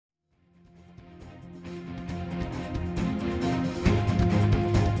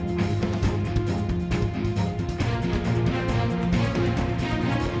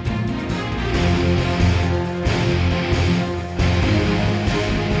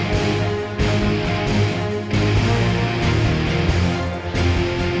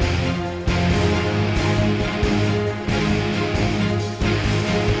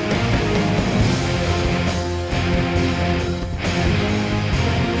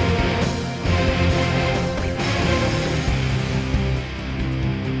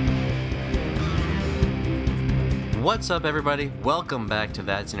What's up, everybody? Welcome back to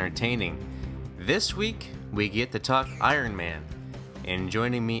That's Entertaining. This week, we get to talk Iron Man. And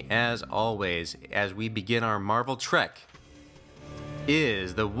joining me, as always, as we begin our Marvel trek,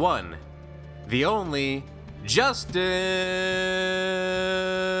 is the one, the only, Justin!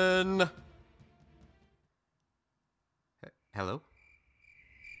 Hello?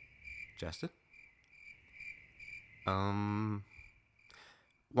 Justin? 1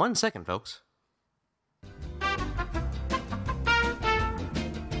 second, folks.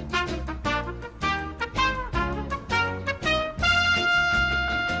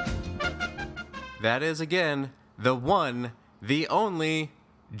 That is, again, the one, the only,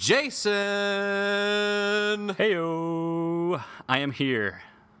 Jason! Heyo! I am here.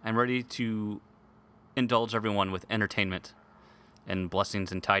 I'm ready to indulge everyone with entertainment and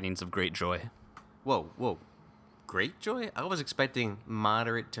blessings and tidings of great joy. Whoa. Great joy? I was expecting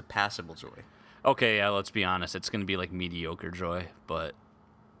moderate to passable joy. Okay, let's be honest. It's going to be like mediocre joy, but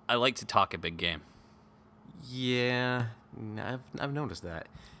I like to talk a big game. Yeah, I've noticed that.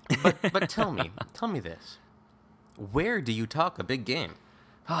 But tell me this. Where do you talk a big game?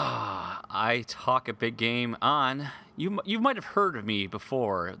 I talk a big game on, you might have heard of me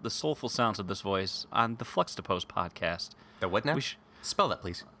before, the soulful sounds of this voice, on the Flex to Post podcast. The what now? Spell that,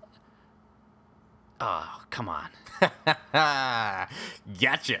 please. Oh, come on.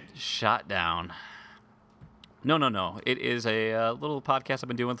 Gotcha. Shot down. No. It is a little podcast I've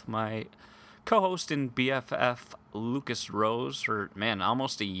been doing with my co-host and BFF Lucas Rose for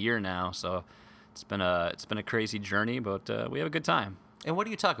almost a year now. So it's been a crazy journey, but we have a good time. And what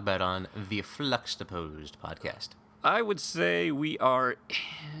do you talk about on the Fluxtaposed podcast? I would say we are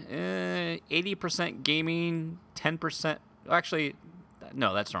 80% gaming, 10%. Actually,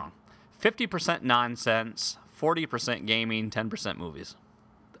 no, that's wrong. 50% nonsense, 40% gaming, 10% movies.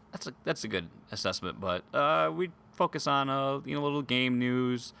 That's a good assessment. But we focus on little game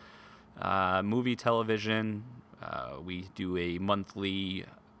news, movie, television. We do a monthly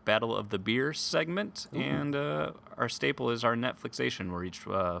Battle of the Beer segment, and our staple is our Netflixation, where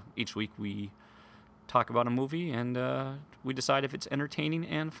each week we talk about a movie and we decide if it's entertaining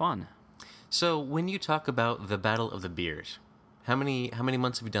and fun. So when you talk about the Battle of the Beers, how many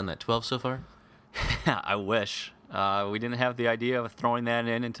months have you done that? 12 so far? I wish. We didn't have the idea of throwing that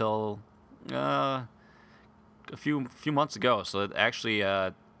in until a few months ago. So actually,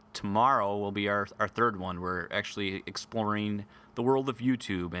 tomorrow will be our third one. We're actually exploring the world of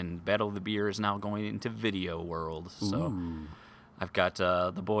YouTube, and Battle of the Beer is now going into video world. So I've got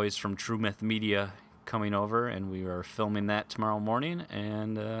the boys from True Myth Media coming over, and we are filming that tomorrow morning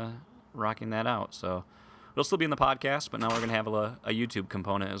and rocking that out. So it'll still be in the podcast, but now we're going to have a YouTube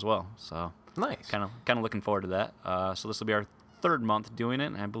component as well. So nice. Kind of looking forward to that. So this will be our third month doing it,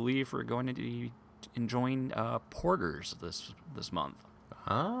 and I believe we're going to be enjoying porters this month.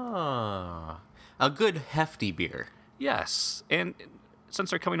 Ah, a good hefty beer. Yes, and since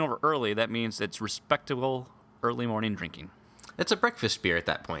they're coming over early, that means it's respectable early morning drinking. It's a breakfast beer at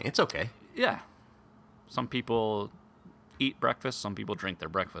that point. It's okay. Yeah. Some people eat breakfast, some people drink their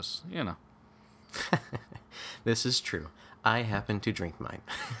breakfast, This is true. I happen to drink mine.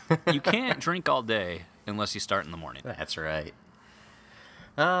 You can't drink all day unless you start in the morning. That's right.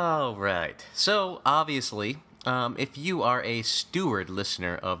 All right. So, obviously, if you are a steward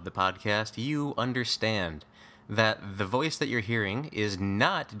listener of the podcast, you understand that the voice that you're hearing is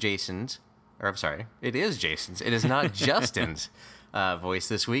not Jason's, or I'm sorry, it is Jason's. It is not Justin's voice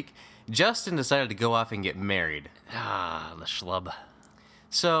this week. Justin decided to go off and get married. The schlub.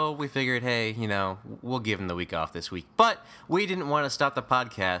 So we figured, hey, we'll give him the week off this week. But we didn't want to stop the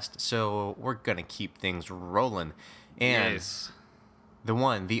podcast, so we're going to keep things rolling. And yes. The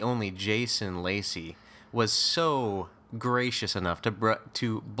one, the only Jason Lacey was so gracious enough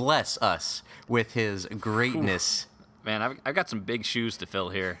to bless us with his greatness. Man, I've got some big shoes to fill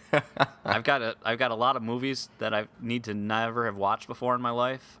here. I've got a lot of movies that I need to never have watched before in my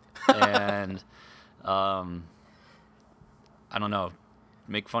life, and I don't know,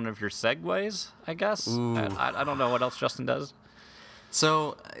 make fun of your segues, I guess. I don't know what else Justin does.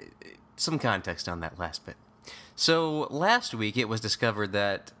 So, some context on that last bit. So last week it was discovered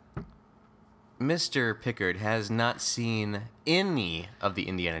that Mr. Pickard has not seen any of the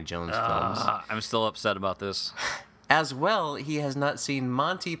Indiana Jones films. I'm still upset about this. As well, he has not seen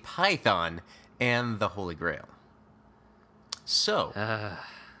Monty Python and the Holy Grail. So,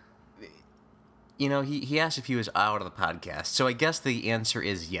 he asked if he was out of the podcast. So I guess the answer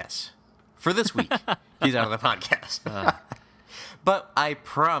is yes. For this week, he's out of the podcast. But I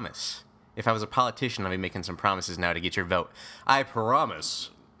promise, if I was a politician, I'd be making some promises now to get your vote. I promise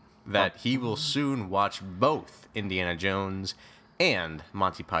that he will soon watch both Indiana Jones and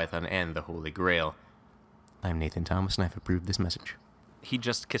Monty Python and the Holy Grail. I'm Nathan Thomas, and I've approved this message. He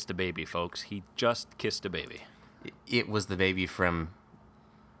just kissed a baby, folks. He just kissed a baby. It was the baby from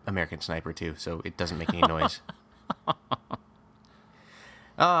American Sniper, too, so it doesn't make any noise.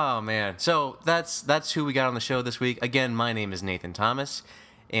 Oh, man. So that's who we got on the show this week. Again, my name is Nathan Thomas,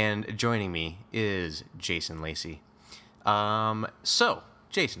 and joining me is Jason Lacey. So,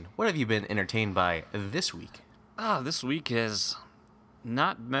 Jason, what have you been entertained by this week? This week has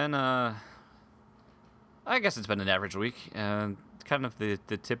not been I guess it's been an average week. Kind of the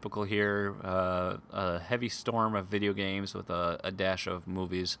typical here, a heavy storm of video games with a dash of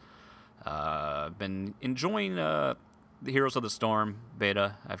movies. I've been enjoying the Heroes of the Storm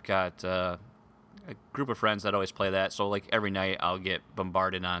beta. I've got a group of friends that always play that, so like every night I'll get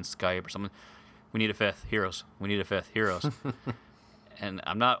bombarded on Skype or something. We need a fifth, Heroes. We need a fifth, Heroes. And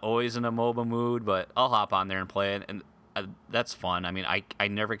I'm not always in a MOBA mood, but I'll hop on there and play it, and that's fun. I mean, I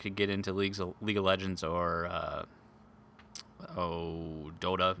never could get into League of Legends or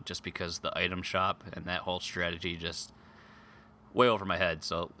Dota just because the item shop and that whole strategy just way over my head.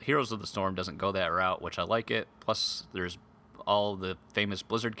 So Heroes of the Storm doesn't go that route, which I like it. Plus, there's all the famous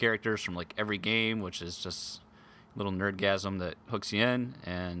Blizzard characters from like every game, which is just a little nerdgasm that hooks you in,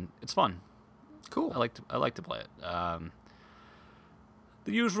 and it's fun. Cool. I like to play it.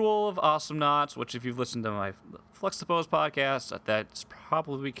 The usual of Awesome Knots, which if you've listened to my Flex the Pose podcast, that's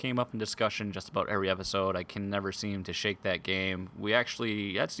probably came up in discussion just about every episode. I can never seem to shake that game.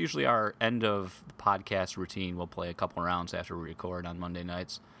 That's usually our end of the podcast routine. We'll play a couple rounds after we record on Monday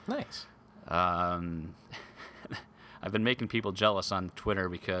nights. Nice. I've been making people jealous on Twitter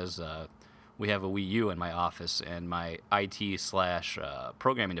because we have a Wii U in my office, and my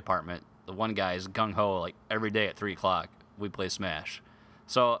IT/programming department, the one guy is gung-ho, like every day at 3 o'clock, we play Smash.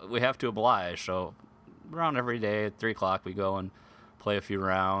 So we have to oblige. So around every day at 3 o'clock, we go and play a few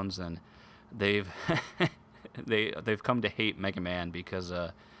rounds, and they've come to hate Mega Man because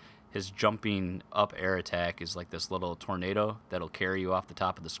his jumping up air attack is like this little tornado that'll carry you off the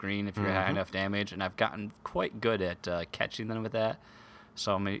top of the screen if you're high enough damage. And I've gotten quite good at catching them with that.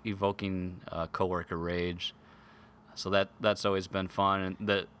 So I'm evoking coworker rage. So that's always been fun.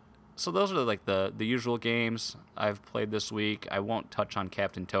 And so those are like the usual games I've played this week. I won't touch on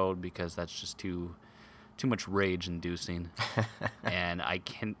Captain Toad because that's just too much rage inducing. And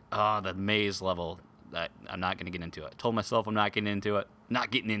the maze level, I'm not going to get into it. I told myself I'm not getting into it.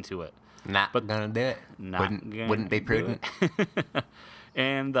 Not getting into it. Not gonna do it. Wouldn't be prudent.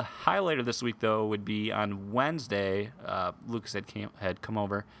 And the highlight of this week, though, would be on Wednesday. Lucas had come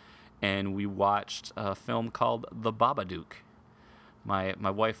over, and we watched a film called The Babadook. My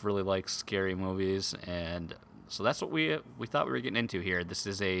wife really likes scary movies, and so that's what we thought we were getting into here. This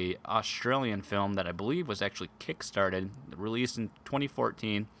is a Australian film that I believe was actually kickstarted, released in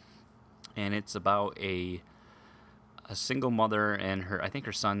 2014, and it's about a single mother and I think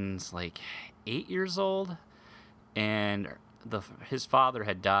her son's like 8 years old, and his father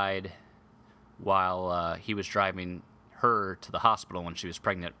had died while he was driving her to the hospital when she was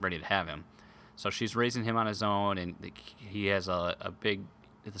pregnant, ready to have him. So she's raising him on his own, and he has the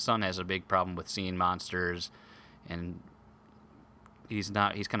son has a big problem with seeing monsters, and he's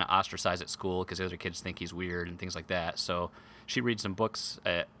kind of ostracized at school because the other kids think he's weird and things like that. So she reads some books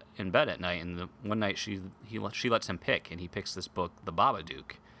in bed at night, and one night she lets him pick, and he picks this book, The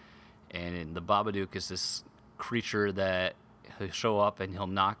Babadook. And the Babadook is this creature that he'll show up and he'll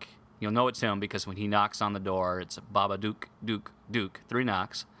knock. You'll know it's him because when he knocks on the door, it's Babadook, Duke, Duke, 3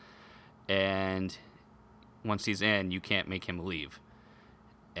 knocks. And once he's in, you can't make him leave.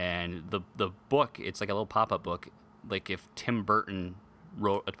 And the book, it's like a little pop-up book. Like if Tim Burton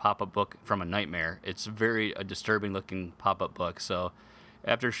wrote a pop-up book from a nightmare, it's a disturbing-looking pop-up book. So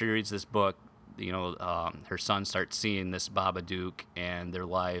after she reads this book, her son starts seeing this Babadook, and their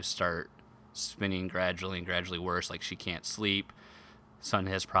lives start spinning gradually and gradually worse. Like she can't sleep. Son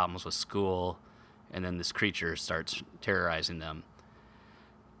has problems with school, and then this creature starts terrorizing them.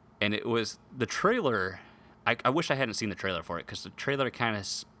 And it was the trailer. I wish I hadn't seen the trailer for it because the trailer kind of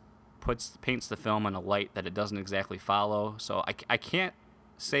paints the film in a light that it doesn't exactly follow. So I can't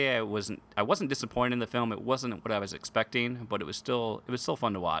say I wasn't disappointed in the film. It wasn't what I was expecting, but it was still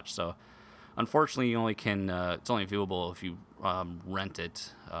fun to watch. So unfortunately, you only can it's only viewable if you rent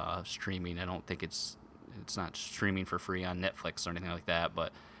it streaming. I don't think it's not streaming for free on Netflix or anything like that,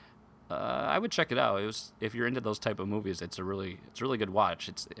 but. I would check it out. If you're into those type of movies, it's a really good watch.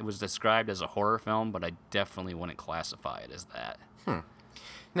 It was described as a horror film, but I definitely wouldn't classify it as that.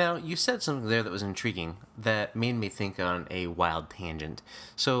 Now, you said something there that was intriguing that made me think on a wild tangent.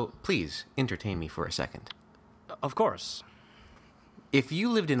 So, please, entertain me for a second. Of course. If you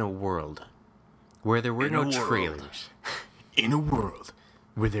lived in a world where there were no trailers, in a world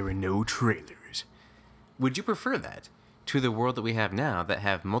where there were no trailers, would you prefer that to the world that we have now that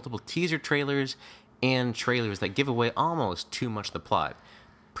have multiple teaser trailers and trailers that give away almost too much of the plot?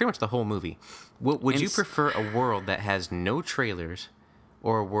 Pretty much the whole movie. Would you prefer a world that has no trailers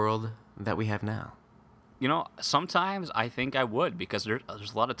or a world that we have now? You know, sometimes I think I would, because there's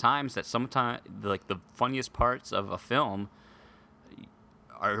a lot of times that sometimes, like, the funniest parts of a film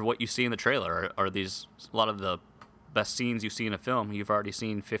are what you see in the trailer, are these, a lot of the best scenes you see in a film you've already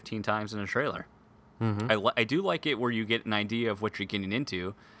seen 15 times in a trailer. Mm-hmm. I do like it where you get an idea of what you're getting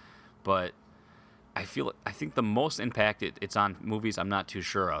into, but I think the most impact it's on movies I'm not too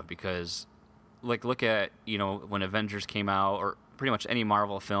sure of, because, like, look at, you know, when Avengers came out, or pretty much any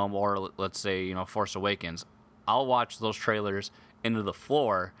Marvel film, or let's say, you know, Force Awakens, I'll watch those trailers into the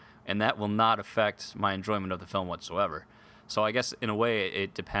floor, and that will not affect my enjoyment of the film whatsoever. So I guess in a way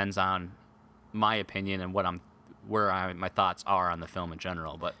it depends on my opinion and my thoughts are on the film in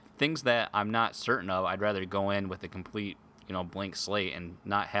general. But things that I'm not certain of, I'd rather go in with a complete, you know, blank slate and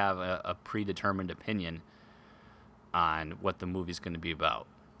not have a predetermined opinion on what the movie's going to be about.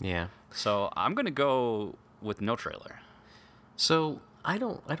 Yeah. So I'm going to go with no trailer. So I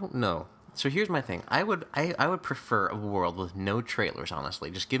don't know. So here's my thing. I would prefer a world with no trailers,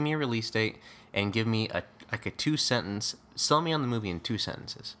 honestly. Just give me a release date and give me a 2-sentence, sell me on the movie in 2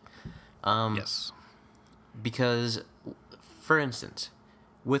 sentences. Yes. Because, for instance,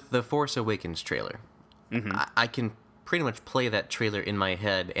 with the Force Awakens trailer, Mm-hmm. I can pretty much play that trailer in my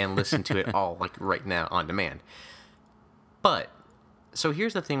head and listen to it all, like, right now on demand. But so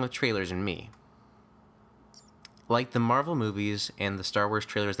here's the thing with trailers and me. Like the Marvel movies and the Star Wars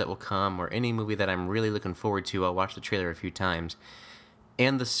trailers that will come, or any movie that I'm really looking forward to, I'll watch the trailer a few times.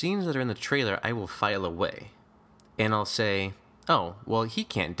 And the scenes that are in the trailer, I will file away. And I'll say, oh, well, he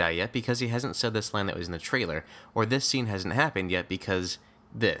can't die yet because he hasn't said this line that was in the trailer. Or this scene hasn't happened yet because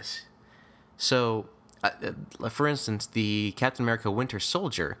this. So, for instance, the Captain America Winter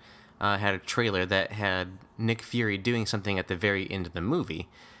Soldier had a trailer that had Nick Fury doing something at the very end of the movie.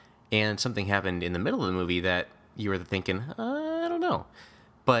 And something happened in the middle of the movie that you were thinking, I don't know.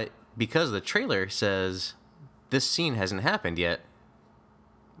 But because the trailer says this scene hasn't happened yet,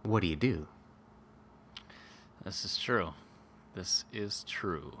 what do you do? This is true. This is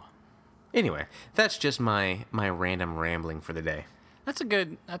true. Anyway, that's just my random rambling for the day. That's a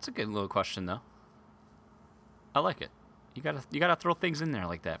good little question, though. I like it. You gotta throw things in there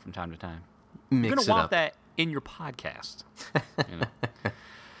like that from time to time. You're gonna want that in your podcast. You know?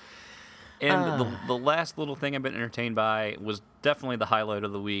 And the last little thing I've been entertained by was definitely the highlight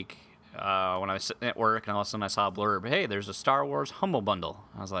of the week. When I was sitting at work and all of a sudden I saw a blurb, hey, there's a Star Wars Humble Bundle.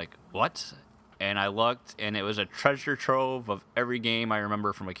 I was like, what? And I looked, and it was a treasure trove of every game I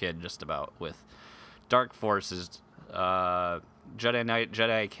remember from a kid, just about, with Dark Forces, Jedi Knight,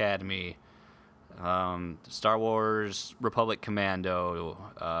 Jedi Academy, Star Wars Republic Commando.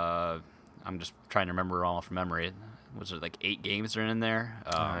 I'm just trying to remember all from memory. Was there like 8 games that are in there?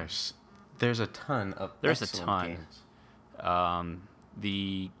 There's a ton of games.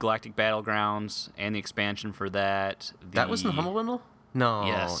 The Galactic Battlegrounds and the expansion for that. That was in the Humble Bundle? No.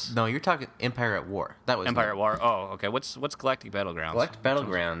 Yes. No, you're talking Empire at War. That was Empire at War. Oh, okay. What's Galactic Battlegrounds? Galactic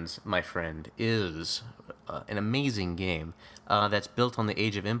Battlegrounds, my friend, is an amazing game that's built on the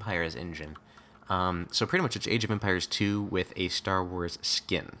Age of Empires engine. So pretty much it's Age of Empires 2 with a Star Wars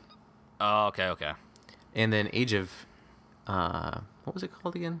skin. Oh, okay. And then Age of... what was it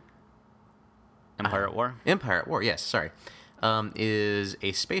called again? Empire at War? Empire at War, yes, sorry. Is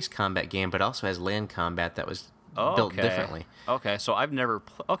a space combat game, but also has land combat that was built differently. Okay, so I've never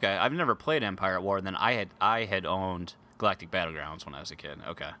played Empire at War. And then I had owned Galactic Battlegrounds when I was a kid.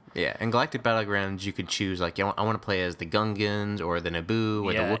 Okay. Yeah, and Galactic Battlegrounds you could choose like I want to play as the Gungans or the Naboo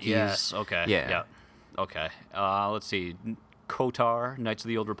or the Wookiees. Yes. Okay. Yeah. Okay. Let's see. KOTOR, Knights of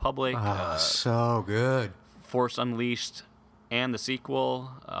the Old Republic. So good. Force Unleashed, and the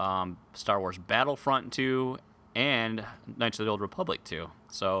sequel, Star Wars Battlefront 2, and Knights of the Old Republic 2.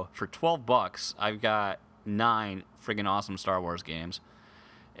 So for $12, I've got 9 friggin' awesome Star Wars games,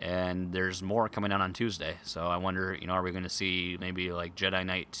 and there's more coming out on Tuesday. So I wonder, are we going to see maybe like Jedi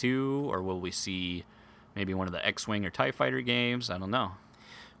Knight 2, or will we see maybe one of the X-Wing or TIE Fighter games? I don't know.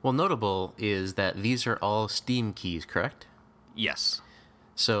 Well, notable is that these are all Steam keys, correct? Yes.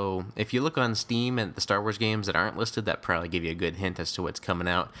 So if you look on Steam at the Star Wars games that aren't listed, that probably give you a good hint as to what's coming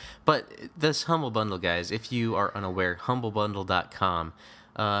out. But this Humble Bundle, guys, if you are unaware, humblebundle.com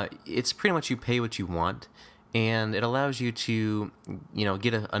It's pretty much you pay what you want, and it allows you to,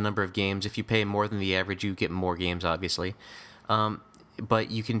 get a number of games. If you pay more than the average, you get more games, obviously.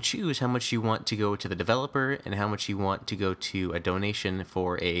 But you can choose how much you want to go to the developer and how much you want to go to a donation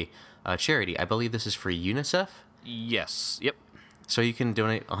for a charity. I believe this is for UNICEF. Yes. Yep. So you can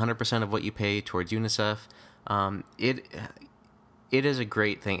donate 100% of what you pay towards UNICEF. It is a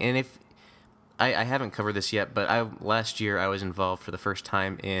great thing. And if I haven't covered this yet, but last year I was involved for the first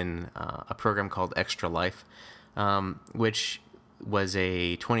time in a program called Extra Life, which was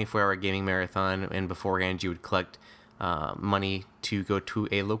a 24-hour gaming marathon, and beforehand you would collect money to go to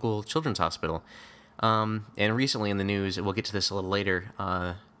a local children's hospital. And recently in the news, we'll get to this a little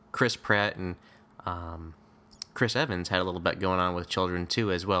later, Chris Pratt and Chris Evans had a little bit going on with children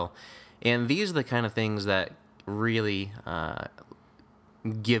too as well. And these are the kind of things that really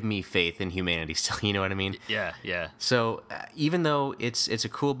give me faith in humanity still, you know what I mean? Yeah, yeah. So even though it's a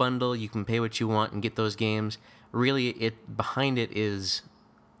cool bundle, you can pay what you want and get those games, really behind it is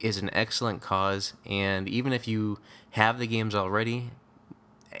an excellent cause. And even if you have the games already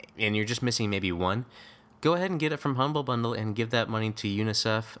and you're just missing maybe one, go ahead and get it from Humble Bundle and give that money to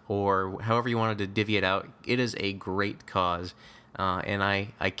UNICEF or however you wanted to divvy it out. It is a great cause, and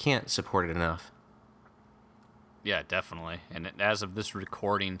I can't support it enough. Yeah, definitely. And as of this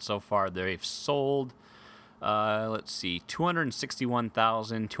recording, so far they've sold,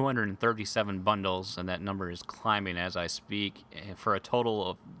 261,237 bundles, and that number is climbing as I speak, for a total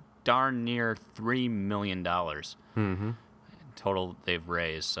of darn near $3 million. Mm-hmm. Total they've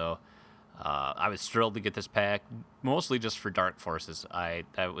raised. So I was thrilled to get this pack, mostly just for Dark Forces.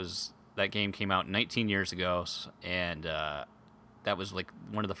 That game came out 19 years ago, and that was like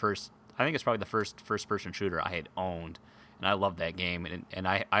one of the first. I think it's probably the first-person shooter I had owned, and I loved that game, and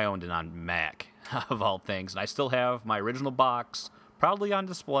I owned it on Mac, of all things. And I still have my original box, proudly on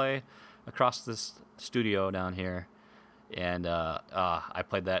display across this studio down here. And I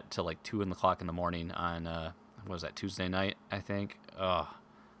played that till like 2 o'clock in the morning on, what was that, Tuesday night, I think?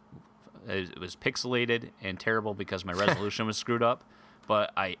 It was pixelated and terrible because my resolution was screwed up,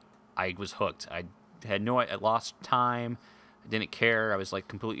 but I was hooked. I lost time. I didn't care. I was like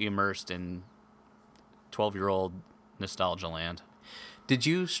completely immersed in 12-year-old nostalgia land. Did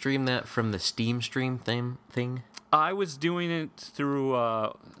you stream that from the Steam Stream thing? I was doing it through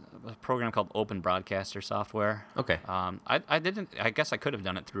a program called Open Broadcaster Software. Okay. I didn't. I guess I could have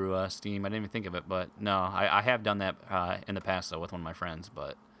done it through Steam. I didn't even think of it, but no, I have done that in the past though with one of my friends,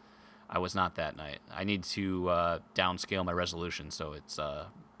 but I was not that night. I need to downscale my resolution so it's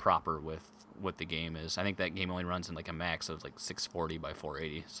proper with what the game is. I think that game only runs in like a max of like 640 by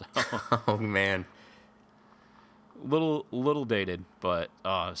 480. So oh man, little dated, but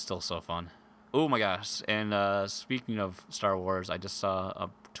still so fun. Oh my gosh! And speaking of Star Wars, I just saw a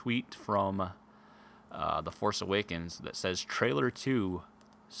tweet from The Force Awakens that says trailer 2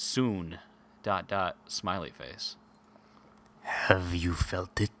 soon ... smiley face. Have you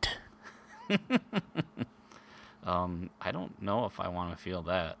felt it? I don't know if I want to feel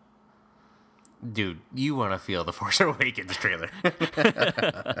that. Dude, you want to feel the Force Awakens trailer.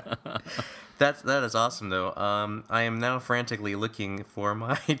 That is awesome, though. I am now frantically looking for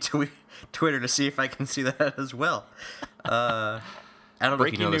my Twitter to see if I can see that as well. I don't know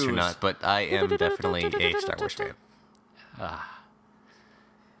if you know this or not, but I am definitely a Star Wars fan.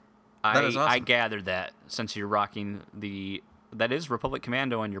 That is awesome. I gathered that since you're rocking that is Republic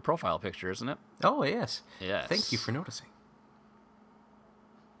Commando on your profile picture, isn't it? Oh, yes. Yes. Thank you for noticing.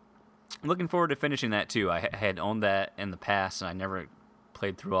 Looking forward to finishing that too. I had owned that in the past, and I never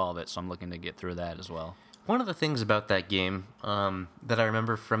played through all of it, so I'm looking to get through that as well. One of the things about that game that I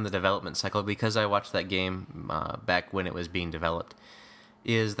remember from the development cycle, because I watched that game back when it was being developed,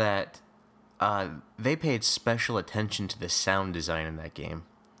 is that they paid special attention to the sound design in that game.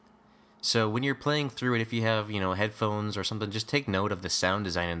 So when you're playing through it, if you have headphones or something, just take note of the sound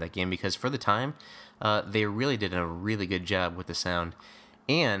design in that game, because for the time, they really did a really good job with the sound.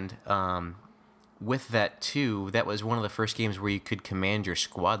 And with that too, that was one of the first games where you could command your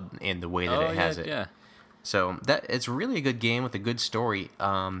squad in the way that it has it. Yeah. So it's really a good game with a good story,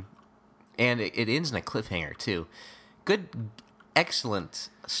 and it ends in a cliffhanger too. Good, excellent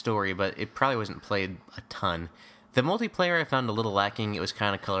story, but it probably wasn't played a ton. The multiplayer I found a little lacking. It was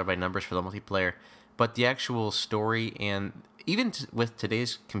kind of color by numbers for the multiplayer, but the actual story, and even with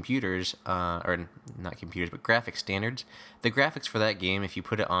today's computers, or not computers, but graphic standards, the graphics for that game, if you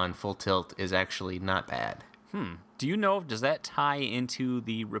put it on full tilt, is actually not bad. Do you know, does that tie into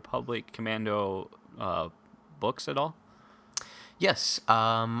the Republic Commando books at all? Yes,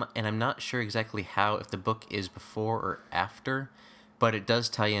 and I'm not sure exactly how, if the book is before or after, but it does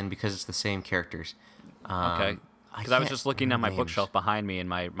tie in because it's the same characters. Okay. Because I was can't just looking on my remember bookshelf names. behind me, and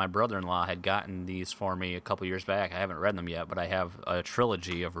my brother-in-law had gotten these for me a couple years back. I haven't read them yet, but I have a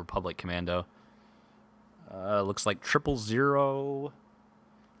trilogy of Republic Commando. Looks like 000,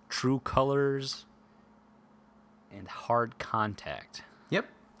 True Colors, and Hard Contact. Yep,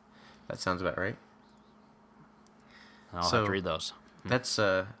 that sounds about right. I'll So- have to read those. That's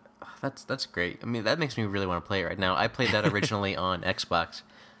great. I mean, that makes me really want to play it right now. I played that originally on Xbox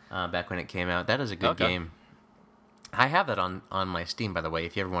back when it came out. That is a good Okay. game. I have that on my Steam, by the way.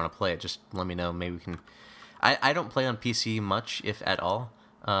 If you ever want to play it, just let me know. Maybe we can. I don't play on PC much, if at all,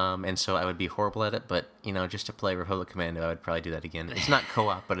 and so I would be horrible at it. But just to play Republic Commando, I would probably do that again. It's not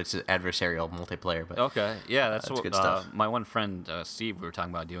co-op, but it's an adversarial multiplayer. But Okay, yeah, that's That's what good stuff. my one friend Steve we were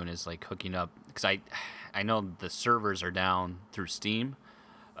talking about doing is like hooking up because I know the servers are down through Steam,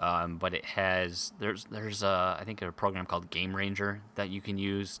 but it has there's I think a program called Game Ranger that you can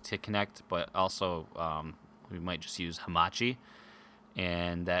use to connect, but also we might just use Hamachi,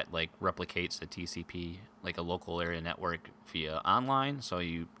 and that like replicates the TCP like a local area network via online. So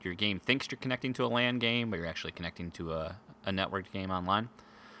your game thinks you're connecting to a LAN game, but you're actually connecting to a networked game online.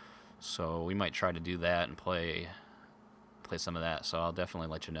 So we might try to do that and play some of that. So I'll definitely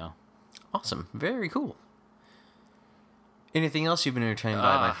let you know. awesome, very cool. Anything else you've been entertained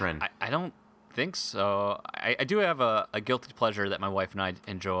by, my friend? I don't think so. I do have a guilty pleasure that my wife and I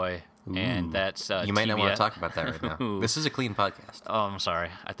enjoy, and that's You might not want TBS. to talk about that right now. This is a clean podcast. Oh, I'm sorry.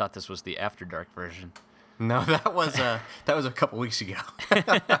 I thought this was the After Dark version. No, that was a couple weeks ago.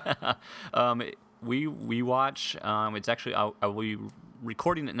 We watch. It's actually I'll be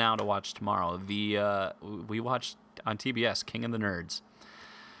recording it now to watch tomorrow. We watched on TBS King of the Nerds.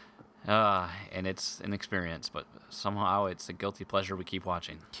 And it's an experience, but somehow it's a guilty pleasure we keep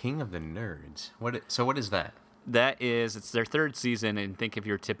watching. King of the Nerds. What is that? It's their third season, and think of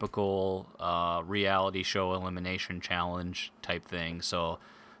your typical reality show elimination challenge type thing. So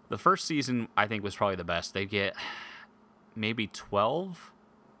the first season, I think, was probably the best. They get maybe 12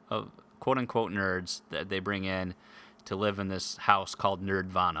 of quote-unquote nerds that they bring in to live in this house called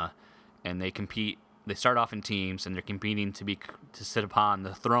Nerdvana, and they compete. They start off in teams, and they're competing to sit upon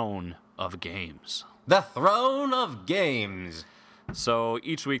the throne of games. The Throne of Games. So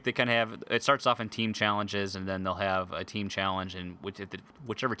each week they kind of have. It starts off in team challenges, and then they'll have a team challenge, and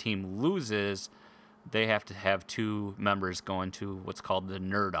whichever team loses, they have to have two members go into what's called the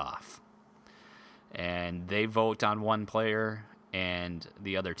Nerd Off, and they vote on one player, and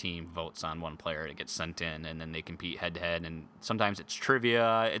the other team votes on one player. It gets sent in, and then they compete head to head. And sometimes it's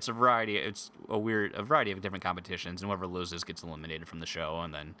trivia. It's a variety. It's a variety of different competitions, and whoever loses gets eliminated from the show,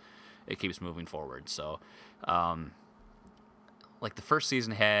 and then it keeps moving forward. So, like the first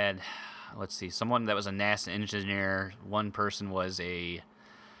season had, let's see, someone that was a NASA engineer. One person was a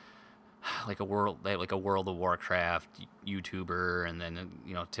World of Warcraft YouTuber, and then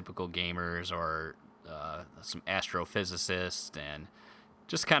typical gamers or some astrophysicist, and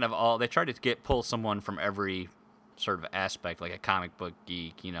just kind of all. They tried to pull someone from every sort of aspect, like a comic book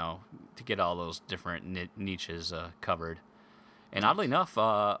geek, to get all those different niches covered. And oddly enough,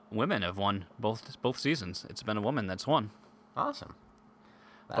 women have won both seasons. It's been a woman that's won. Awesome.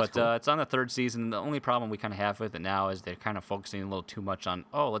 But it's on the third season. The only problem we kind of have with it now is they're kind of focusing a little too much on,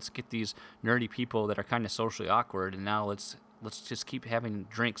 let's get these nerdy people that are kind of socially awkward, and now let's just keep having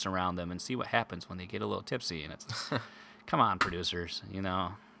drinks around them and see what happens when they get a little tipsy. And it's, come on, producers,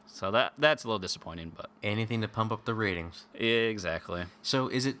 So that's a little disappointing, but anything to pump up the ratings. exactly. So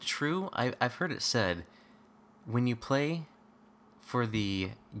is it true? I've heard it said, when you play for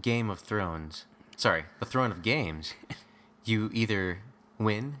the Game of Thrones, the Throne of Games, you either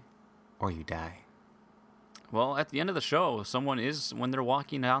win or you die. Well, at the end of the show, someone is, when they're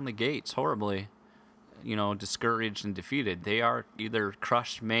walking down the gates horribly, discouraged and defeated, they are either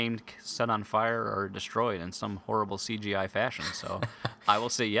crushed, maimed, set on fire, or destroyed in some horrible CGI fashion. So I will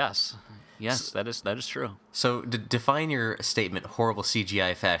say yes. Yes, that is true. So define your statement, horrible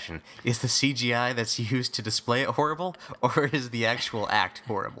CGI fashion. Is the CGI that's used to display it horrible, or is the actual act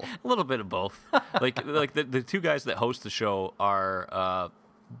horrible? A little bit of both. like the two guys that host the show are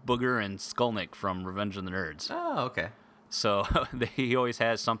Booger and Skulnick from Revenge of the Nerds. Oh, okay. So he always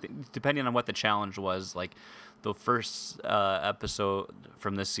has something, depending on what the challenge was. Like the first episode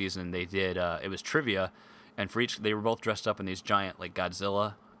from this season, they did, it was trivia, and for each, they were both dressed up in these giant, like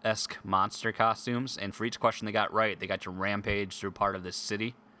Godzilla-esque monster costumes, and for each question they got right, they got to rampage through part of this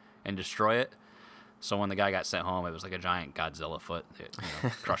city and destroy it. So when the guy got sent home, it was like a giant Godzilla foot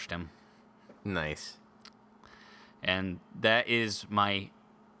that crushed him. Nice. And that is my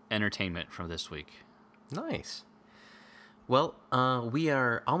entertainment from this week. Nice. Well, we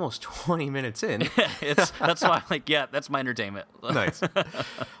are almost 20 minutes in. That's why I'm like, yeah, that's my entertainment. Nice.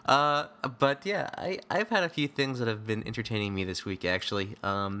 But yeah, I've had a few things that have been entertaining me this week, actually.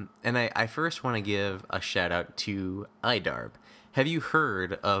 And I first want to give a shout out to iDarb. Have you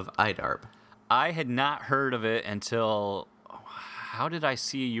heard of iDarb? I had not heard of it until, how did I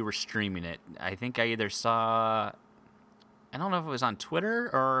see you were streaming it? I think I either saw, I don't know if it was on Twitter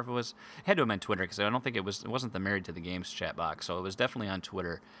or if it had to have been Twitter, because I don't think it wasn't the Married to the Games chat box, so it was definitely on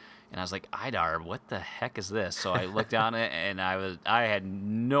Twitter. And I was like, iDarb, what the heck is this? So I looked on it, and I had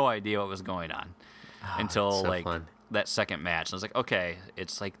no idea what was going on until so fun. that second match. And I was like, okay,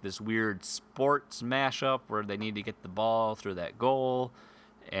 it's like this weird sports mashup where they need to get the ball through that goal.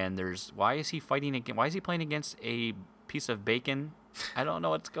 And why is he playing against a piece of bacon? I don't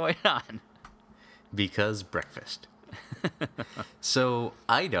know what's going on. Because breakfast. So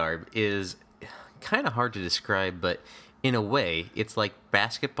iDarb is kind of hard to describe, but in a way, it's like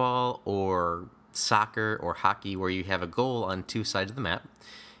basketball or soccer or hockey, where you have a goal on two sides of the map,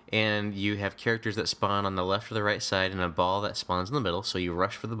 and you have characters that spawn on the left or the right side, and a ball that spawns in the middle, so you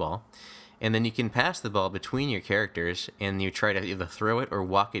rush for the ball. And then you can pass the ball between your characters, and you try to either throw it or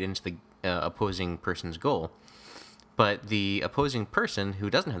walk it into the opposing person's goal. But the opposing person who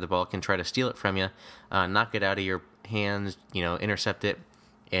doesn't have the ball can try to steal it from you, knock it out of your hands, intercept it,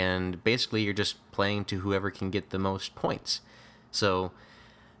 and basically you're just playing to whoever can get the most points. So,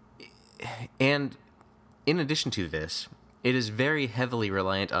 and in addition to this, it is very heavily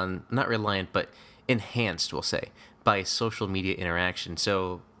enhanced, we'll say, by social media interaction.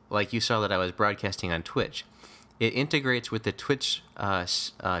 So, like you saw that I was broadcasting on Twitch, it integrates with the Twitch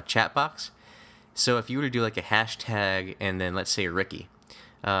chat box. So if you were to do like a hashtag and then let's say Ricky,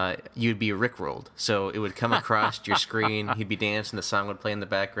 you'd be Rickrolled. So it would come across your screen, he'd be dancing, the song would play in the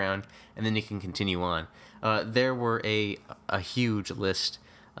background, and then you can continue on. There were a huge list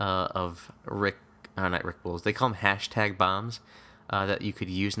of not Rick Bulls, they call them hashtag bombs that you could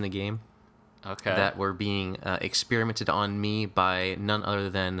use in the game. Okay. That were being experimented on me by none other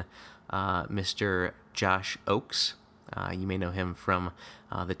than Mr. Josh Oakes. You may know him from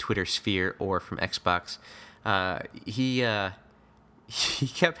the Twitter sphere or from Xbox. He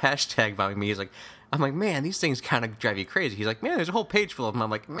kept hashtag bombing me. I'm like, man, these things kind of drive you crazy. He's like, man, there's a whole page full of them.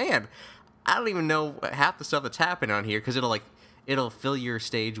 I'm like, man, I don't even know half the stuff that's happening on here, because it'll fill your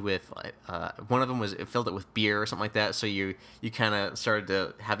stage with one of them it filled it with beer or something like that. So you kind of started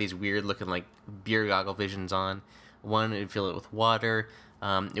to have these weird looking like beer goggle visions on. One, it'd fill it with water.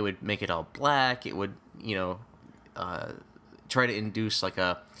 It would make it all black. It would try to induce like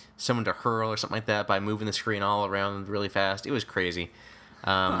someone to hurl or something like that by moving the screen all around really fast. It was crazy.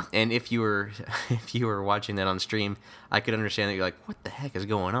 And if you were watching that on stream, I could understand that you're like, what the heck is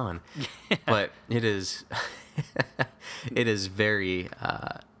going on? Yeah. But it is very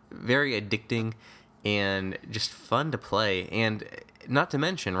very addicting and just fun to play. And not to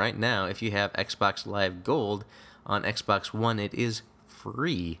mention, right now, if you have Xbox Live Gold on Xbox One, it is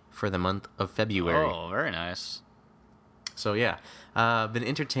free for the month of February. Oh, very nice. So yeah, been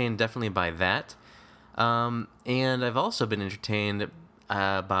entertained definitely by that. And I've also been entertained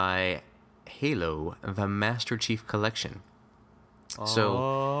by Halo, the Master Chief Collection.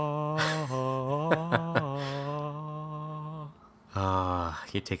 So,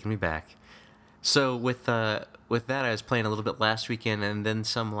 you're taking me back. So with that, I was playing a little bit last weekend and then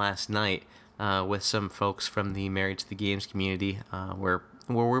some last night with some folks from the Married to the Games community, where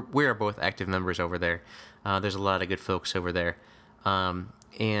we are both active members over there. There's a lot of good folks over there.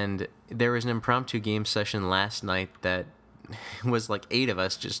 And there was an impromptu game session last night that was like 8 of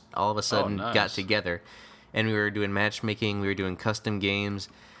us just all of a sudden got together. And we were doing matchmaking, we were doing custom games.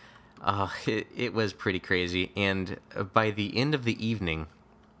 It was pretty crazy. And by the end of the evening,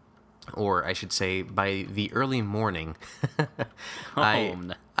 or I should say by the early morning, I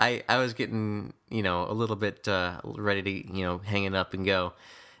was getting, a little bit ready to, hang it up and go.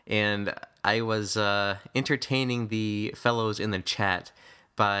 And I was entertaining the fellows in the chat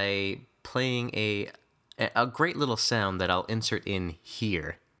by playing a great little sound that I'll insert in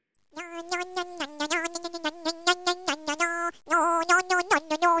here.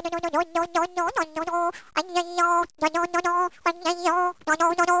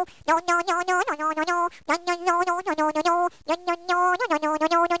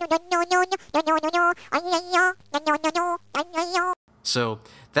 So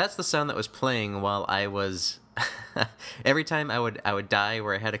that's the sound that was playing while I was every time I would die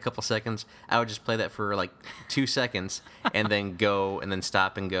where I had a couple seconds, I would just play that for like 2 seconds and then go and then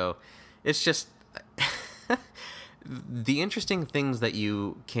stop and go. It's just The interesting things that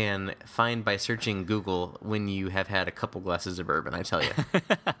you can find by searching Google when you have had a couple glasses of bourbon, I tell you.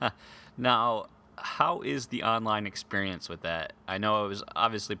 Now, how is the online experience with that? I know it was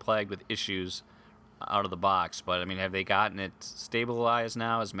obviously plagued with issues out of the box, but I mean, have they gotten it stabilized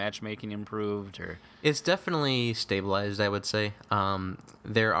now? Has matchmaking improved, or? It's definitely stabilized, I would say.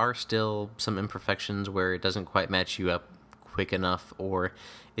 There are still some imperfections where it doesn't quite match you up quick enough, or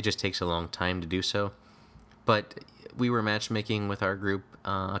it just takes a long time to do so. But we were matchmaking with our group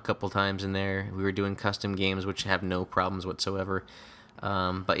a couple times in there. We were doing custom games, which have no problems whatsoever.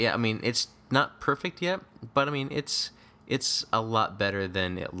 But yeah, I mean, it's not perfect yet, but I mean, it's a lot better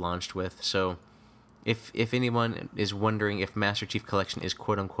than it launched with. So if anyone is wondering if Master Chief Collection is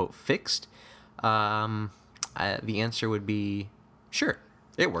quote unquote fixed, the answer would be sure,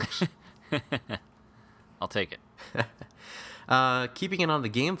 it works. I'll take it. Keeping it on the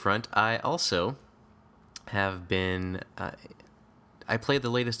game front, I also have been. I played the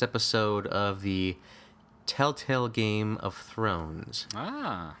latest episode of the Telltale Game of Thrones.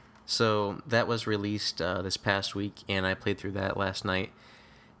 Ah. So that was released this past week, and I played through that last night.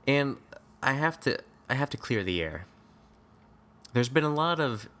 And I have to clear the air. There's been a lot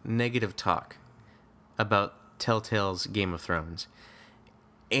of negative talk about Telltale's Game of Thrones.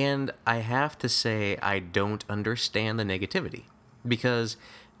 And I have to say I don't understand the negativity. Because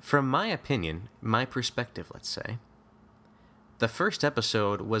from my opinion, my perspective, let's say, the first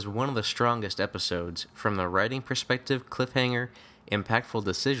episode was one of the strongest episodes from the writing perspective, cliffhanger, impactful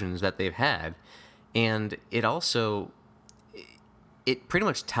decisions that they've had. And it also, it pretty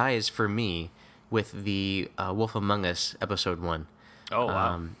much ties for me with the Wolf Among Us episode 1. Oh,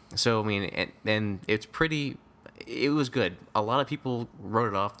 wow. So, I mean, and it's pretty, it was good. A lot of people wrote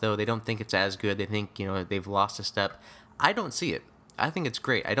it off, though. They don't think it's as good. They think, they've lost a step. I don't see it. I think it's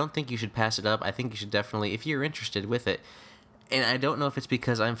great. I don't think you should pass it up. I think you should definitely, if you're interested with it, and I don't know if it's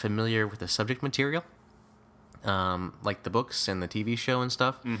because I'm familiar with the subject material, like the books and the TV show and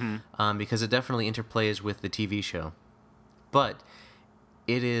stuff, because it definitely interplays with the TV show. But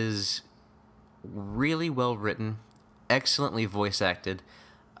it is really well written, excellently voice acted.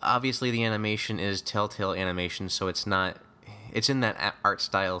 Obviously, the animation is Telltale animation, so it's in that art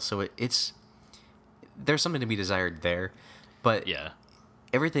style, so it's there's something to be desired there. But Yeah.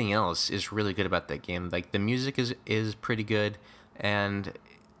 everything else is really good about that game. Like, the music is pretty good, and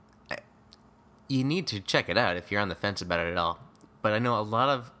you need to check it out if you're on the fence about it at all. But I know a lot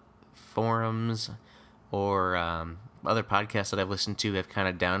of forums or other podcasts that I've listened to have kind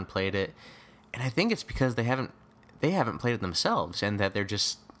of downplayed it, and I think it's because they haven't played it themselves, and that they're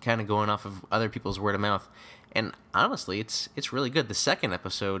just kind of going off of other people's word of mouth. And honestly, it's really good. The second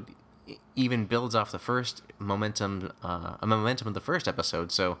episode even builds off the first momentum of the first episode.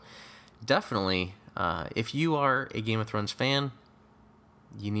 So definitely, if you are a Game of Thrones fan,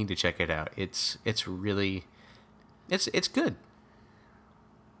 you need to check it out. It's really, it's good.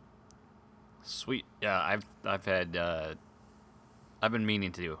 Sweet. Yeah, I've had I've been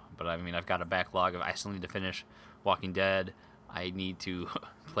meaning to, but I mean, I've got a backlog I still need to finish Walking Dead. I need to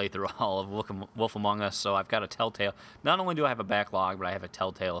play through all of Wolf Among Us, so I've got a Telltale. Not only do I have a backlog, but I have a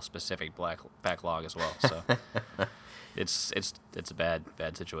Telltale specific backlog as well. So it's a bad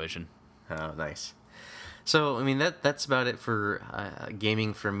situation. Oh, nice. So, I mean, that's about it for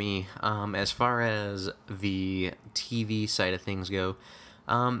gaming for me. As far as the TV side of things go,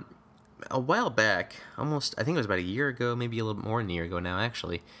 a while back, I think it was about a year ago, maybe a little more than a year ago now,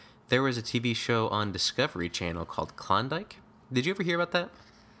 actually, there was a TV show on Discovery Channel called Klondike. Did you ever hear about that?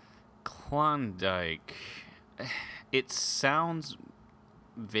 Klondike. It sounds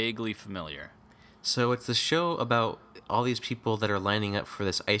vaguely familiar. So it's the show about all these people that are lining up for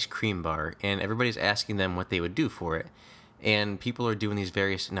this ice cream bar, and everybody's asking them what they would do for it. And people are doing these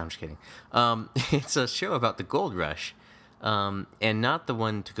various... No, I'm just kidding. It's a show about the gold rush, and not the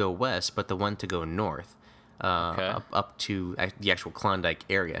one to go west, but the one to go north, Okay. up to the actual Klondike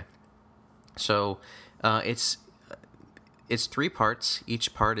area. So it's 3 parts.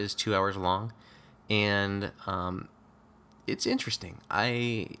 Each part is 2 hours long, and it's interesting.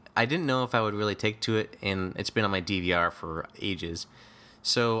 I didn't know if I would really take to it, and it's been on my DVR for ages.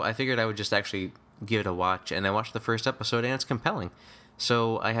 So I figured I would just actually give it a watch, and I watched the first episode, and it's compelling.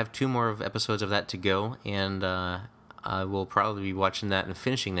 So I have 2 more of episodes of that to go, and I will probably be watching that and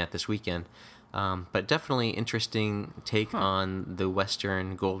finishing that this weekend. But definitely interesting take on the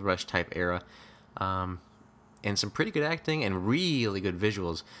Western Gold Rush type era. And some pretty good acting and really good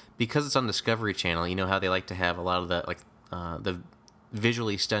visuals. Because it's on Discovery Channel, you know how they like to have a lot of the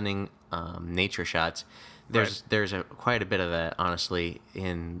visually stunning nature shots. There's quite a bit of that, honestly,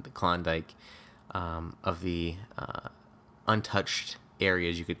 in the Klondike. of the untouched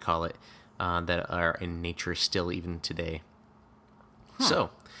areas, you could call it, that are in nature still even today.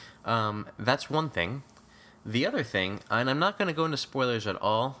 So, that's one thing. The other thing, and I'm not going to go into spoilers at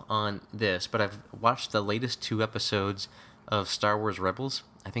all on this, but I've watched the latest 2 episodes of Star Wars Rebels.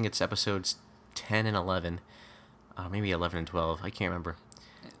 I think it's episodes 10 and 11. Maybe 11 and 12. I can't remember.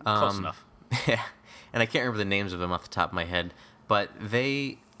 Close enough. Yeah. And I can't remember the names of them off the top of my head, but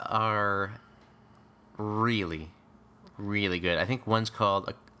they are really, really good. I think one's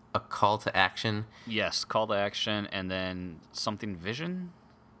called a Call to Action. Yes, Call to Action, and then something Vision?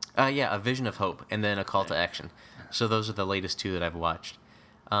 Yeah, A Vision of Hope, and then A Call to Action. So those are the latest 2 that I've watched.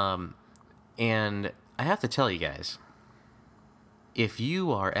 And I have to tell you guys, if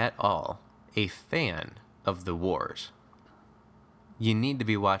you are at all a fan of the wars, you need to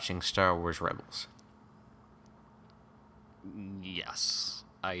be watching Star Wars Rebels. Yes,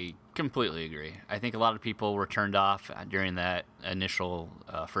 I completely agree. I think a lot of people were turned off during that initial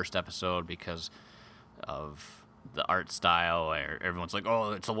first episode because of the art style. Everyone's like,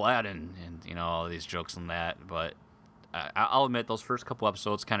 "Oh, it's Aladdin," and all these jokes and that. But I'll admit those first couple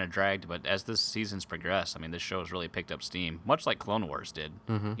episodes kind of dragged. But as this season's progressed, I mean, this show's really picked up steam, much like Clone Wars did,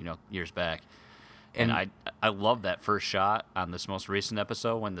 years back. And I love that first shot on this most recent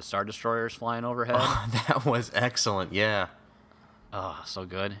episode when the Star Destroyer's flying overhead. Oh, that was excellent, yeah. Oh, so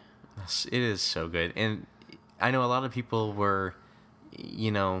good. It is so good. And I know a lot of people were,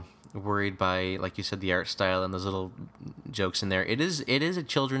 worried by, like you said, the art style and those little jokes in there. It is a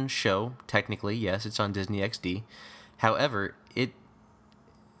children's show, technically, yes, it's on Disney XD. However,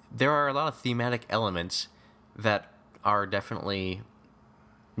 there are a lot of thematic elements that are definitely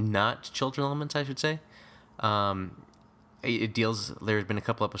not children elements, I should say. There's been a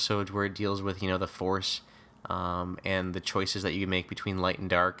couple episodes where it deals with, the Force, and the choices that you make between light and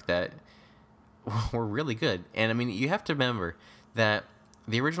dark that were really good. And I mean, you have to remember that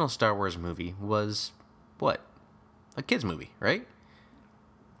the original Star Wars movie was, what? A kid's movie, right?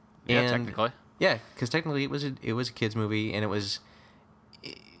 Yeah, technically. Yeah, because technically it was a kid's movie, and it was,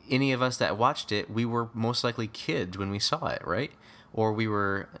 any of us that watched it, we were most likely kids when we saw it, right? Or we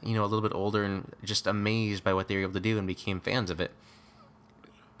were, a little bit older and just amazed by what they were able to do and became fans of it.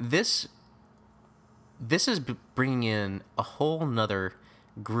 This is bringing in a whole nother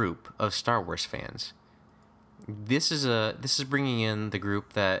group of Star Wars fans. This is bringing in the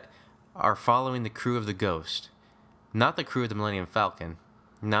group that are following the crew of the Ghost, not the crew of the Millennium Falcon,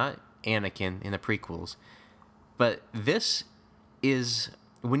 not Anakin in the prequels, but this is,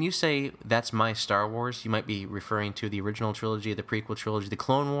 when you say that's my Star Wars, you might be referring to the original trilogy, the prequel trilogy, the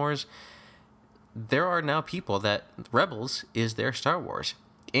Clone Wars. There are now people that Rebels is their Star Wars,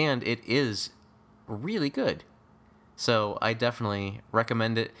 and it is really good. So I definitely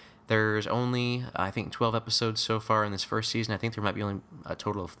recommend it. There's only, I think, 12 episodes so far in this first season. I think there might be only a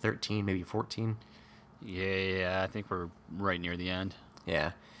total of 13, maybe 14. Yeah, I think we're right near the end.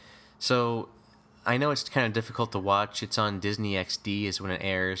 Yeah. So I know it's kind of difficult to watch. It's on Disney XD is when it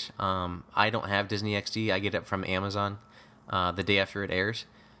airs. I don't have Disney XD. I get it from Amazon the day after it airs.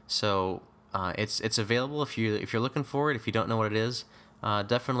 So it's available if you're looking for it. If you don't know what it is,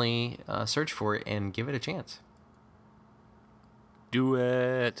 definitely search for it and give it a chance. Do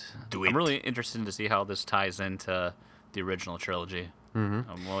it. I'm really interested to see how this ties into the original trilogy.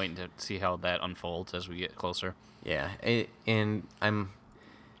 Mm-hmm. I'm waiting to see how that unfolds as we get closer. Yeah, and I'm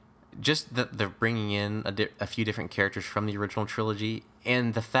just that they're bringing in a few different characters from the original trilogy,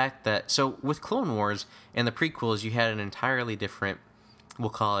 and the fact that, so with Clone Wars and the prequels, you had an entirely different,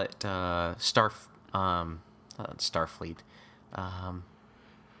 we'll call it Starfleet,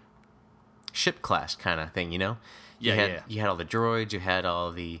 ship class kind of thing, You had all the droids, you had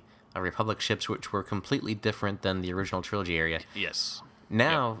all the Republic ships, which were completely different than the original trilogy area. Yes.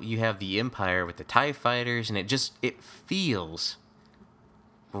 Now you have the Empire with the TIE fighters, and it feels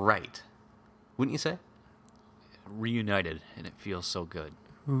right. Wouldn't you say? Reunited, and it feels so good.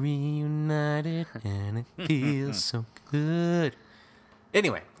 Reunited, and it feels so good.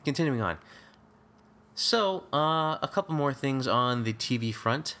 Anyway, continuing on. So, a couple more things on the TV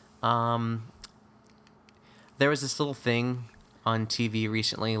front. There was this little thing on TV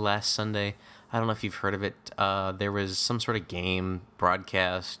recently, last Sunday. I don't know if you've heard of it. There was some sort of game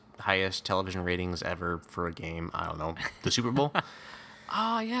broadcast, highest television ratings ever for a game. I don't know, the Super Bowl.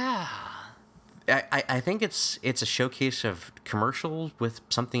 Oh, yeah. I think it's a showcase of commercials with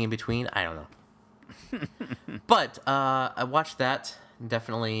something in between. I don't know. But I watched that.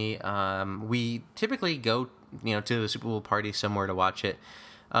 Definitely. We typically go, to the Super Bowl party somewhere to watch it.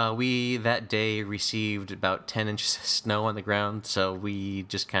 We that day received about 10 inches of snow on the ground, so we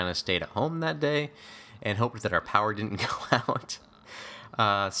just kind of stayed at home that day and hoped that our power didn't go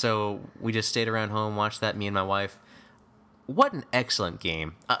out. So we just stayed around home, watched that, me and my wife. What an excellent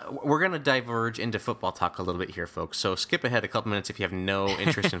game. We're going to diverge into football talk a little bit here, folks, so skip ahead a couple minutes if you have no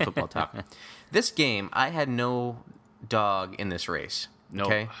interest in football talk. This game, I had no dog in this race. Nope.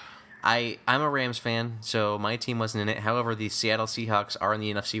 Okay? I'm a Rams fan, so my team wasn't in it. However, the Seattle Seahawks are in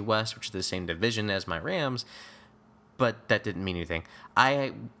the NFC West, which is the same division as my Rams, but that didn't mean anything.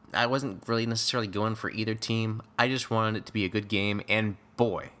 I wasn't really necessarily going for either team. I just wanted it to be a good game, and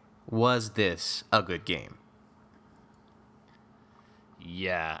boy, was this a good game.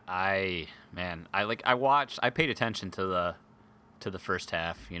 Yeah, I paid attention to the first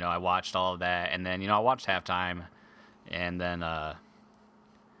half. You know, I watched all of that, and then I watched halftime, and then I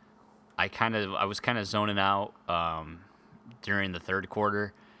was kind of zoning out during the third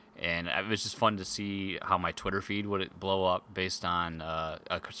quarter, and it was just fun to see how my Twitter feed would blow up based on a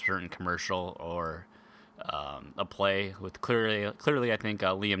certain commercial or a play with clearly I think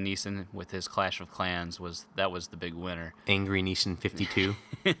Liam Neeson with his Clash of Clans was the big winner. Angry Neeson 52.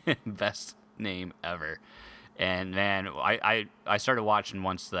 Best name ever. And man, I started watching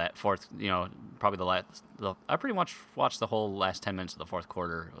once that fourth, probably I pretty much watched the whole last 10 minutes of the fourth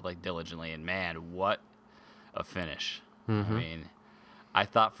quarter like diligently, and man, what a finish. Mm-hmm. I mean, I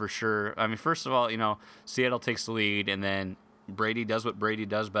thought for sure, first of all, Seattle takes the lead, and then Brady does what Brady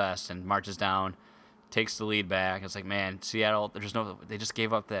does best and marches down, takes the lead back. It's like, man, Seattle, they just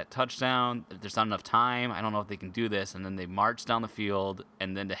gave up that touchdown. There's not enough time. I don't know if they can do this. And then they march down the field,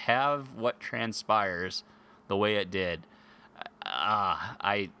 and then to have what transpires the way it did,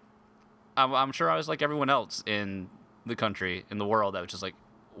 I'm sure I was like everyone else in the country, in the world, that was just like,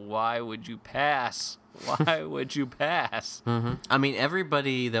 why would you pass? Why would you pass? Mm-hmm. I mean,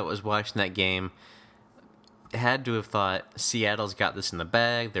 everybody that was watching that game had to have thought Seattle's got this in the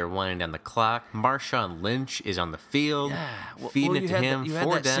bag. They're winding down the clock. Marshawn Lynch is on the field, feeding it to him. You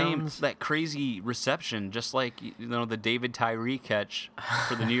 4 had downs. that crazy reception, just like the David Tyree catch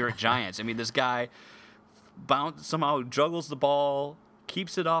for the New York Giants. I mean, this guy somehow juggles the ball,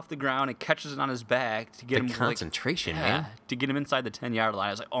 keeps it off the ground, and catches it on his back to get him concentration, man. To get him inside the 10-yard line.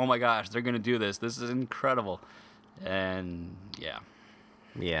 I was like, oh my gosh, they're gonna do this. This is incredible, and yeah.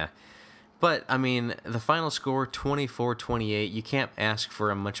 But, I mean, the final score, 24-28, you can't ask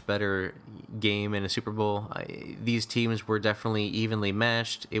for a much better game in a Super Bowl. These teams were definitely evenly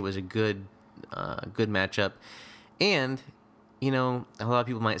matched. It was a good matchup. And, a lot of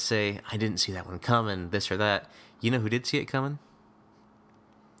people might say, I didn't see that one coming, this or that. You know who did see it coming?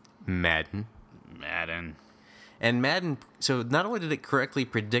 Madden. And Madden, so not only did it correctly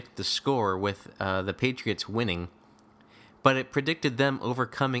predict the score with the Patriots winning, but it predicted them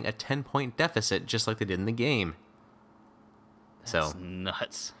overcoming a 10-point deficit just like they did in the game. That's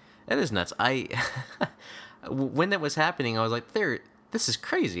nuts. That is nuts. When that was happening, I was like, this is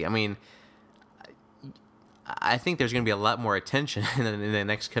crazy. I mean, I think there's going to be a lot more attention in the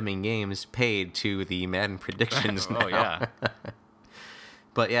next coming games paid to the Madden predictions now. Oh, yeah.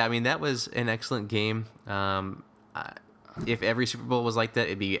 But, yeah, I mean, that was an excellent game. If every Super Bowl was like that,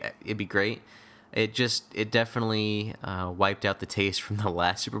 it'd be great. It definitely wiped out the taste from the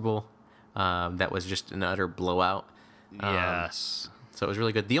last Super Bowl. That was just an utter blowout. Yes. So it was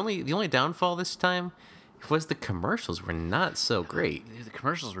really good. The only downfall this time was the commercials were not so great. The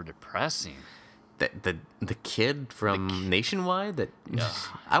commercials were depressing. The kid from Nationwide that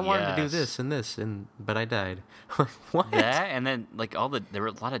I wanted to do this and this but I died. What? That, and then like there were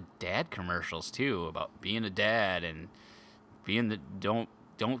a lot of dad commercials too about being a dad and being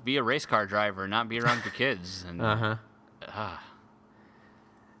don't be a race car driver, not be around your kids. And there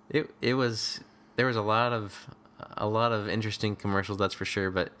was a lot of interesting commercials, that's for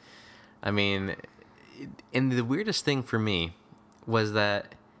sure. But I mean, and the weirdest thing for me was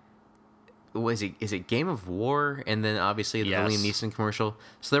that is it Game of War, and then obviously the Liam Neeson commercial.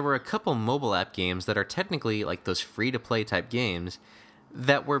 So there were a couple mobile app games that are technically like those free to play type games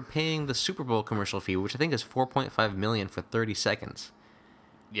that were paying the Super Bowl commercial fee, which I think is $4.5 million for 30 seconds.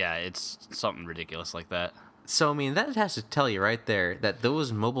 Yeah, it's something ridiculous like that. So, I mean, that has to tell you right there that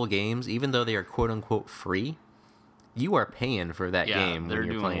those mobile games, even though they are quote-unquote free, you are paying for that game when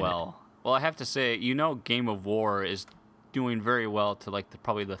you're playing well. Well, I have to say, Game of War is doing very well to like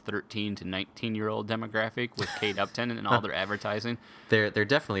probably the 13 to 19-year-old demographic with Kate Upton and all their advertising. They're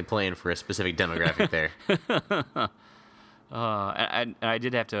definitely playing for a specific demographic there. And I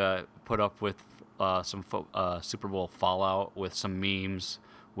did have to put up with some Super Bowl fallout with some memes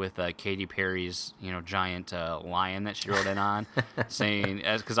with Katy Perry's, giant lion that she rode in on, saying,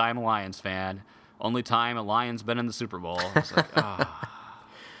 because I'm a Lions fan, only time a lion's been in the Super Bowl. It's like, but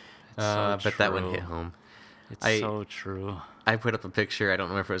that one hit home. It's so true. I put up a picture, I don't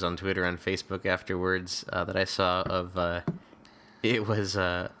remember if it was on Twitter or on Facebook afterwards, that I saw of, it was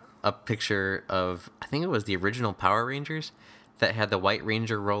a picture of, I think it was the original Power Rangers, that had the White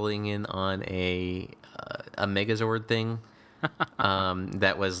Ranger rolling in on a Megazord thing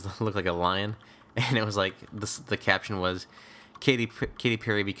that looked like a lion, and it was like the caption was Katy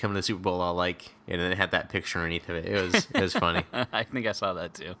Perry becoming the Super Bowl all like, and then it had that picture underneath of it. It was funny. I think I saw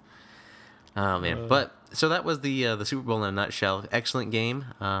that too. Oh man! But so that was the Super Bowl in a nutshell. Excellent game.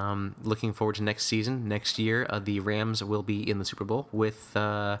 Looking forward to next season. Next year, the Rams will be in the Super Bowl with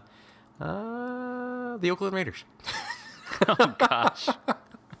the Oakland Raiders. Oh gosh.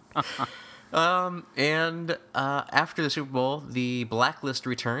 And after the Super Bowl, the Blacklist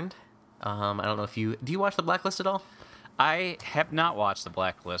returned. I don't know if do you watch the Blacklist at all? I have not watched the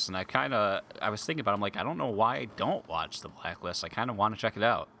Blacklist, and I was thinking about it. I'm like, I don't know why I don't watch the Blacklist. I kind of want to check it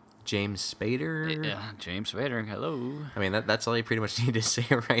out. James Spader. Yeah, James Spader. Hello. I mean, that's all you pretty much need to say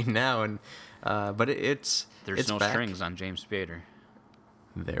right now. And but there's no back. strings on James Spader.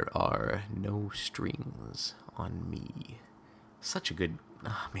 There are no strings on me. Such a good.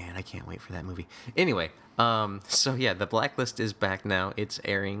 Oh man, I can't wait for that movie. Anyway, so yeah, the Blacklist is back now. It's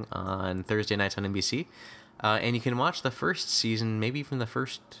airing on Thursday nights on NBC, and you can watch the first season, maybe from the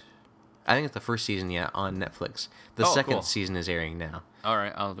first. I think it's the first season, yeah, on Netflix. The second season is airing now. All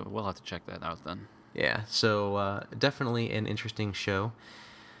right, we'll have to check that out then. Yeah, so definitely an interesting show.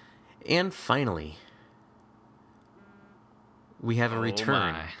 And finally, we have a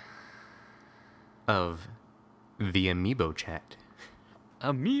return of the Amiibo chat.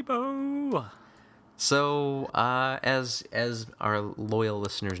 Amiibo! So, as our loyal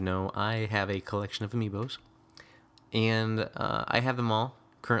listeners know, I have a collection of Amiibos. And I have them all,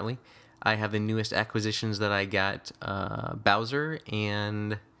 currently. I have the newest acquisitions that I got, Bowser,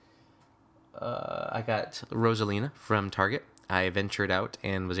 and I got Rosalina from Target. I ventured out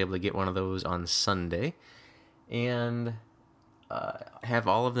and was able to get one of those on Sunday. And have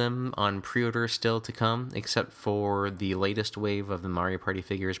all of them on pre-order still to come, except for the latest wave of the Mario Party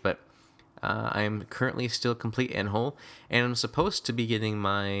figures. But I am currently still complete and whole. And I'm supposed to be getting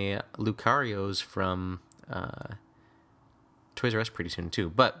my Lucarios from Toys R Us pretty soon,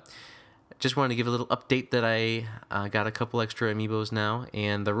 too. But just wanted to give a little update that I got a couple extra Amiibos now,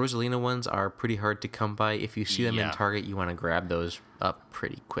 and the Rosalina ones are pretty hard to come by. If you see them in Target, you want to grab those up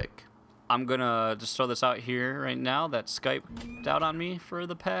pretty quick. I'm going to just throw this out here right now that Skyped out on me for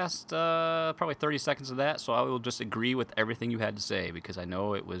the past probably 30 seconds of that, so I will just agree with everything you had to say because I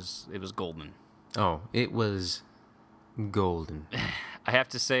know it was golden. Oh, it was golden. I have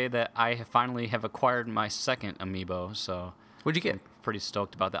to say that I finally have acquired my second Amiibo, so... What'd you get? Pretty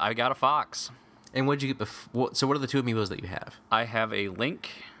stoked about that. I got a Fox. And what'd you get before? So what are the two Amiibos that you have? I have a Link.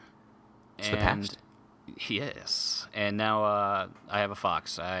 It's the past. Yes. And now I have a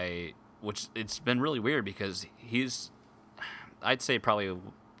Fox. Which it's been really weird because I'd say probably,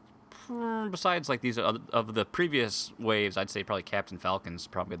 besides like these of the previous waves, I'd say probably Captain Falcon's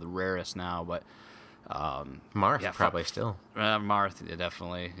probably the rarest now, but Marth probably still. Marth,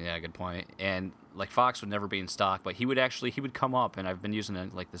 definitely. Yeah, good point. And like Fox would never be in stock, but he would come up, and I've been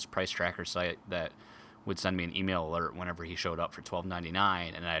using like this price tracker site that would send me an email alert whenever he showed up for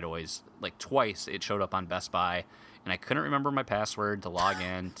 $12.99, and I'd always like twice it showed up on Best Buy, and I couldn't remember my password to log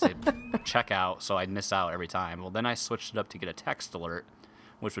in to check out, so I'd miss out every time. Well, then I switched it up to get a text alert,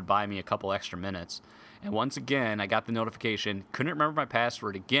 which would buy me a couple extra minutes. And once again, I got the notification, couldn't remember my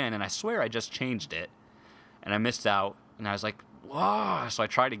password again, and I swear I just changed it. And I missed out, and I was like, whoa. So I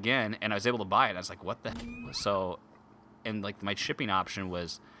tried again, and I was able to buy it. I was like, what the hell? So, and like my shipping option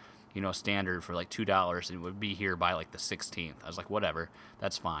was, standard for like $2, and it would be here by like the 16th. I was like, whatever,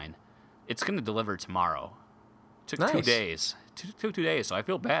 that's fine. It's going to deliver tomorrow. Took nice. 2 days. Took 2 days, so I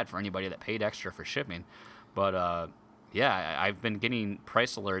feel bad for anybody that paid extra for shipping. But, yeah, I've been getting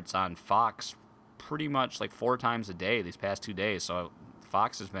price alerts on Fox pretty much like 4 times a day these past 2 days. So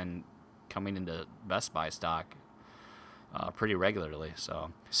Fox has been coming into Best Buy stock pretty regularly.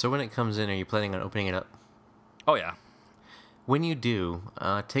 So when it comes in, are you planning on opening it up? Oh, yeah. When you do,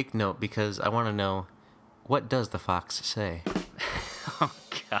 take note, because I want to know, what does the Fox say? Oh,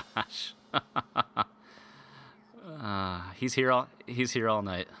 gosh. He's here all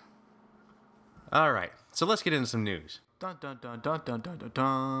night. All right, so let's get into some news. Dun, dun, dun, dun, dun, dun, dun,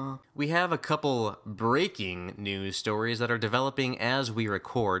 dun. We have a couple breaking news stories that are developing as we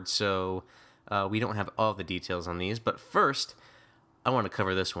record, so we don't have all the details on these. But first, I want to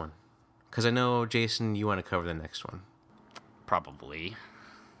cover this one because I know, Jason, you want to cover the next one. Probably.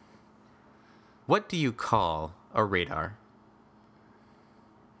 What do you call a radar?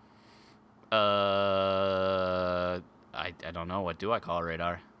 I don't know. What do I call a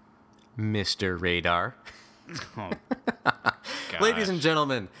radar? Mr. Radar. Oh, Ladies and gosh.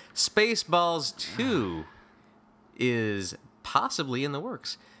 gentlemen, Spaceballs 2 is possibly in the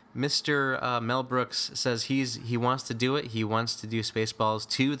works. Mr. Mel Brooks says he wants to do it. He wants to do Spaceballs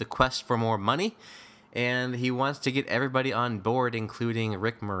 2, The Quest for More Money, and he wants to get everybody on board, including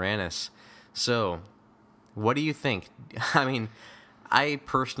Rick Moranis. So, what do you think? I mean, I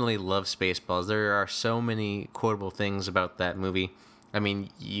personally love Spaceballs. There are so many quotable things about that movie. I mean,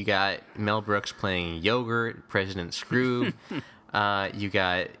 you got Mel Brooks playing yogurt, President Scrooge. You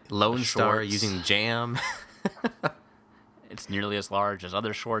got Lone Star Schwartz. using jam. It's nearly as large as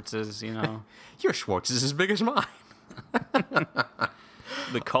other Schwartz's, you know. Your Schwartz is as big as mine.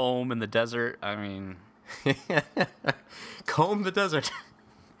 The comb in the desert. I mean, Comb the desert.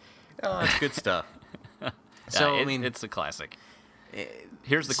 Oh, that's good stuff. So, yeah, I mean, it's a classic.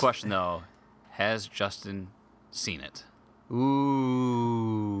 Here's the question, though. Has Justin seen it?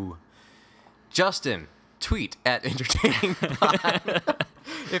 ooh. Justin, tweet at Entertaining Pod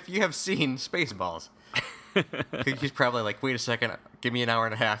if you have seen Spaceballs. He's probably like, wait a second, give me an hour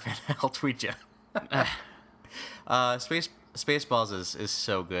and a half and I'll tweet you. Spaceballs is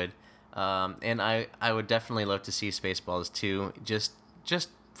so good. And I would definitely love to see Spaceballs 2, just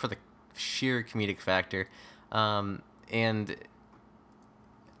for the sheer comedic factor. And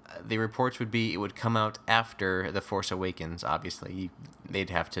the reports would be it would come out after The Force Awakens, obviously. They'd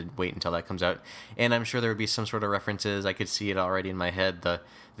have to wait until that comes out. And I'm sure there would be some sort of references. I could see it already in my head, the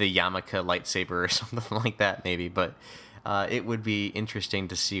Yamaka lightsaber or something like that, maybe. But it would be interesting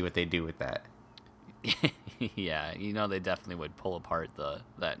to see what they do with that. Yeah, you know they definitely would pull apart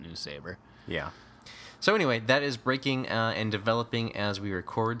that new saber. Yeah. So anyway, that is breaking and developing as we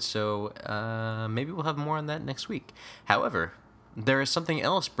record, so maybe we'll have more on that next week. However, there is something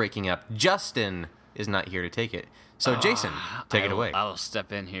else breaking up. Justin is not here to take it. So Jason, take it away. I'll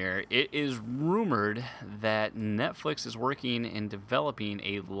step in here. It is rumored that Netflix is working and developing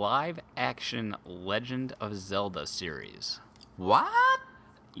a live-action Legend of Zelda series. What?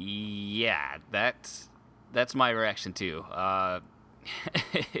 Yeah, that's my reaction too.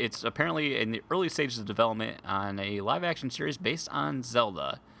 It's apparently in the early stages of development on a live-action series based on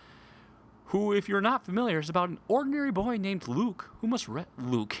Zelda, who, if you're not familiar, is about an ordinary boy named Luke who must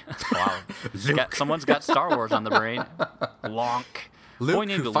Luke. Wow, someone's got Star Wars on the brain. Lonk. Luke Boy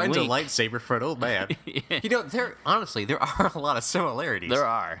named who finds Link. a lightsaber for an old man. You know, there are a lot of similarities. There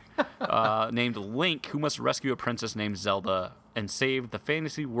are. Named Link, who must rescue a princess named Zelda and save the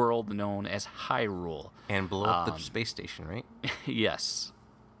fantasy world known as Hyrule. And blow up the space station, right? Yes.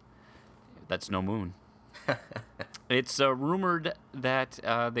 That's no moon. It's rumored that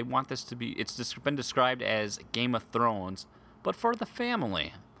they want this to be... It's been described as Game of Thrones, but for the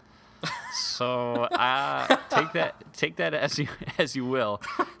family. So take that as you will.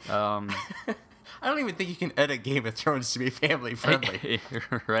 I don't even think you can edit Game of Thrones to be family friendly.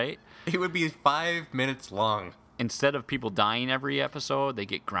 Right? It would be 5 minutes long. Instead of people dying every episode, they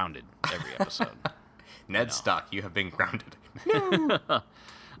get grounded every episode. Ned Stark, you have been grounded.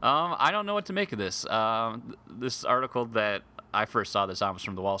 I don't know what to make of this. This article that I first saw this on was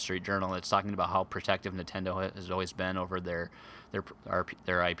from the Wall Street Journal. It's talking about how protective Nintendo has always been over their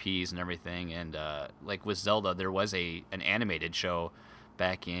IPs and everything. And like with Zelda, there was an animated show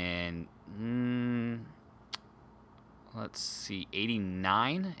back in let's see,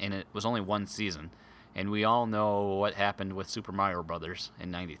 89, and it was only one season. And we all know what happened with Super Mario Brothers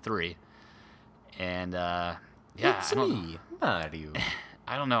in '93. And yeah, It's me, Mario.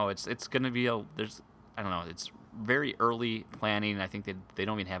 I don't know. It's gonna be I don't know. It's very early planning. I think they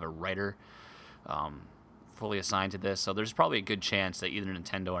don't even have a writer fully assigned to this. So there's probably a good chance that either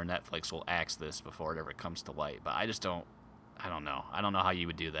Nintendo or Netflix will axe this before it ever comes to light. But I don't know. I don't know how you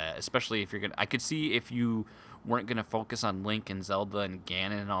would do that, especially if you're gonna. I could see if you weren't gonna focus on Link and Zelda and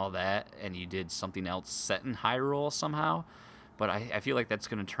Ganon and all that, and you did something else set in Hyrule somehow. But I feel like that's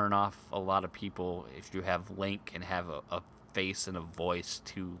gonna turn off a lot of people if you have Link and have a face and a voice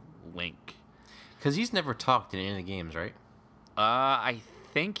to Link. Because he's never talked in any of the games, right? I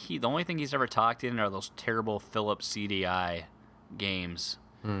think the only thing he's ever talked in are those terrible Philips CDI games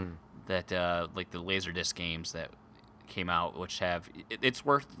that like the Laserdisc games that came out, which have it's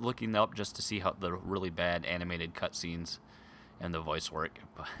worth looking up just to see how the really bad animated cutscenes and the voice work.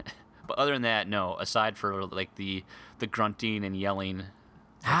 But other than that, no. Aside for like the grunting and yelling.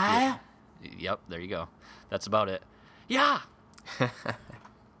 Hi. Yep, there you go. That's about it. Yeah.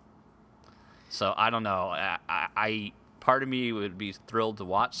 So I don't know. I part of me would be thrilled to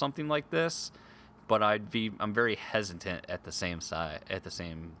watch something like this, but I'm very hesitant at the same side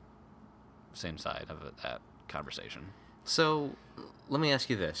same side of that conversation. So, let me ask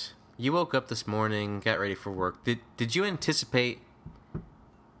you this. You woke up this morning, got ready for work. Did you anticipate,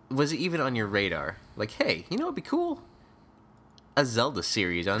 was it even on your radar? Like, hey, you know what'd be cool? A Zelda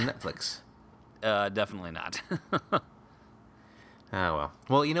series on Netflix. Definitely not. Oh, well.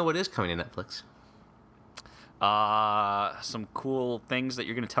 Well, you know what is coming to Netflix? Some cool things that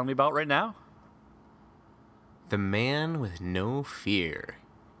you're going to tell me about right now? The Man with No Fear.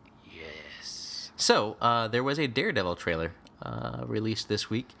 Yes. So, there was a Daredevil trailer released this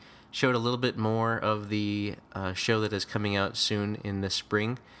week. Showed a little bit more of the show that is coming out soon in the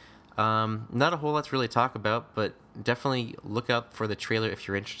spring. Not a whole lot to really talk about, but definitely look out for the trailer if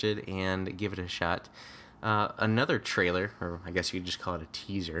you're interested and give it a shot. Another trailer, or I guess you could just call it a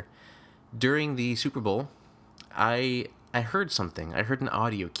teaser. During the Super Bowl, I heard something. I heard an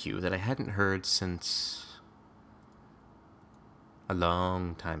audio cue that I hadn't heard since a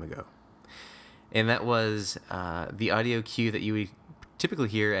long time ago. And that was the audio cue that you would typically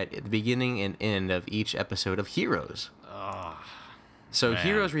hear at the beginning and end of each episode of Heroes. So man.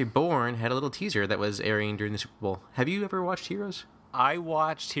 Heroes Reborn had a little teaser that was airing during the Super Bowl. Have you ever watched Heroes? I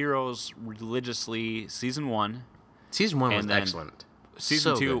watched Heroes religiously season 1. Season 1 was And then excellent.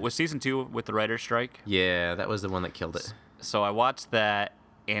 Season So 2 good. was season 2 with the writer's strike. Yeah, that was the one that killed it. So I watched that,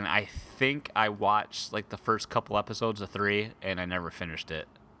 and I think I watched like the first couple episodes of 3, and I never finished it.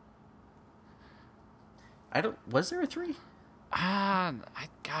 Was there a 3? I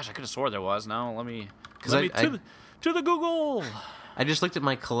could have swore there was. Now let me 'Cause let me I- to the Google. I just looked at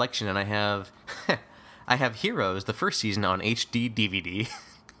my collection and I have I have Heroes, the first season on HD DVD.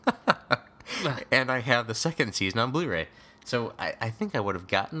 And I have the second season on Blu-ray. So I think I would have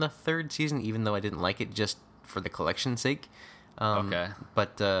gotten the third season even though I didn't like it just for the collection's sake. Okay.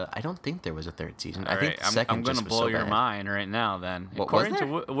 But I don't think there was a third season. I All think right, the second I'm going to just was blow so your bad. mind right now then. What was According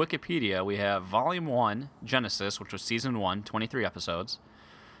to there? Wikipedia, we have Volume 1, Genesis, which was Season 1, 23 episodes.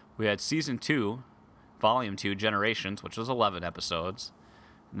 We had Season 2, Volume 2, Generations, which was 11 episodes.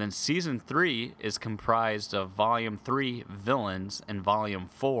 And then Season 3 is comprised of Volume 3, Villains, and Volume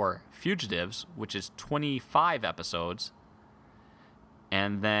 4, Fugitives, which is 25 episodes.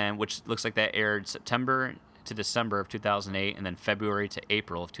 And then, which looks like that aired September to December of 2008, and then February to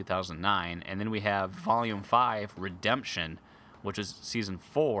April of 2009. And then we have Volume 5, Redemption, which is Season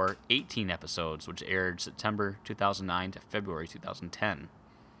 4, 18 episodes, which aired September 2009 to February 2010.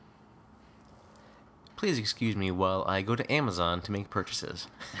 Please excuse me while I go to Amazon to make purchases.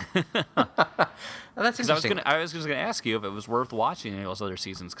 That's Because I interesting. was just gonna ask you if it was worth watching any of those other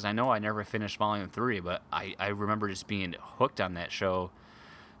seasons, because I know I never finished Volume 3, but I remember just being hooked on that show.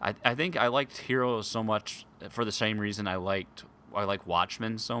 I think I liked Heroes so much for the same reason I like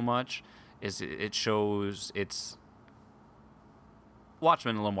Watchmen so much, is it shows it's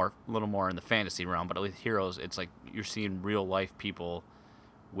Watchmen a little more in the fantasy realm, but with Heroes it's like you're seeing real life people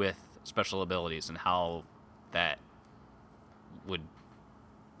with special abilities and how that would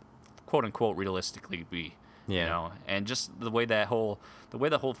quote unquote realistically be. Yeah. You know, and just the way the whole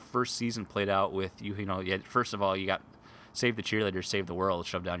first season played out with you know, first of all you got save the cheerleader, save the world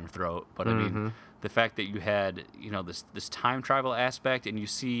shoved down your throat. But I mean, the fact that you had, you know, this time travel aspect, and you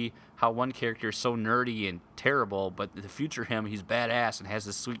see how one character is so nerdy and terrible, but the future him, he's badass and has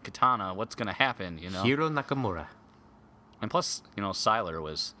this sweet katana. What's gonna happen, you know? Hiro Nakamura. And plus, you know, Sylar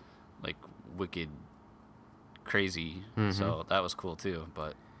was like wicked crazy, so that was cool too.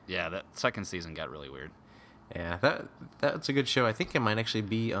 But yeah, that second season got really weird. Yeah, that's a good show. I think it might actually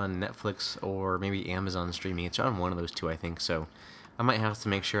be on Netflix or maybe Amazon streaming. It's on one of those two, I think. So I might have to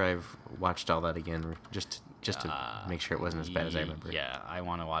make sure I've watched all that again, just to make sure it wasn't as bad as I remember. Yeah, I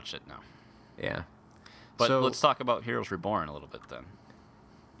want to watch it now. Yeah. But So- let's talk about Heroes Reborn a little bit then.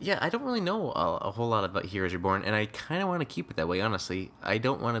 Yeah, I don't really know a whole lot about Heroes Reborn, and I kind of want to keep it that way, honestly. I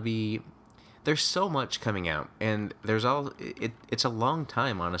don't want to be... There's so much coming out, and it's a long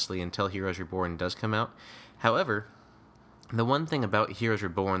time, honestly, until Heroes Reborn does come out. However, the one thing about Heroes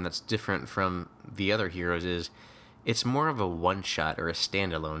Reborn that's different from the other Heroes is it's more of a one-shot or a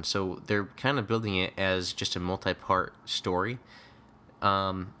standalone, so they're kind of building it as just a multi-part story.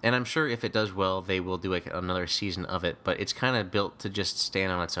 And I'm sure if it does well, they will do like another season of it, but it's kind of built to just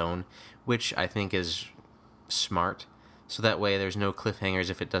stand on its own, which I think is smart. So that way there's no cliffhangers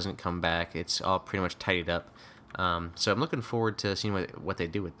if it doesn't come back. It's all pretty much tidied up. So I'm looking forward to seeing what they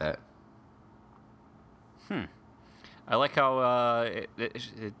do with that. I like how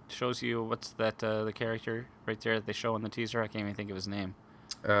it shows you what's that the character right there that they show in the teaser. I can't even think of his name.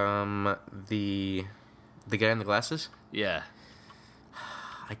 The guy in the glasses? Yeah,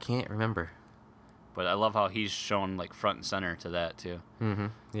 I can't remember. but I love how he's shown like front and center to that too. Mm-hmm.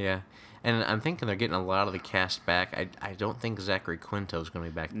 Yeah. And I'm thinking they're getting a lot of the cast back. I don't think Zachary Quinto's going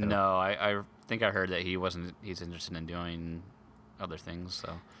to be back, though. No, I think I heard that he's interested in doing other things.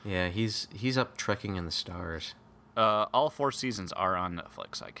 So Yeah, he's up trekking in the stars. all 4 seasons are on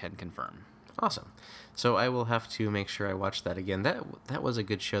Netflix. I can confirm. Awesome. So I will have to make sure I watch that again. That was a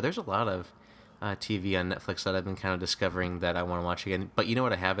good show. There's a lot of TV on Netflix that I've been kind of discovering that I want to watch again. But you know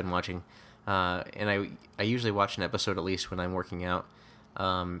what I have been watching? And I usually watch an episode at least when I'm working out,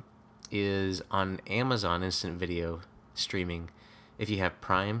 is on Amazon Instant Video streaming. If you have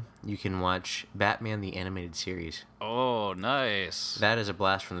Prime, you can watch Batman the Animated Series. Oh, nice. That is a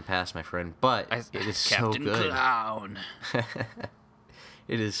blast from the past, my friend. But it is so Captain good. Clown.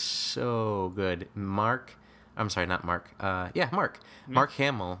 It is so good. Mark. Mark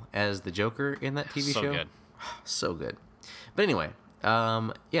Hamill as the Joker in that TV So show. good. So good. But anyway,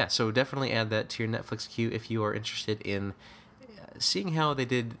 so definitely add that to your Netflix queue if you are interested in seeing how they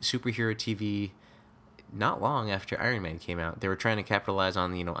did superhero TV not long after Iron Man came out. They were trying to capitalize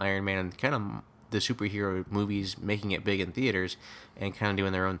on, Iron Man and kind of the superhero movies, making it big in theaters and kind of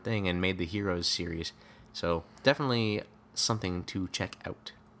doing their own thing, and made the Heroes series. So definitely something to check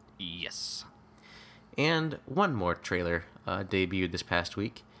out. Yes. And one more trailer debuted this past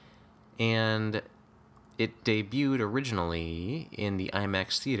week, and it debuted originally in the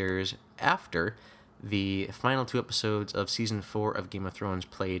IMAX theaters after the final 2 episodes of Season 4 of Game of Thrones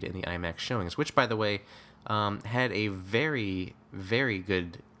played in the IMAX showings, which, by the way, had a very, very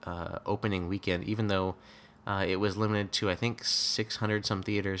good opening weekend. Even though it was limited to, I think, 600-some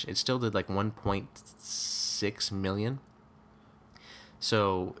theaters, it still did like 1.6 million.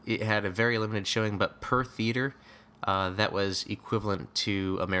 So it had a very limited showing, but per theater, that was equivalent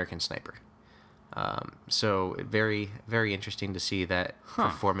to American Sniper. So very, very interesting to see that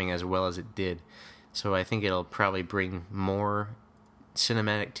performing as well as it did. So I think it'll probably bring more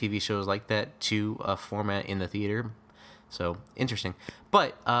cinematic TV shows like that to a format in the theater. So interesting.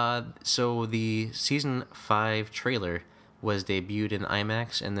 But so the season 5 trailer was debuted in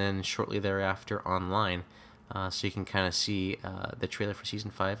IMAX and then shortly thereafter online. So you can kind of see the trailer for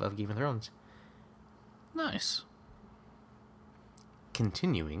season 5 of Game of Thrones. Nice.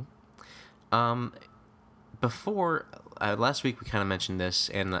 Continuing. Before last week we kind of mentioned this,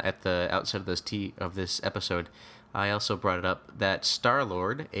 and at the outset of this episode, I also brought it up that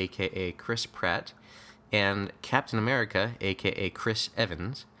Star-Lord, aka Chris Pratt, and Captain America, aka Chris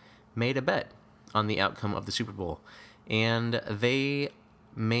Evans, made a bet on the outcome of the Super Bowl, and they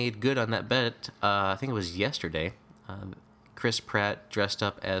made good on that bet. I think it was yesterday. Chris Pratt dressed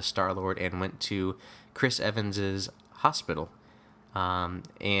up as Star-Lord and went to Chris Evans's hospital,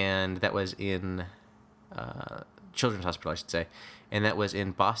 and that was in Children's Hospital, I should say, and that was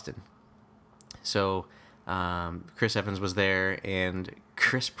in Boston. So Chris Evans was there, and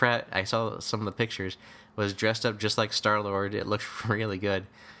Chris Pratt, I saw some of the pictures, was dressed up just like Star-Lord. It looked really good,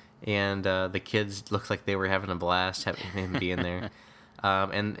 and the kids looked like they were having a blast having him be in there.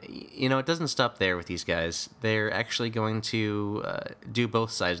 And, it doesn't stop there with these guys. They're actually going to do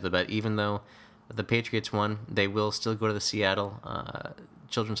both sides of the bet. Even though the Patriots won, they will still go to the Seattle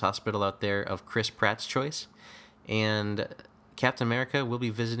Children's Hospital out there of Chris Pratt's choice. And Captain America will be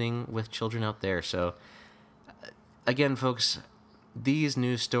visiting with children out there. So, again, folks, these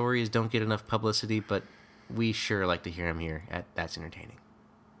news stories don't get enough publicity, but we sure like to hear them here at That's Entertaining.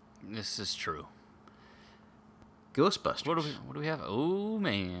 This is true. Ghostbusters. What do we have? Oh,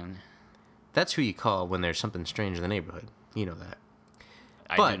 man. That's who you call when there's something strange in the neighborhood. You know that.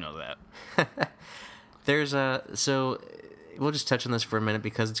 I do know that. There's so we'll just touch on this for a minute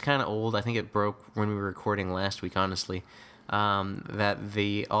because it's kind of old. I think it broke when we were recording last week, honestly, that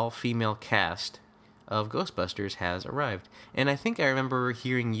the all-female cast of Ghostbusters has arrived. And I think I remember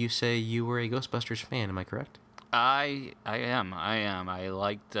hearing you say you were a Ghostbusters fan. Am I correct? I am. I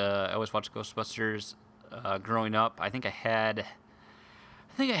liked. I always watched Ghostbusters growing up. I think I had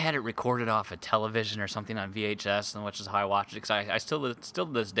it recorded off a television or something on VHS, and which is how I watched it. Because I still to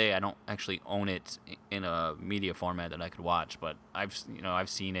this day I don't actually own it in a media format that I could watch, but I've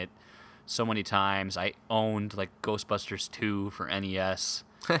seen it so many times. I owned like Ghostbusters 2 for NES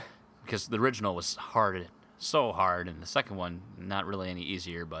because the original was so hard, and the second one not really any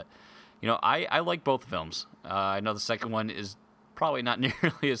easier. But I like both films. I know the second one is probably not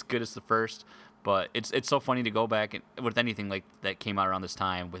nearly as good as the first, But it's so funny to go back and with anything like that came out around this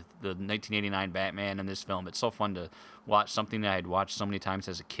time with the 1989 Batman and this film. It's so fun to watch something that I'd watched so many times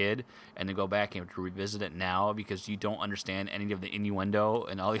as a kid and to go back and to revisit it now because you don't understand any of the innuendo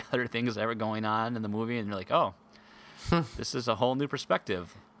and all the other things that were going on in the movie, and you're like, oh, this is a whole new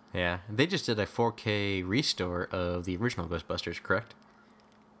perspective. Yeah, they just did a 4K restore of the original Ghostbusters, correct?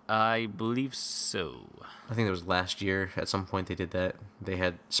 I believe so. I think it was last year. At some point, they did that. They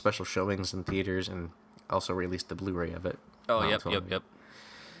had special showings in theaters and also released the Blu-ray of it. Oh, yep.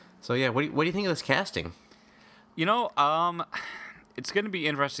 So yeah, what do you think of this casting? You know, it's going to be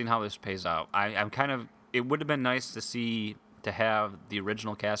interesting how this pays out. I'm kind of. It would have been nice to have the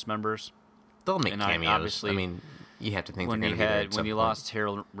original cast members. They'll make And cameos. obviously, I mean, you have to think when they're you going to be there had at when some you point. lost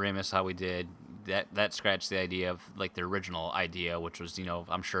Harold Ramis, how we did that scratched the idea of like the original idea, which was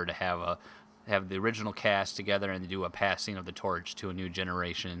I'm sure to have the original cast together and do a passing of the torch to a new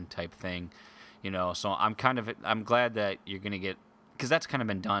generation type thing. So I'm glad that you're going to get, because that's kind of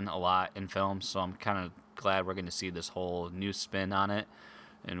been done a lot in films, so I'm kind of glad we're going to see this whole new spin on it,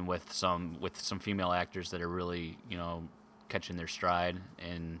 and with some female actors that are really catching their stride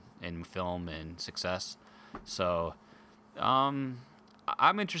in film and success. So I'm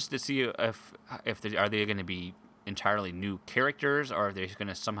interested to see if are they going to be entirely new characters, or are they going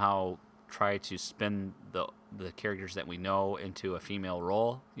to somehow try to spin the characters that we know into a female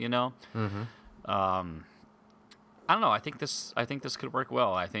role, Mm-hmm. I don't know. I think this could work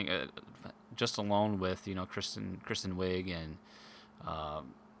well. I think just alone with Kristen Wiig and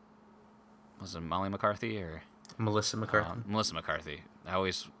was it Molly McCarthy or Melissa McCarthy. Melissa McCarthy? I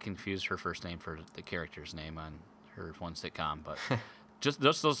always confuse her first name for the character's name on her one sitcom, but just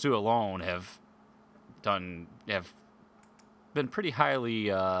those two alone have been pretty highly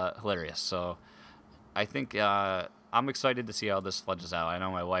hilarious. So I think I'm excited to see how this fledges out. I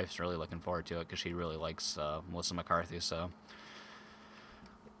know my wife's really looking forward to it because she really likes Melissa McCarthy. So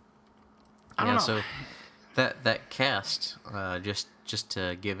I don't know. So that cast, just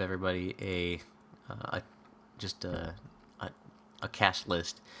to give everybody a cast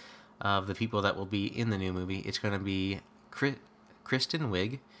list of the people that will be in the new movie. It's going to be Kristen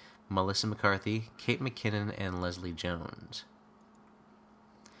Wiig, Melissa McCarthy, Kate McKinnon, and Leslie Jones.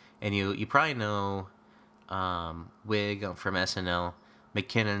 And you probably know Wiig from SNL.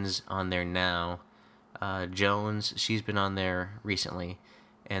 McKinnon's on there now. Jones, she's been on there recently.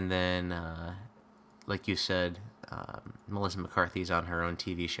 And then, like you said, Melissa McCarthy's on her own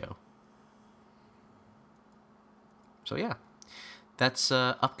TV show. So yeah, that's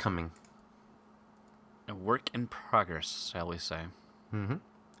upcoming. A work in progress, shall we say. Mm-hmm.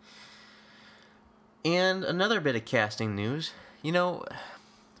 And another bit of casting news.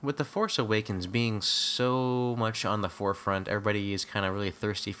 With The Force Awakens being so much on the forefront, everybody is kind of really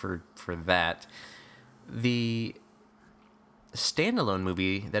thirsty for that. The standalone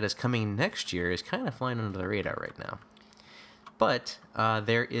movie that is coming next year is kind of flying under the radar right now. But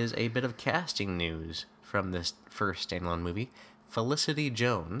there is a bit of casting news from this first standalone movie. Felicity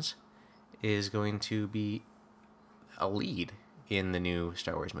Jones is going to be a lead in the new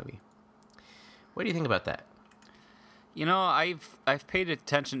Star Wars movie. What do you think about that? I've paid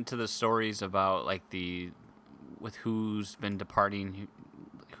attention to the stories about like with who's been departing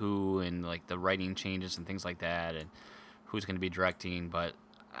who and like the writing changes and things like that and who's going to be directing, but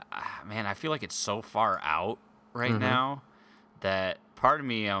man, I feel like it's so far out right now that part of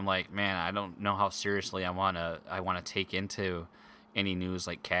me, I'm like, man, I don't know how seriously I want to take into any news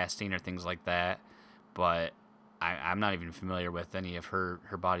like casting or things like that, but I'm not even familiar with any of her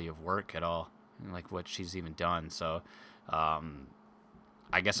body of work at all, like what she's even done. So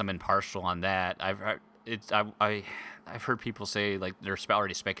I guess I'm impartial on that. I've heard people say like they're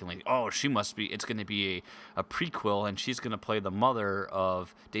already speculating, oh, it's going to be a prequel and she's going to play the mother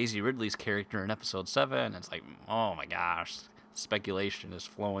of Daisy Ridley's character in Episode 7. And it's like, oh my gosh, speculation is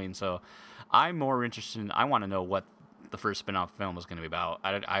flowing. So I'm more interested I want to know what the first spin-off film is going to be about.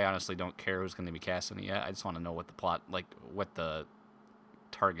 I honestly don't care who's going to be casting it yet. I just want to know what the plot, like what the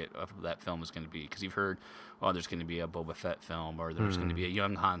target of that film is going to be, because you've heard, well, there's going to be a Boba Fett film, or there's going to be a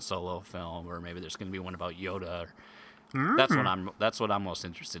young Han Solo film, or maybe there's going to be one about Yoda. That's what I'm most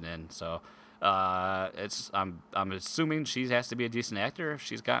interested in. So I'm assuming she has to be a decent actor if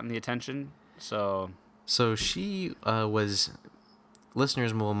she's gotten the attention. So she was.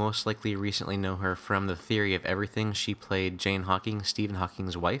 Listeners will most likely recently know her from The Theory of Everything. She played Jane Hawking, Stephen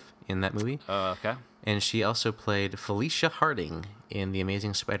Hawking's wife, in that movie. Okay. And she also played Felicia Harding in The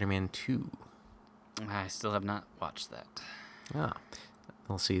Amazing Spider-Man 2. I still have not watched that. Ah,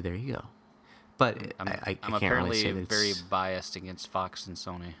 well, see, there you go. But I I'm can't apparently really say that very biased against Fox and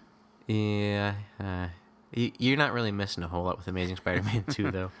Sony. Yeah, you're not really missing a whole lot with Amazing Spider-Man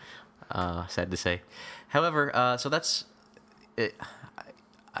 2, though. Sad to say. However, so that's it.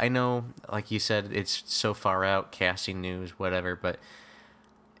 I know, like you said, it's so far out, casting news, whatever, but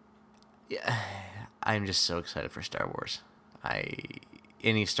yeah, I'm just so excited for Star Wars.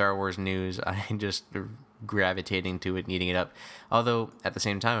 Any Star Wars news, I'm just gravitating to it, eating it up. Although at the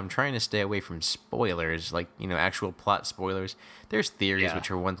same time, I'm trying to stay away from spoilers, like actual plot spoilers. There's theories, Yeah. which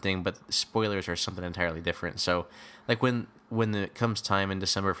are one thing, but spoilers are something entirely different. So, like when it comes time in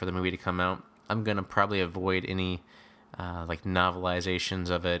December for the movie to come out, I'm gonna probably avoid any like novelizations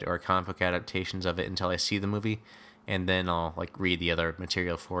of it or comic book adaptations of it until I see the movie, and then I'll like read the other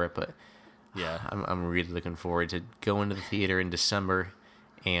material for it. But Yeah. I'm really looking forward to going to the theater in December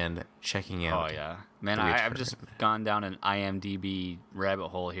and checking Oh out. yeah, man! The I've Return. just gone down an IMDb rabbit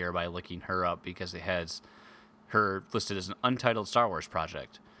hole here by looking her up because it has her listed as an untitled Star Wars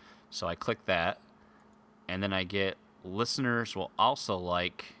project. So I click that, and then I get listeners will also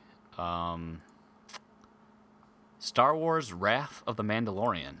like Star Wars: Wrath of the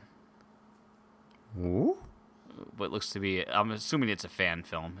Mandalorian. Ooh. What looks to be, I'm assuming it's a fan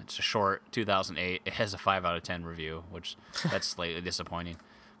film. It's a short, 2008. It has a 5 out of 10 review, which that's slightly disappointing.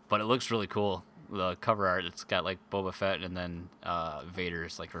 But it looks really cool. The cover art, it's got like Boba Fett and then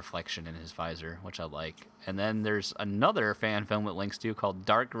Vader's like reflection in his visor, which I like. And then there's another fan film it links to called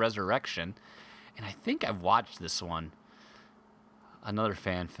Dark Resurrection. And I think I've watched this one. Another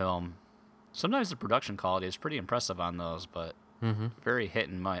fan film. Sometimes the production quality is pretty impressive on those, but very hit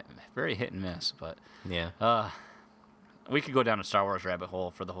and miss. But Yeah. we could go down a Star Wars rabbit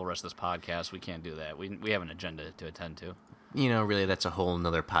hole for the whole rest of this podcast. We can't do that. We have an agenda to attend to. Really, that's a whole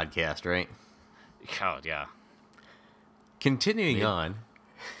nother podcast, right? Oh, yeah. Continuing Maybe. on.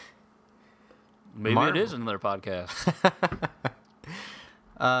 Maybe Marvel. it is another podcast.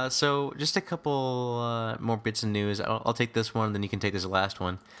 So just a couple more bits of news. I'll take this one, then you can take this last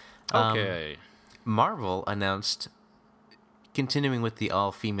one. Okay. Marvel announced, continuing with the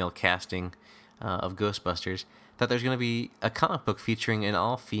all-female casting of Ghostbusters, that there's going to be a comic book featuring an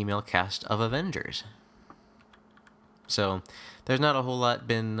all-female cast of Avengers. So there's not a whole lot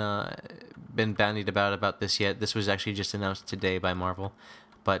been bandied about this yet. This was actually just announced today by Marvel,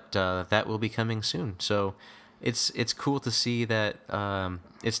 but that will be coming soon. So it's cool to see that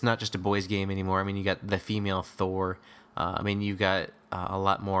it's not just a boys' game anymore. I mean, you got the female Thor. I mean, you got a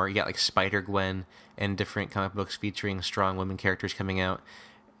lot more. You got like Spider-Gwen and different comic books featuring strong women characters coming out.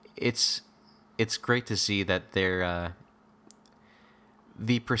 It's great to see that they're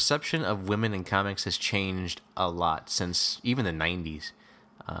the perception of women in comics has changed a lot since even the 90s.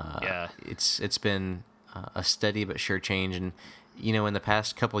 Yeah. It's been a steady but sure change, and in the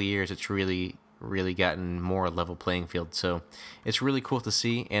past couple years, it's really gotten more level playing field. So it's really cool to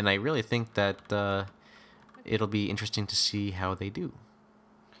see, and I really think that it'll be interesting to see how they do.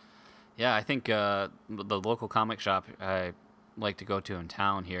 Yeah, I think the local comic shop I like to go to in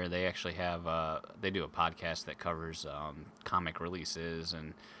town here, they actually have they do a podcast that covers comic releases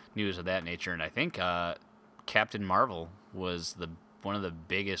and news of that nature, and I think Captain Marvel was one of the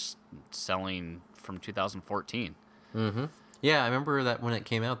biggest selling from 2014. Yeah, I remember that when it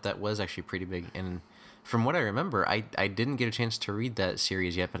came out, that was actually pretty big. And from what I remember, I didn't get a chance to read that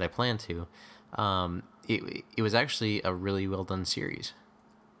series yet, but I plan to. It was actually a really well done series.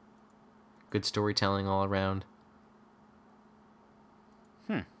 Good storytelling all around.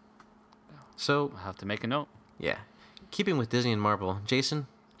 So I'll have to make a note. yeah, keeping with Disney and Marvel, Jason,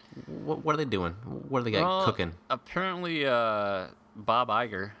 what are they doing? What do they got Well, cooking? Apparently, Bob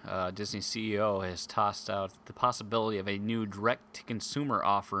Iger, Disney CEO, has tossed out the possibility of a new direct-to-consumer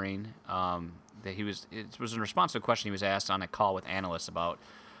offering. It was in response to a question he was asked on a call with analysts about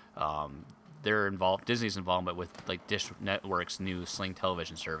Disney's involvement with like Dish Network's new Sling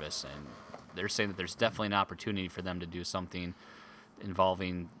television service, and they're saying that there's definitely an opportunity for them to do something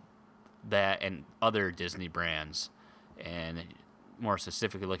involving that and other Disney brands, and more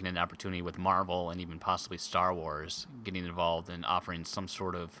specifically looking at an opportunity with Marvel and even possibly Star Wars getting involved and offering some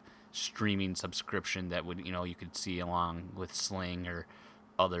sort of streaming subscription that would, you could see along with Sling or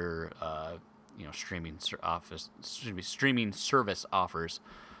other, streaming service offers.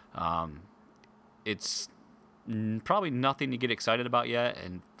 It's probably nothing to get excited about yet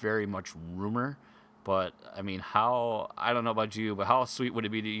and very much rumor. But, I mean, I don't know about you, but how sweet would it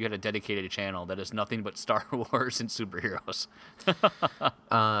be that you had a dedicated channel that is nothing but Star Wars and superheroes?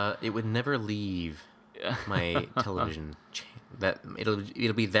 It would never leave my television. That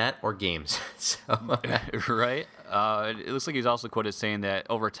it'll be that or games. So Right? It looks like he's also quoted saying that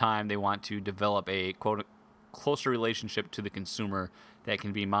over time they want to develop a, quote, closer relationship to the consumer that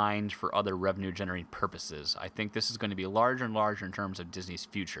can be mined for other revenue-generating purposes. I think this is going to be larger and larger in terms of Disney's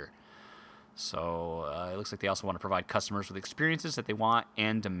future. So it looks like they also want to provide customers with experiences that they want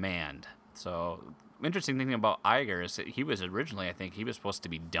and demand. So interesting thing about Iger is that he was originally, I think, he was supposed to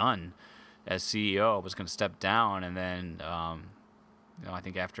be done as CEO, was going to step down, and then I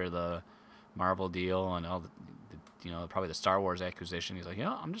think after the Marvel deal and all the, probably the Star Wars acquisition, he's like,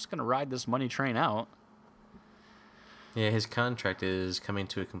 I'm just going to ride this money train out. Yeah, his contract is coming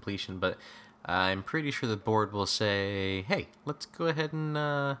to a completion, but I'm pretty sure the board will say, "Hey, let's go ahead and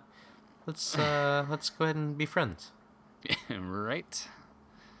let's go ahead and be friends." Right.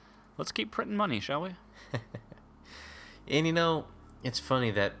 Let's keep printing money, shall we? And it's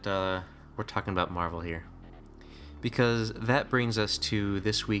funny that we're talking about Marvel here, because that brings us to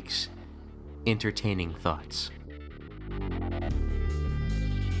this week's entertaining thoughts.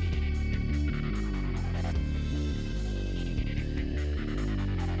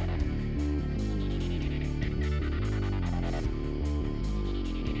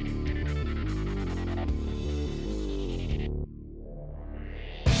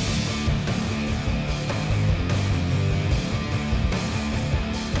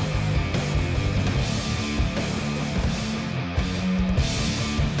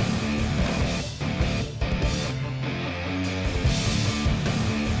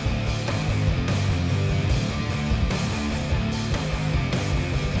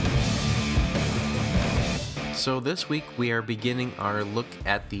 So this week we are beginning our look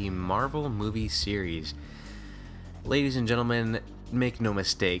at the Marvel movie series. Ladies and gentlemen, make no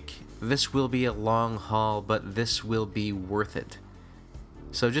mistake, this will be a long haul, but this will be worth it.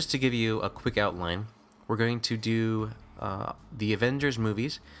 So just to give you a quick outline, we're going to do the Avengers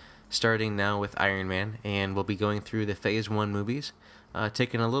movies, starting now with Iron Man, and we'll be going through the Phase 1 movies,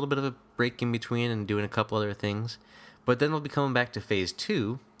 taking a little bit of a break in between and doing a couple other things. But then we'll be coming back to Phase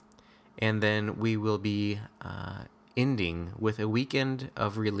 2, and then we will be ending with a weekend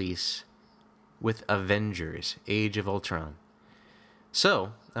of release with Avengers: Age of Ultron.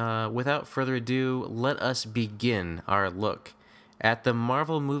 So, without further ado, let us begin our look at the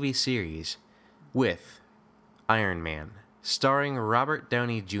Marvel movie series with Iron Man, starring Robert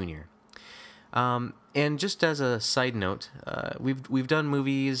Downey Jr. And just as a side note, we've done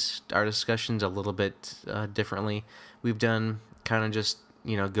movies, our discussions a little bit differently. We've done kind of just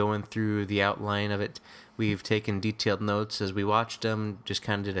going through the outline of it. We've taken detailed notes as we watched them, just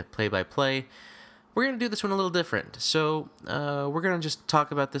kind of did a play-by-play. We're going to do this one a little different. So we're going to just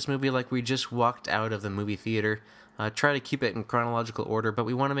talk about this movie like we just walked out of the movie theater. Try to keep it in chronological order, but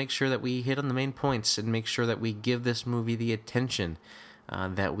we want to make sure that we hit on the main points and make sure that we give this movie the attention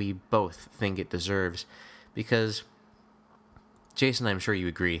that we both think it deserves. Because, Jason, I'm sure you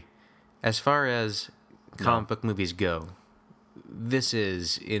agree, as far as comic book movies go, this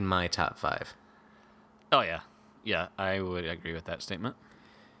is in my top 5. Oh, yeah. Yeah, I would agree with that statement.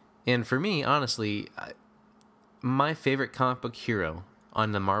 And for me, honestly, my favorite comic book hero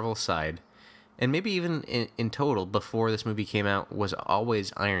on the Marvel side, and maybe even in total before this movie came out, was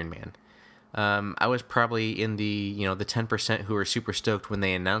always Iron Man. I was probably in the 10% who were super stoked when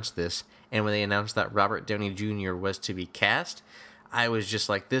they announced this, and when they announced that Robert Downey Jr. was to be cast, I was just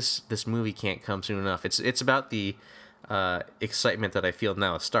like, this movie can't come soon enough. It's about the excitement that I feel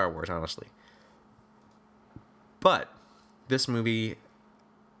now with Star Wars, honestly. But this movie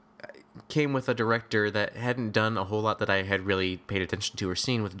came with a director that hadn't done a whole lot that I had really paid attention to or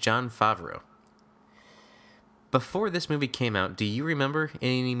seen, with Jon Favreau. Before this movie came out, do you remember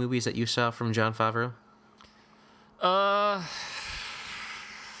any movies that you saw from Jon Favreau?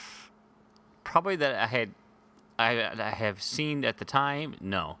 Probably that I have seen at the time.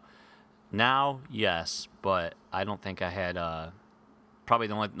 No. Now, yes, but I don't think I had. Probably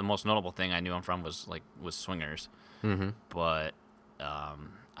the most notable thing I knew him from was Swingers. Mm-hmm. But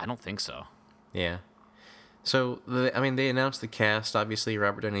I don't think so. Yeah. So they announced the cast. Obviously,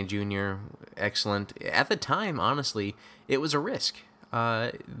 Robert Downey Jr. excellent. At the time, honestly, it was a risk.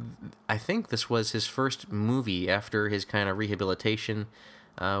 I think this was his first movie after his kind of rehabilitation,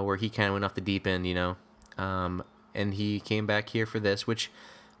 where he kind of went off the deep end, and he came back here for this, which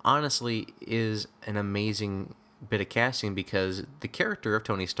honestly is an amazing bit of casting, because the character of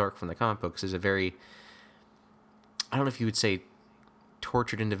Tony Stark from the comic books is a very, I don't know if you would say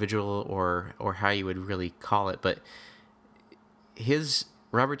tortured individual or how you would really call it, but his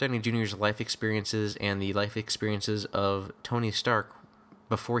Robert Downey Jr.'s life experiences and the life experiences of Tony Stark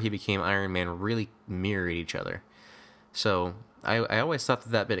before he became Iron Man really mirrored each other. So I always thought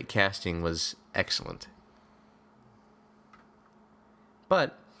that bit of casting was excellent.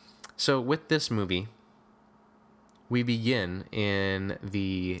 But so with this movie, we begin in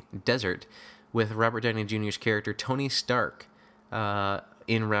the desert with Robert Downey Jr.'s character Tony Stark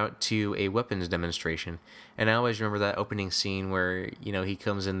en route to a weapons demonstration. And I always remember that opening scene where, he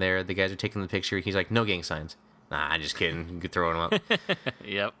comes in there, the guys are taking the picture, he's like, no gang signs. Nah, I'm just kidding. You could throw them up.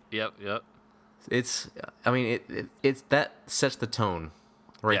 Yep. It's that sets the tone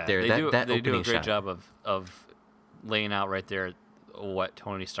right there. They do a great shot. job of laying out right there what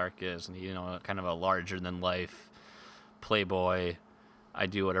Tony Stark is, and kind of a larger than life playboy. I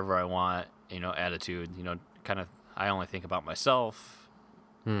do whatever I want, attitude. Kind of I only think about myself.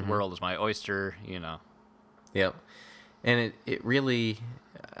 Mm-hmm. The world is my oyster. Yep, and it really,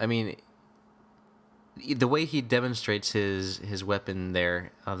 the way he demonstrates his weapon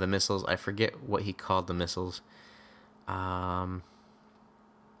there, the missiles. I forget what he called the missiles. I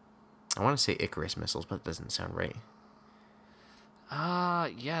want to say Icarus missiles, but it doesn't sound right.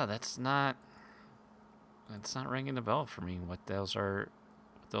 Yeah, that's not ringing a bell for me. What those are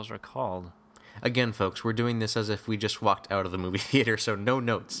called. Again, folks, we're doing this as if we just walked out of the movie theater, so no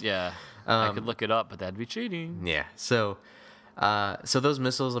notes. Yeah, I could look it up, but that'd be cheating. Yeah, so those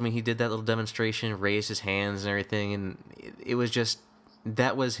missiles, he did that little demonstration, raised his hands and everything, and it was just,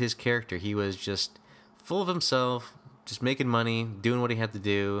 that was his character. He was just full of himself, just making money, doing what he had to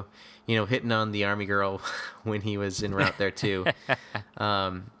do, hitting on the army girl when he was en route there too.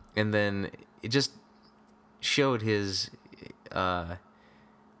 And then it just showed his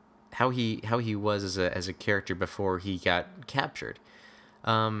how he was as a character before he got captured.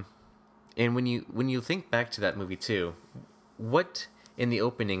 And when you think back to that movie too, what in the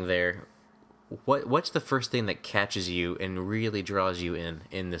opening there, what's the first thing that catches you and really draws you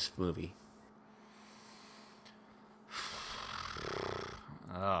in this movie?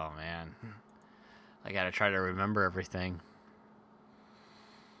 Oh man, I gotta try to remember everything.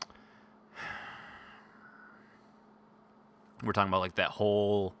 We're talking about like that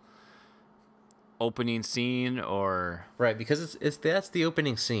whole opening scene, or right, because that's the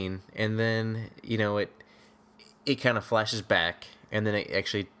opening scene, and then it kind of flashes back, and then it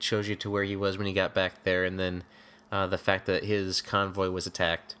actually shows you to where he was when he got back there, and then the fact that his convoy was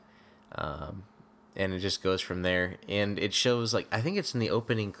attacked, and it just goes from there. And it shows, like, I think it's in the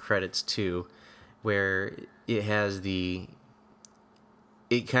opening credits too, where it has it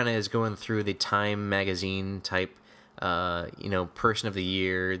kind of is going through the Time magazine type, person of the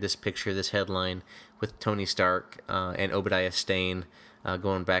year, this picture, this headline with Tony Stark and Obadiah Stane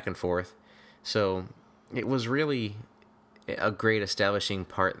going back and forth. So it was really a great establishing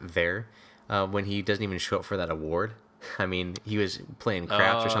part there when he doesn't even show up for that award. He was playing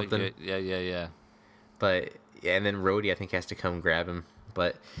craps or something. Yeah. But yeah, and then Rhodey, I think, has to come grab him.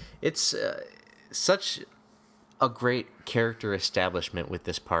 But it's such a great character establishment with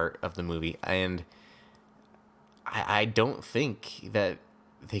this part of the movie, and I don't think that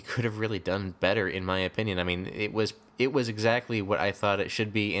they could have really done better, in my opinion. It was exactly what I thought it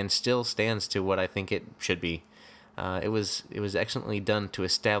should be, and still stands to what I think it should be. It was excellently done to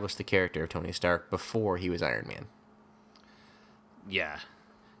establish the character of Tony Stark before he was Iron Man. Yeah,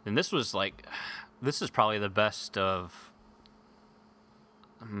 and this is probably the best of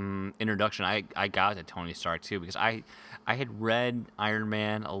introduction I got to Tony Stark too, because I had read Iron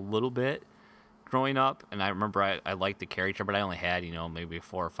Man a little bit growing up, and I remember I liked the character, but I only had maybe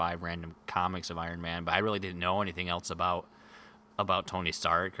 4 or 5 random comics of Iron Man, but I really didn't know anything else about Tony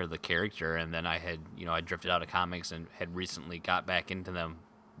Stark or the character. And then I had I drifted out of comics and had recently got back into them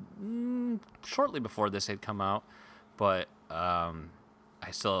shortly before this had come out, but I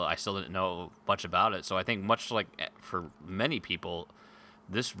still didn't know much about it. So I think, much like for many people,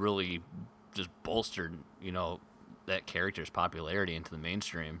 this really just bolstered that character's popularity into the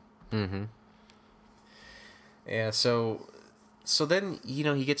mainstream. Mm-hmm. Yeah, so then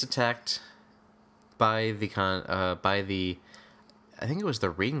he gets attacked by the I think it was the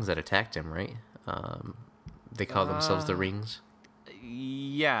Rings that attacked him, right? They call themselves the Rings.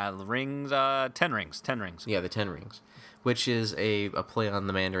 Yeah, the Rings. 10 Rings. 10 Rings. Yeah, the 10 Rings, which is a play on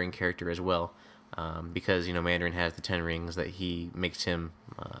the Mandarin character as well, because Mandarin has the 10 Rings that he makes him,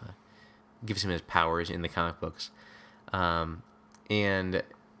 gives him his powers in the comic books, and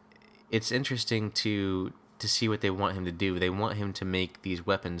it's interesting to see what they want him to do. They want him to make these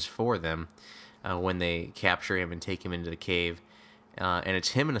weapons for them when they capture him and take him into the cave. And it's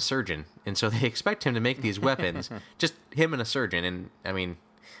him and a surgeon, and so they expect him to make these weapons, just him and a surgeon. And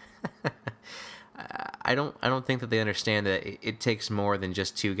I don't think that they understand that it takes more than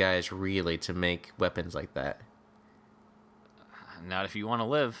just 2 guys really to make weapons like that. Not if you want to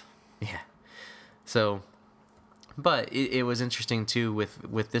live. Yeah. So, but it was interesting too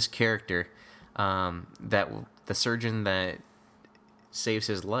with this character, that the surgeon that saves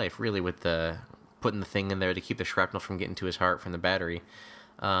his life, really, with the putting the thing in there to keep the shrapnel from getting to his heart from the battery.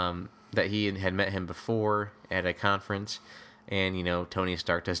 That he had met him before at a conference, and Tony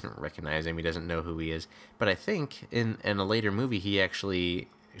Stark doesn't recognize him. He doesn't know who he is. But I think in a later movie he actually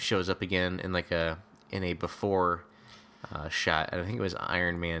shows up again in a before shot. And I think it was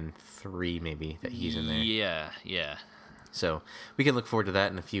Iron Man 3 maybe that he's in there. Yeah. So we can look forward to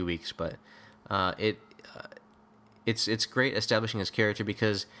that in a few weeks. But it's great establishing his character,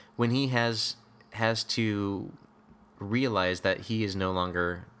 because when he has to realize that he is no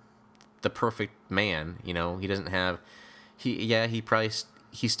longer the perfect man, he doesn't have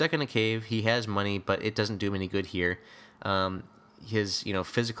he's stuck in a cave. He has money, but it doesn't do him any good here. His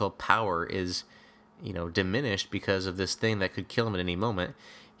physical power is diminished because of this thing that could kill him at any moment.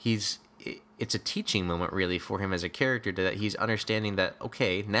 It's a teaching moment really for him as a character, that he's understanding that,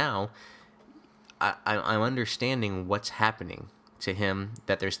 okay, now I'm understanding what's happening to him,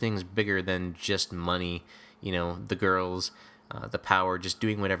 that there's things bigger than just money, the girls, the power, just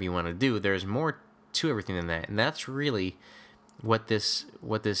doing whatever you want to do. There's more to everything than that. And that's really what this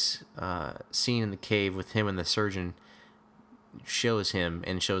scene in the cave with him and the surgeon shows him,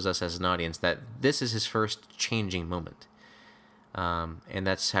 and shows us as an audience, that this is his first changing moment. And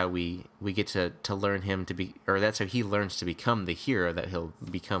that's how we get to learn him to be, or that's how he learns to become the hero that he'll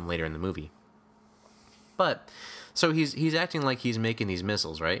become later in the movie. But so he's acting like he's making these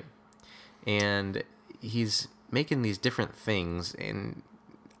missiles, right? And he's making these different things, and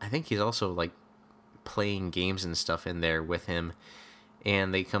I think he's also like playing games and stuff in there with him.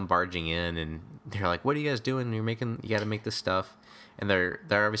 And they come barging in, and they're like, "What are you guys doing? You got to make this stuff." And they're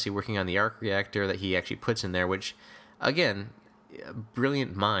obviously working on the arc reactor that he actually puts in there, which, again, a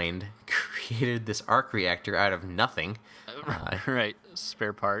brilliant mind created this arc reactor out of nothing. Right,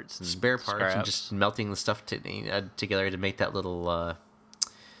 spare parts and and just melting the stuff together to make that little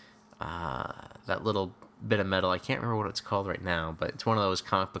bit of metal. I can't remember what it's called right now, but it's one of those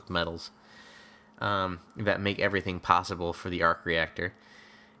comic book metals that make everything possible for the arc reactor.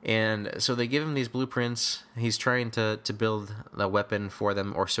 And so they give him these blueprints. He's trying to build a weapon for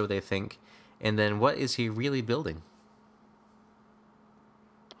them, or so they think. And then what is he really building?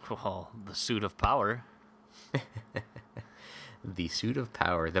 Well, the suit of power. The suit of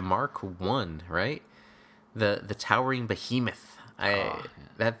power, the Mark I, right? The towering behemoth.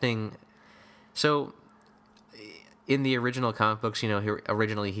 That thing. So in the original comic books,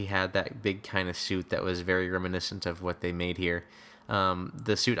 originally he had that big kind of suit that was very reminiscent of what they made here.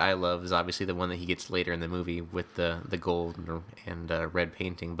 The suit I love is obviously the one that he gets later in the movie with the gold and red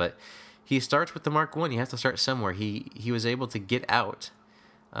painting. But he starts with the Mark I. You have to start somewhere. He was able to get out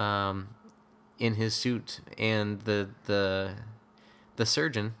in his suit, and the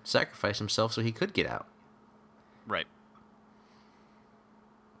surgeon sacrificed himself so he could get out. Right.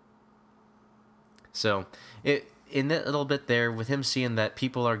 So in that little bit there, with him seeing that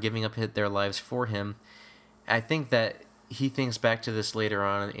people are giving up their lives for him, I think that he thinks back to this later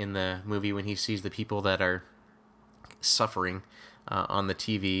on in the movie when he sees the people that are suffering on the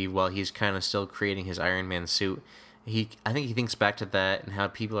TV while he's kind of still creating his Iron Man suit. I think he thinks back to that and how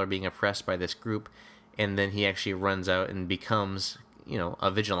people are being oppressed by this group, and then he actually runs out and becomes,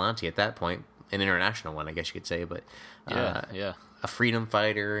 a vigilante at that point, an international one, I guess you could say, but yeah, a freedom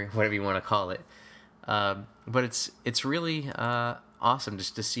fighter, whatever you want to call it. But it's really awesome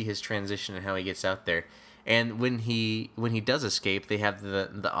just to see his transition and how he gets out there. And when he does escape, they have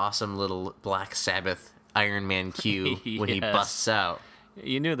the awesome little Black Sabbath Iron Man cue when he busts out.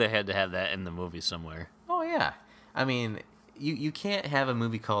 You knew they had to have that in the movie somewhere. Oh yeah, I mean, you can't have a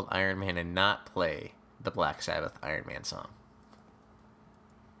movie called Iron Man and not play the Black Sabbath Iron Man song.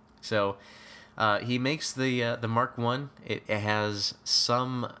 So he makes the Mark I. It has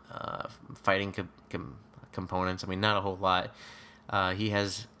some fighting components. I mean, not a whole lot. He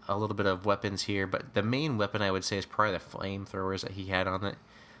has a little bit of weapons here, but the main weapon I would say is probably the flamethrowers that he had on it.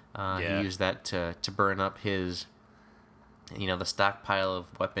 He used that to burn up his, the stockpile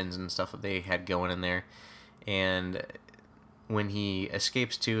of weapons and stuff that they had going in there. And when he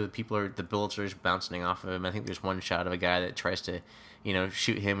escapes too, the bullets are just bouncing off of him. I think there's one shot of a guy that tries to,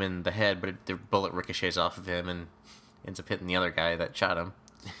 shoot him in the head, but the bullet ricochets off of him and ends up hitting the other guy that shot him.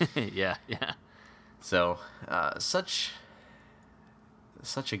 Yeah. So, such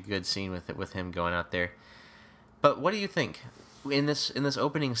a good scene with him going out there. But what do you think in this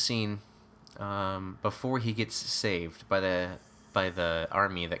opening scene, before he gets saved by the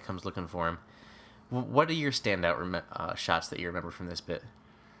army that comes looking for him? What are your standout shots that you remember from this bit?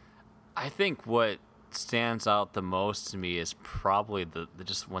 I think what stands out the most to me is probably the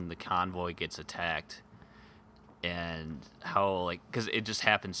just when the convoy gets attacked, and how, like, because it just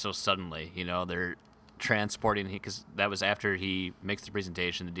happened so suddenly, they're transporting, because that was after he makes the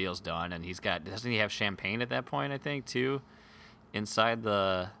presentation, the deal's done, and doesn't he have champagne at that point, I think, too, inside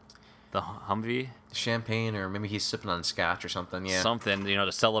the Humvee? Champagne, or maybe he's sipping on scotch or something. Yeah, Something,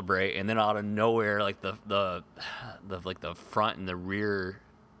 to celebrate, and then out of nowhere, like the front and the rear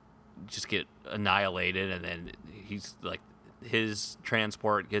just get annihilated, and then he's like, his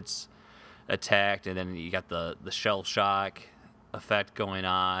transport gets attacked, and then you got the shell shock effect going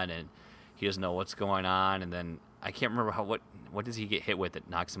on, and he doesn't know what's going on, and then I can't remember what does he get hit with that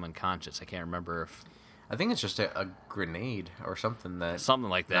knocks him unconscious. I can't remember if I think it's just a grenade or something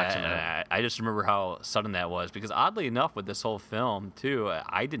like that. knocks him And out. I just remember how sudden that was, because oddly enough, with this whole film too,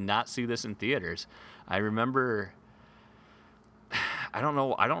 I did not see this in theaters. I remember, I don't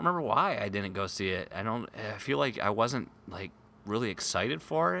remember why I didn't go see it. I feel like I wasn't like really excited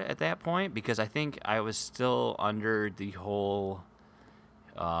for it at that point, because I think I was still under the whole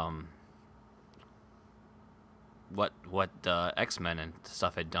what X-Men and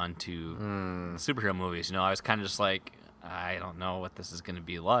stuff had done to superhero movies. I was kind of just like, I don't know what this is going to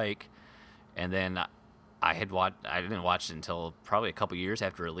be like. And then I didn't watch it until probably a couple years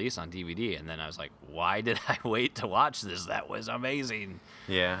after release on DVD, and then I was like, why did I wait to watch this? That was amazing.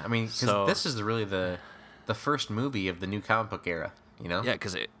 Yeah, I mean, 'cause this is really the first movie of the new comic book era, Yeah,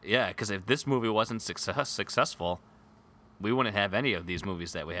 because if this movie wasn't successful, we wouldn't have any of these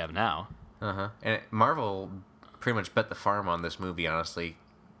movies that we have now. And Marvel pretty much bet the farm on this movie, honestly,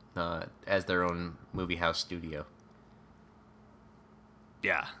 as their own movie house studio.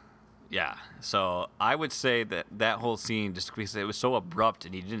 Yeah. So I would say that whole scene, just because it was so abrupt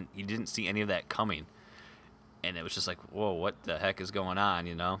and you didn't see any of that coming, and it was just like, whoa, what the heck is going on?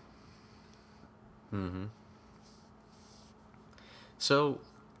 Mm-hmm. So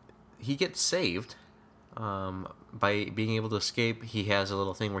he gets saved by being able to escape. He has a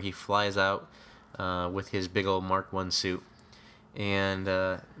little thing where he flies out with his big old Mark I suit, and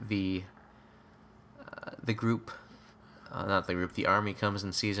the group. Not the group, the army comes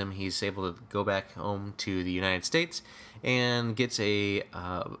and sees him. He's able to go back home to the United States and gets a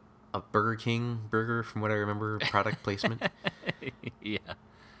Burger King burger, from what I remember, product placement. Yeah.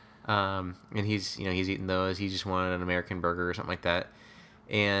 And he's eating those. He just wanted an American burger or something like that.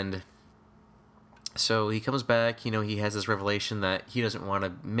 And so he comes back, he has this revelation that he doesn't want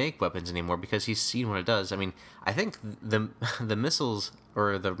to make weapons anymore because he's seen what it does. I mean, I think the missiles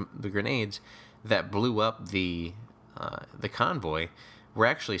or the grenades that blew up the convoy were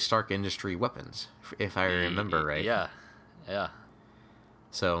actually Stark Industry weapons, if I remember right. Yeah.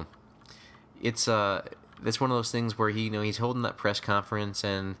 So it's one of those things where he's holding that press conference,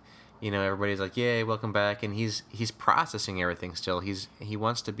 and everybody's like, "Yay, welcome back," and he's processing everything still. He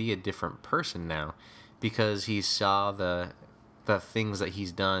wants to be a different person now because he saw the things that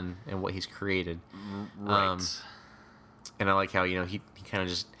he's done and what he's created. Right. And I like how he kind of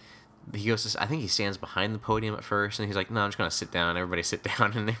just. He goes to, I think he stands behind the podium at first, and he's like, "No, I'm just gonna sit down." Everybody sit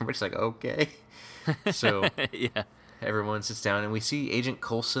down, and everybody's like, "Okay." So Yeah. Everyone sits down, and we see Agent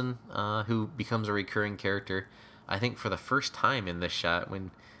Coulson, who becomes a recurring character, I think for the first time in this shot.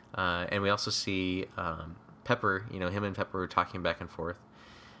 And we also see Pepper, him and Pepper talking back and forth.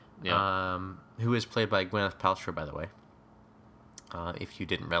 Yeah. Who is played by Gwyneth Paltrow, by the way. If you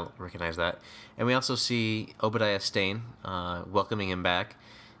didn't recognize that, and we also see Obadiah Stane welcoming him back.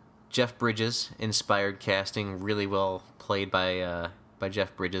 Jeff Bridges inspired casting, really well played by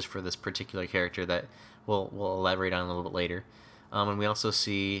Jeff Bridges for this particular character that we'll elaborate on a little bit later. And we also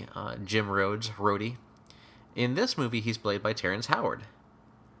see Jim Rhodes, Rhodey. In this movie, he's played by Terrence Howard.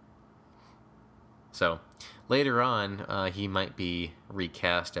 So later on, he might be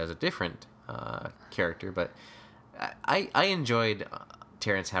recast as a different character, but I enjoyed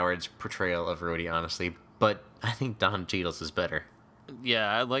Terrence Howard's portrayal of Rhodey, honestly, but I think Don Cheadle's is better. Yeah,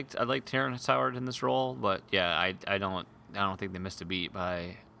 I liked Terrence Howard in this role, but yeah, I don't think they missed a beat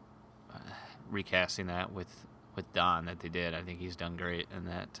by recasting that with Don that they did. I think he's done great in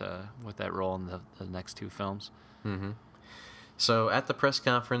that with that role in the next two films. Mm-hmm. So at the press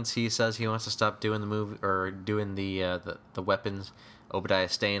conference, he says he wants to stop doing the movie or doing the weapons. Obadiah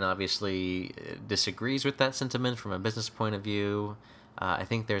Stane obviously disagrees with that sentiment from a business point of view. I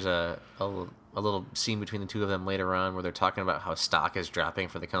think there's a little scene between the two of them later on where they're talking about how stock is dropping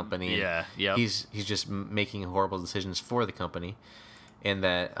for the company. Yeah, yeah. He's just making horrible decisions for the company, and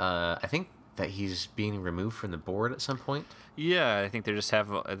that I think that he's being removed from the board at some point. Yeah, I think they just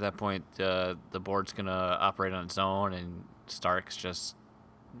have at that point the board's gonna operate on its own, and Stark's just.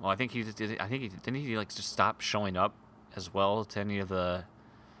 Well, I think he didn't he like just stop showing up as well to any of the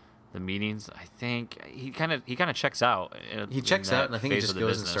the meetings. I think he kind of checks out. He checks out, and I think he phase just of the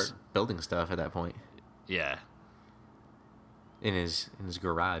goes and business. starts building stuff at that point Yeah. in his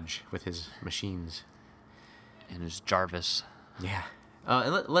garage with his machines. And his Jarvis. Yeah.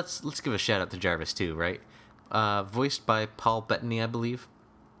 And let's give a shout out to Jarvis too, right? Voiced by Paul Bettany, I believe,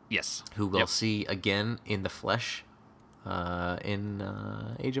 Yes. who we'll Yep. see again in the flesh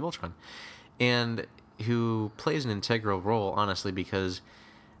in Age of Ultron, and who plays an integral role, honestly, because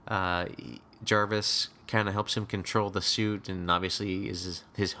Jarvis kind of helps him control the suit, and obviously is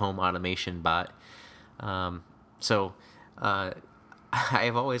his home automation bot. So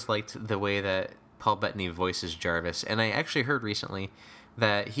I've always liked the way that Paul Bettany voices Jarvis, and I actually heard recently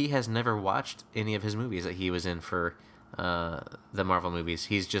that he has never watched any of his movies that he was in for the Marvel movies.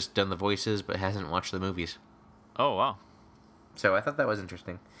 He's just done the voices, but hasn't watched the movies. Oh, wow. So I thought that was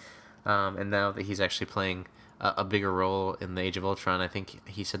interesting. And now that he's actually playing a bigger role in the Age of Ultron, I think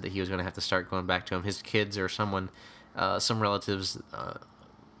he said that he was going to have to start going back to him. His kids or someone, some relatives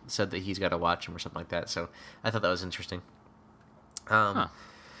said that he's got to watch him or something like that. So I thought that was interesting.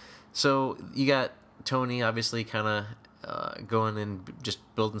 So you got Tony obviously kind of going and just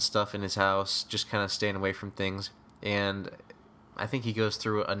building stuff in his house, just kind of staying away from things. And I think he goes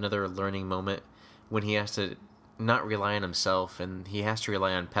through another learning moment when he has to not rely on himself, and he has to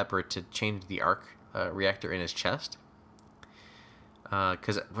rely on Pepper to change the arc reactor in his chest.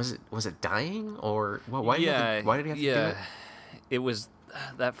 Because was it dying, or why did he have to do it? It was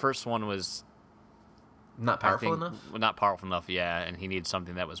that first one was Not powerful I think, enough. Not powerful enough, yeah, and he needs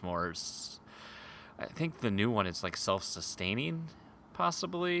something that was more. I think the new one is like self-sustaining,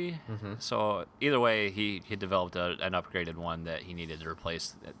 possibly. Mm-hmm. So either way, he developed an upgraded one that he needed to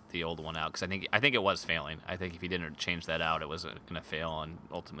replace the old one out, because I think it was failing. I think if he didn't change that out, it was going to fail and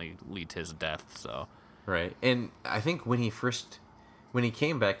ultimately lead to his death. So Right, and I think when he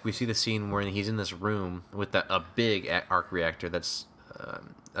came back, we see the scene where he's in this room with a big arc reactor that's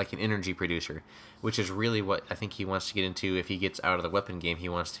like an energy producer, which is really what I think he wants to get into. If he gets out of the weapon game, he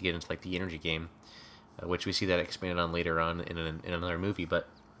wants to get into like the energy game, which we see that expanded on later on in another movie. But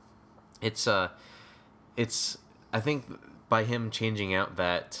it's I think by him changing out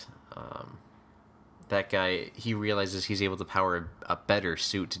that that guy, he realizes he's able to power a better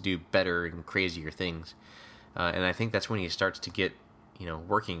suit to do better and crazier things, and I think that's when he starts to get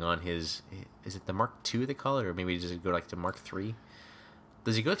working on his. Is it the Mark II they call it, or maybe does it go like to Mark III?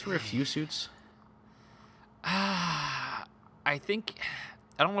 Does he go through a few suits? I think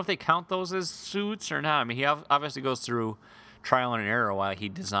I don't know if they count those as suits or not. I mean, he obviously goes through trial and error while he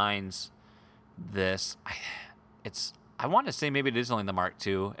designs this. I want to say maybe it is only the Mark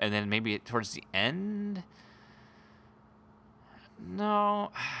II, and then maybe towards the end.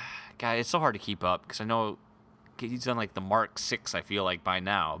 No, God, it's so hard to keep up because I know he's done like the Mark VI. I feel like by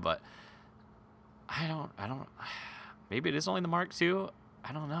now, but I don't. Maybe it is only the Mark II.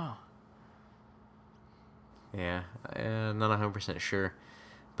 I don't know. Yeah, not 100% sure.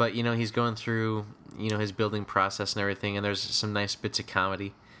 But, he's going through, his building process and everything, and there's some nice bits of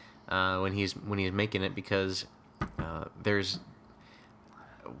comedy when he's making it, because there's...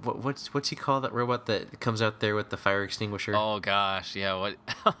 What's he call that robot that comes out there with the fire extinguisher? Oh, gosh, yeah, what?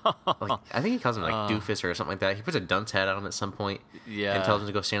 Like, I think he calls him, like, Doofus or something like that. He puts a dunce hat on him at some point, Yeah. and tells him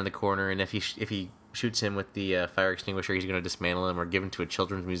to go stand in the corner, and if he shoots him with the fire extinguisher, he's going to dismantle him or give him to a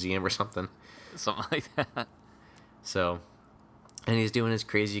children's museum or something. Something like that. So, and he's doing his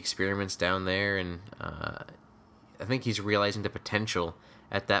crazy experiments down there, and I think he's realizing the potential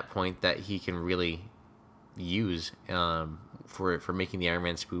at that point that he can really use for making the Iron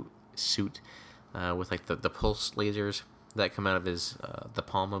Man suit with like the pulse lasers that come out of his the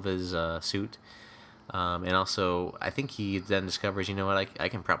palm of his suit, and also I think he then discovers, I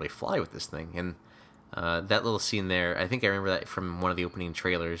can probably fly with this thing, and that little scene there, I think I remember that from one of the opening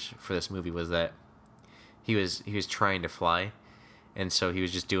trailers for this movie, was that he was trying to fly, and so he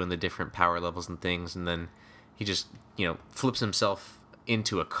was just doing the different power levels and things, and then he just flips himself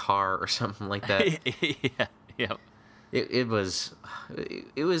into a car or something like that. Yeah. Yep. It was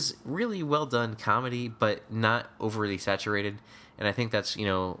really well done comedy, but not overly saturated, and I think that's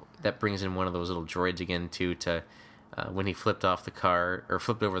that brings in one of those little droids again too, to when he flipped off the car or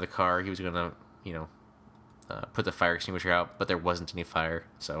flipped over the car, he was gonna put the fire extinguisher out, but there wasn't any fire,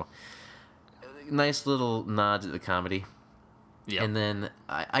 so nice little nods at the comedy. Yep. And then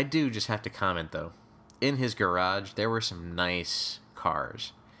I do just have to comment though, in his garage there were some nice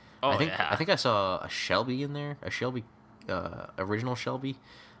cars. Oh, I think I saw a Shelby in there, a Shelby, original Shelby,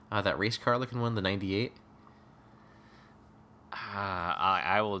 that race car looking one, the '98.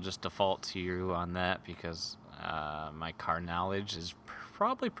 I will just default to you on that because my car knowledge is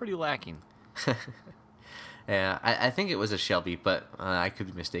probably pretty lacking. Yeah, I think it was a Shelby, but I could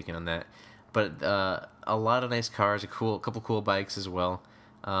be mistaken on that. But a lot of nice cars, couple cool bikes as well.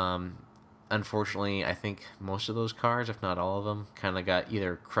 Unfortunately, I think most of those cars, if not all of them, kind of got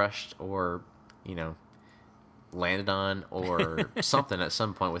either crushed or, landed on or something at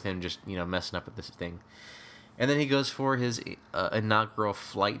some point with him just, messing up with this thing. And then he goes for his inaugural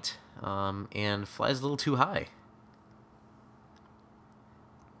flight and flies a little too high.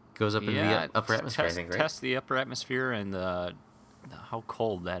 Goes up into the upper atmosphere, I think, right? Test the upper atmosphere and how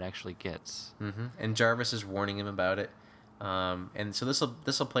cold that actually gets. Mm-hmm. And Jarvis is warning him about it. And so this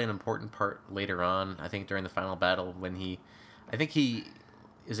will play an important part later on. I think during the final battle when he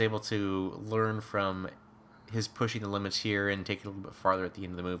is able to learn from his pushing the limits here and take it a little bit farther at the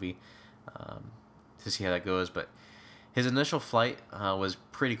end of the movie to see how that goes. But his initial flight was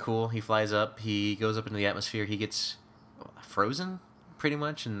pretty cool. He flies up. He goes up into the atmosphere. He gets frozen pretty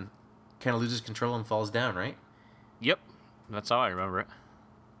much and kind of loses control and falls down, right? Yep. That's how I remember it.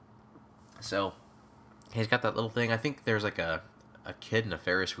 So he's got that little thing. I think there's like a kid in a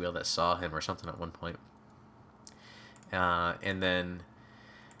Ferris wheel that saw him or something at one point. And then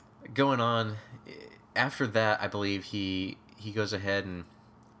going on, after that, I believe he goes ahead and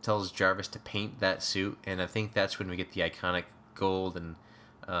tells Jarvis to paint that suit. And I think that's when we get the iconic gold and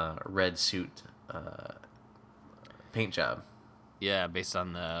red suit paint job. Yeah, based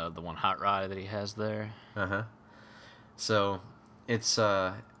on the one hot rod that he has there. Uh-huh. So it's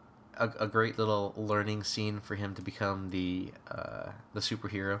a great little learning scene for him to become the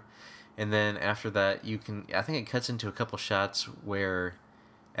superhero. And then after that, I think it cuts into a couple shots where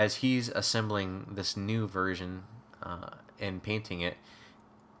as he's assembling this new version and painting it,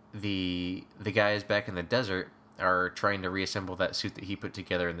 the guys back in the desert are trying to reassemble that suit that he put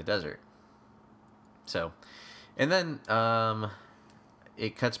together in the desert. So, and then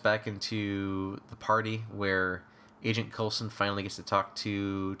it cuts back into the party where Agent Coulson finally gets to talk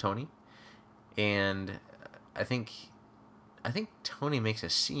to Tony, and I think Tony makes a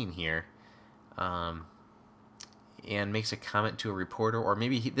scene here, and makes a comment to a reporter, or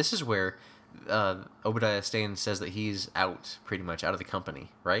maybe this is where Obadiah Stane says that he's out, pretty much out of the company,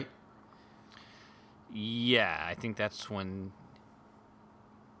 right? Yeah, I think that's when.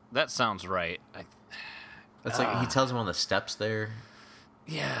 That sounds right. That's like he tells him on the steps there.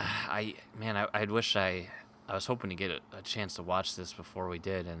 Yeah, I'd wish I was hoping to get a chance to watch this before we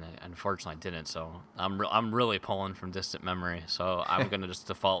did, and unfortunately I didn't. So I'm really pulling from distant memory. So I'm gonna just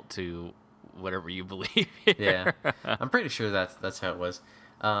default to whatever you believe. Yeah, I'm pretty sure that's how it was.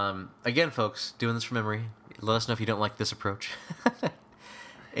 Again, folks, doing this from memory. Let us know if you don't like this approach.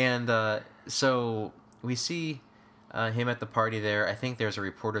 And so we see him at the party there. I think there's a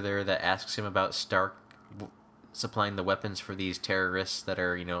reporter there that asks him about Stark supplying the weapons for these terrorists that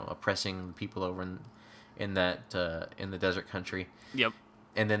are, oppressing people over in the desert country. Yep.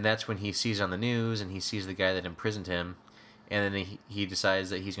 And then that's when he sees on the news and he sees the guy that imprisoned him, and then he decides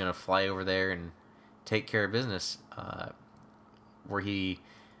that he's going to fly over there and take care of business, where he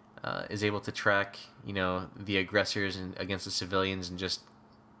is able to track, the aggressors against the civilians and just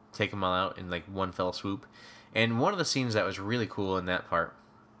take them all out in like one fell swoop. And one of the scenes that was really cool in that part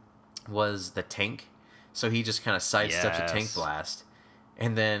was the tank. So he just kind of sidesteps a tank blast.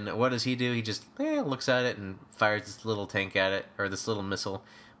 And then what does he do? He just looks at it and fires this little tank at it, or this little missile,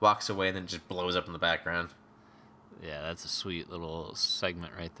 walks away, and then just blows up in the background. Yeah, that's a sweet little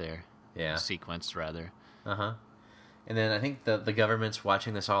segment right there. Yeah. Sequence, rather. Uh-huh. And then I think the government's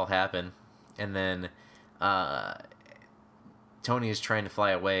watching this all happen, and then Tony is trying to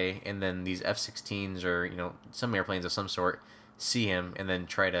fly away, and then these F-16s or, some airplanes of some sort see him and then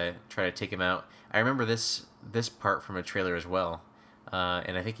try to take him out. I remember this part from a trailer as well.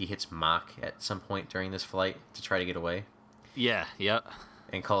 And I think he hits Mach at some point during this flight to try to get away. Yeah, yep.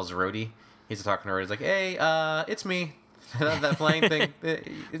 And calls Rhodey. He's talking to Rhodey. He's like, "Hey, it's me. that flying thing.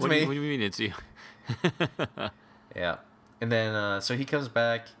 It's me." What do you mean it's you? Yeah. And then, so he comes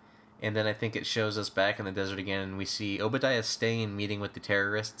back, and then I think it shows us back in the desert again, and we see Obadiah Stane meeting with the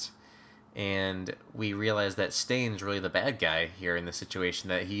terrorists, and we realize that Stane's really the bad guy here in this situation,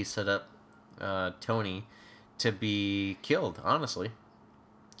 that he set up Tony to be killed, honestly.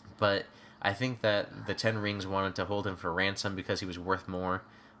 But I think that the Ten Rings wanted to hold him for ransom because he was worth more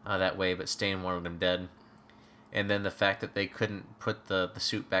that way, but Stane wanted him dead. And then the fact that they couldn't put the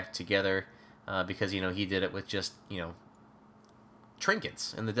suit back together because, he did it with just,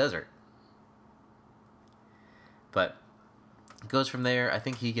 trinkets in the desert. But it goes from there. I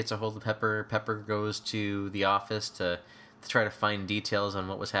think he gets a hold of Pepper. Pepper goes to the office to try to find details on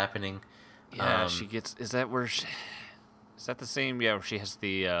what was happening. Yeah, she gets... Is that where Is that the same? Yeah, where she has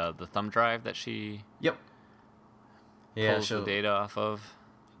the thumb drive that she Yep. Yeah, pulls the data off of.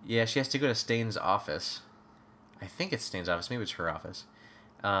 yeah, she has to go to Stane's office. I think it's Stane's office. Maybe it's her office.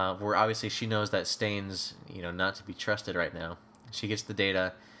 Where obviously she knows that Stane's, not to be trusted right now. She gets the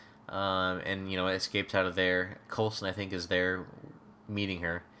data, and escapes out of there. Coulson, I think, is there meeting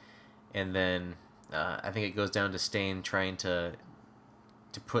her, and then I think it goes down to Stane trying to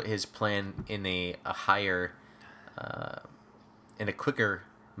put his plan in a higher, in a quicker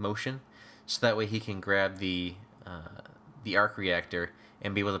motion, so that way he can grab the arc reactor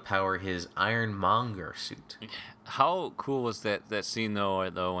and be able to power his Ironmonger suit. How cool was that scene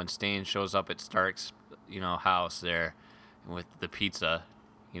though when Stain shows up at Stark's house there with the pizza?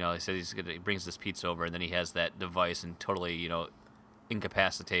 He said he brings this pizza over, and then he has that device and totally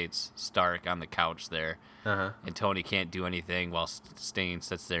incapacitates Stark on the couch there. Uh-huh. And Tony can't do anything while Stain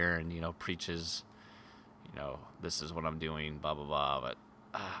sits there and preaches, this is what I'm doing, blah blah blah. But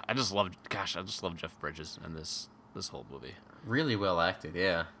I just love Jeff Bridges in this whole movie. Really well acted,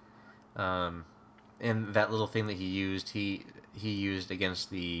 yeah. And that little thing that he used against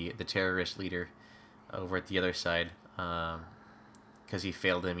the terrorist leader over at the other side, because he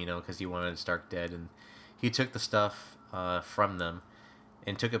failed him, because he wanted Stark dead, and he took the stuff from them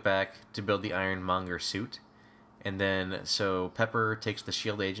and took it back to build the Ironmonger suit. And then so Pepper takes the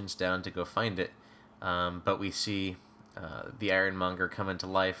SHIELD agents down to go find it, but we see the Ironmonger come into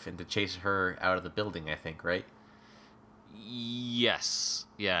life and to chase her out of the building, I think, right? Yes.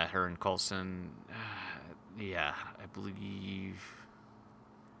 Yeah, her and Coulson. Yeah, I believe.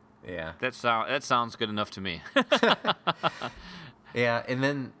 Yeah. That sounds good enough to me. Yeah, and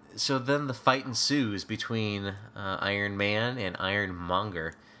then the fight ensues between Iron Man and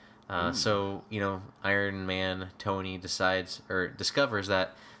Ironmonger. So Iron Man Tony discovers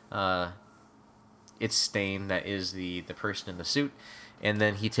that it's Stane that is the person in the suit. And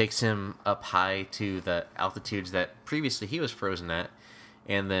then he takes him up high to the altitudes that previously he was frozen at.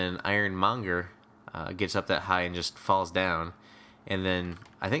 And then Ironmonger gets up that high and just falls down. And then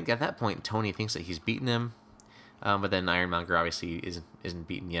I think at that point Tony thinks that he's beaten him. But then Ironmonger obviously isn't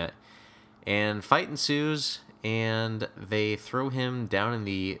beaten yet. And fight ensues, and they throw him down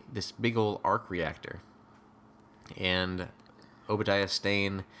in this big old arc reactor. And Obadiah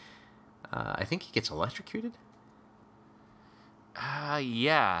Stane, I think he gets electrocuted.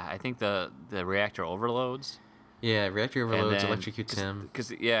 Yeah, I think the reactor overloads. Yeah, reactor overloads, electrocutes him. Because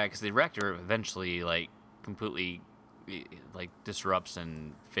the reactor eventually completely disrupts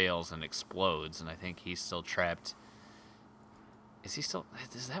and fails and explodes, and I think he's still trapped.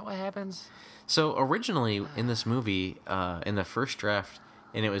 Is that what happens? So originally in this movie, in the first draft,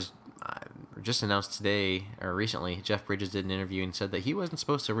 and it was just announced today or recently, Jeff Bridges did an interview and said that he wasn't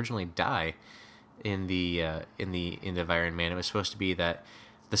supposed to originally die in the Iron Man. It was supposed to be that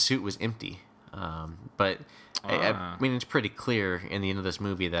the suit was empty. But I mean, it's pretty clear in the end of this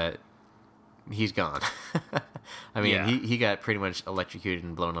movie that he's gone. I mean, yeah. he got pretty much electrocuted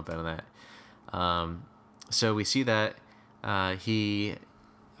and blown up out of that. So we see that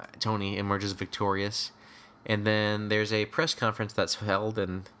Tony emerges victorious, and then there's a press conference that's held,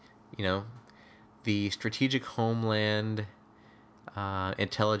 and the Strategic Homeland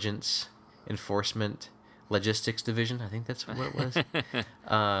Intelligence Enforcement Logistics Division, I think that's what it was,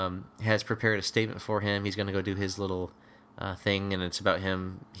 has prepared a statement for him. He's going to go do his little thing, and it's about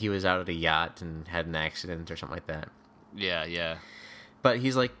him. He was out at a yacht and had an accident or something like that. Yeah. But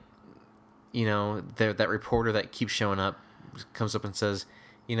he's like, that reporter that keeps showing up comes up and says,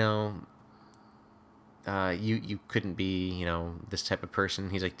 you couldn't be, this type of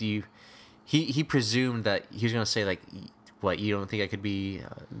person. He's like, he presumed that he was going to say, like, what, you don't think I could be,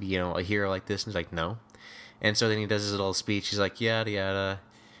 a hero like this? And he's like, no. And so then he does his little speech. He's like, yada, yada.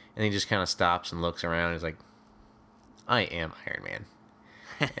 And he just kind of stops and looks around. He's like, I am Iron Man.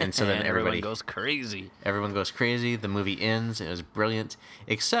 And so then and everyone goes crazy. Everyone goes crazy. The movie ends. It was brilliant.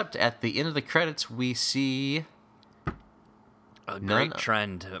 Except at the end of the credits, we see a great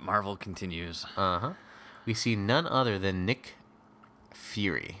trend that Marvel continues. We see none other than Nick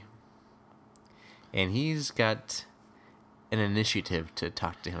Fury. And he's got an initiative to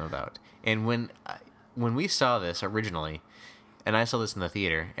talk to him about. And when we saw this originally, and I saw this in the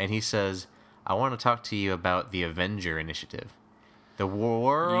theater, and he says, I want to talk to you about the Avenger Initiative. The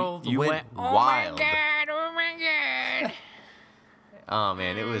world went wild. Oh my god. Oh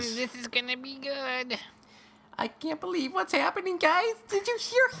man, it was... This is gonna be good. I can't believe what's happening, guys. Did you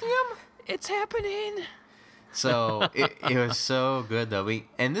hear him? It's happening. So it was so good though.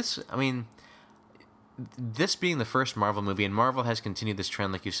 This being the first Marvel movie, and Marvel has continued this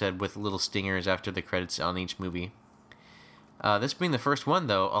trend, like you said, with little stingers after the credits on each movie. This being the first one,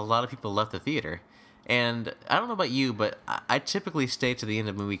 though, a lot of people left the theater. And I don't know about you, but I typically stay to the end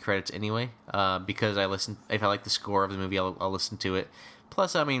of movie credits anyway, because if I like the score of the movie, I'll listen to it.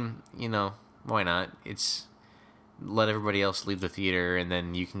 Plus, I mean, why not? It's let everybody else leave the theater, and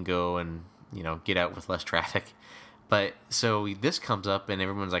then you can go and, get out with less traffic. But, so this comes up, and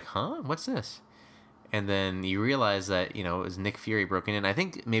everyone's like, huh? What's this? And then you realize that, it was Nick Fury broken in. I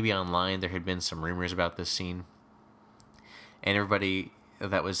think maybe online there had been some rumors about this scene. And everybody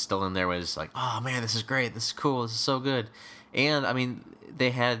that was still in there was like, oh man, this is great, this is cool, this is so good. And I mean,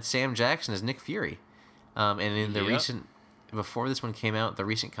 they had Sam Jackson as Nick Fury, and in the recent, before this one came out, the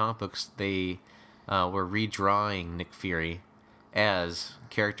recent comic books, they were redrawing Nick Fury as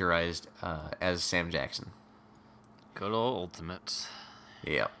characterized as Sam Jackson. Good old Ultimates.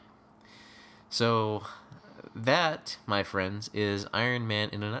 Yep. So that, my friends, is Iron Man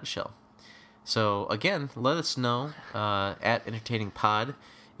in a nutshell. So, again, let us know at Entertaining Pod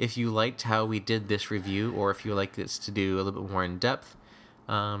if you liked how we did this review, or if you like this to do a little bit more in depth.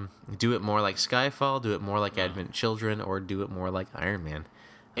 Do it more like Skyfall, do it more like Advent Children, or do it more like Iron Man.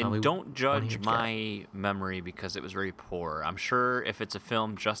 And don't judge my memory because it was very poor. I'm sure if it's a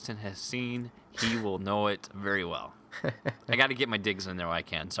film Justin has seen, he will know it very well. I got to get my digs in there while I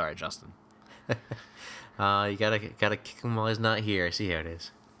can. Sorry, Justin. You gotta kick him while he's not here. I see how it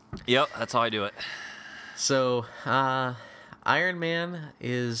is. Yep, that's how I do it. So, Iron Man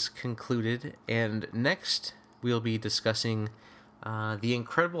is concluded, and next we'll be discussing The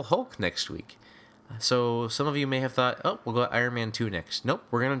Incredible Hulk next week. So, some of you may have thought, oh, we'll go Iron Man 2 next. Nope,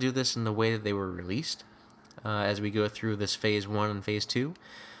 we're going to do this in the way that they were released as we go through this Phase 1 and Phase 2.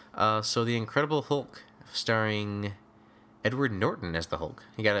 So, The Incredible Hulk, starring Edward Norton as the Hulk.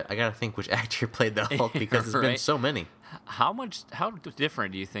 I gotta think which actor played the Hulk, because there's been so many. How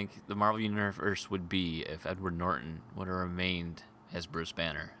different do you think the Marvel Universe would be if Edward Norton would have remained as Bruce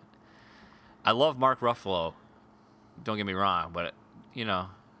Banner? I love Mark Ruffalo. Don't get me wrong, but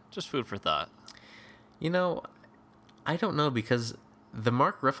just food for thought. I don't know, because the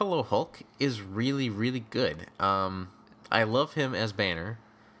Mark Ruffalo Hulk is really, really good. I love him as Banner.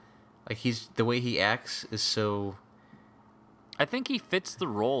 Like, the way he acts is so. I think he fits the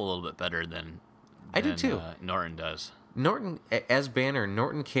role a little bit better than I do too. Norton does. Norton, as Banner,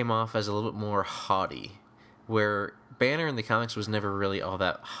 Norton came off as a little bit more haughty, where Banner in the comics was never really all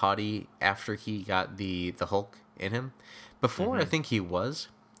that haughty after he got the Hulk in him. Before, I think he was,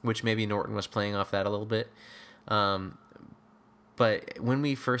 which maybe Norton was playing off that a little bit. But when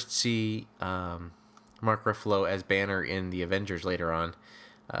we first see Mark Ruffalo as Banner in the Avengers later on,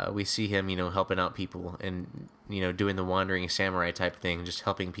 we see him, helping out people and, doing the wandering samurai type thing, just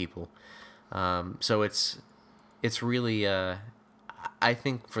helping people. So it's really, I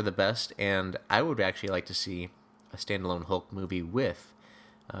think, for the best, and I would actually like to see a standalone Hulk movie with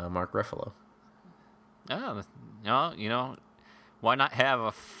Mark Ruffalo. Oh, why not have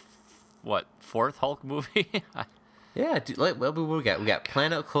a fourth Hulk movie? Yeah, what we got? We got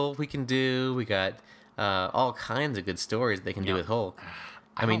Planet Hulk we can do. We got all kinds of good stories they can do with Hulk.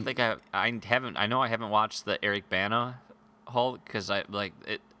 I mean, don't think I know I haven't watched the Eric Bana Hulk because I like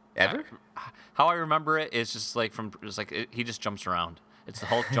it. Ever? How I remember it is just like he just jumps around. It's the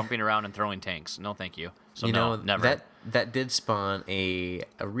Hulk jumping around and throwing tanks. No, thank you. So no, never. That did spawn a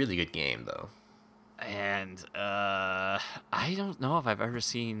really good game though. And I don't know if I've ever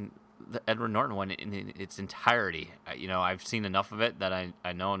seen the Edward Norton one in its entirety. I've seen enough of it that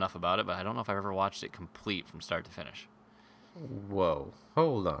I know enough about it, but I don't know if I've ever watched it complete from start to finish. Whoa.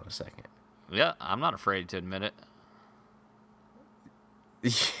 Hold on a second. Yeah, I'm not afraid to admit it.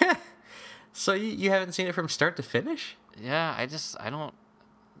 Yeah. So you haven't seen it from start to finish? Yeah,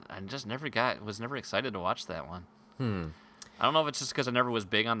 was never excited to watch that one. I don't know if it's just because I never was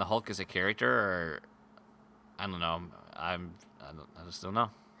big on the Hulk as a character, or I don't know. I just don't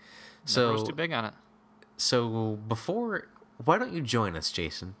know. Never was too big on it. So why don't you join us,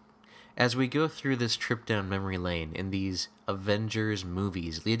 Jason, as we go through this trip down memory lane in these Avengers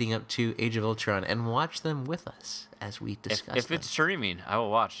movies leading up to Age of Ultron, and watch them with us as we discuss If them. it's streaming, I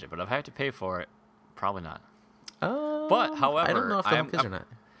will watch it, but if I have to pay for it, probably not. But, however, I don't know if the Hulk is or not.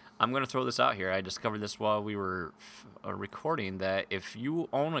 I'm going to throw this out here. I discovered this while we were recording, that if you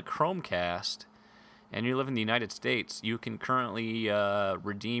own a Chromecast and you live in the United States, you can currently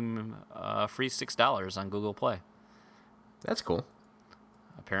redeem free $6 on Google Play. That's cool.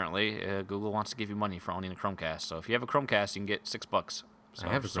 Apparently, Google wants to give you money for owning a Chromecast. So if you have a Chromecast, you can get $6. So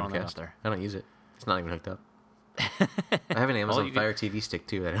I have a Chromecast. I don't use it. It's not even hooked up. I have an Amazon Fire TV stick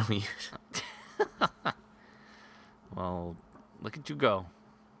too that I don't use. Well, look at you go.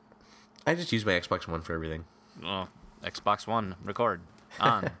 I just use my Xbox One for everything. Oh, Xbox One, record,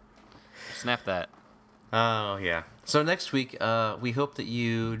 on. Snap that. Oh, yeah. So next week, we hope that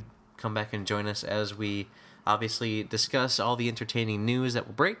you come back and join us as we obviously discuss all the entertaining news that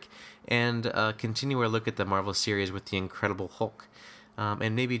will break and continue our look at the Marvel series with the Incredible Hulk.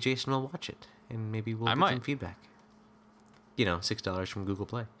 And maybe Jason will watch it, and maybe we'll get some feedback. $6 from Google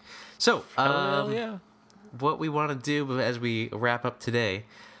Play. So, yeah. what we want to do as we wrap up today,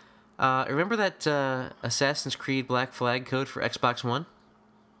 remember that Assassin's Creed Black Flag code for Xbox One?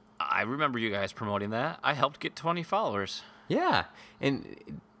 I remember you guys promoting that. I helped get 20 followers. Yeah.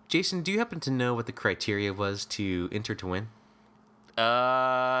 And Jason, do you happen to know what the criteria was to enter to win?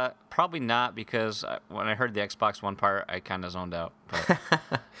 Probably not, because when I heard the Xbox One part, I kind of zoned out. But,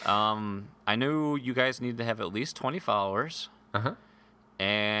 I knew you guys needed to have at least 20 followers. Uh-huh.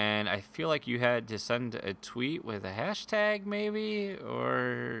 And I feel like you had to send a tweet with a hashtag, maybe,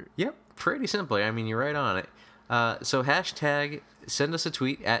 or... Yep, pretty simple. I mean, you're right on it. So hashtag, send us a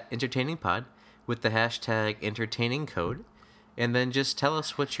tweet at EntertainingPod with the hashtag EntertainingCode, and then just tell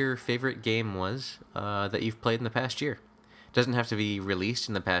us what your favorite game was that you've played in the past year. It doesn't have to be released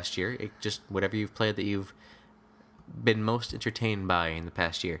in the past year. Just whatever you've played that you've been most entertained by in the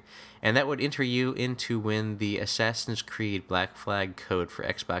past year. And that would enter you in to win the Assassin's Creed Black Flag code for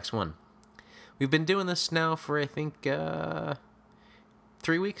Xbox One. We've been doing this now for, I think,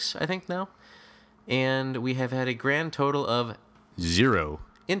 3 weeks, I think, now. And we have had a grand total of 0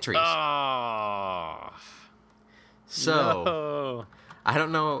 entries. Oh. So, No. I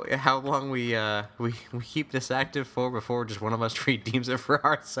don't know how long we keep this active for before just one of us redeems it for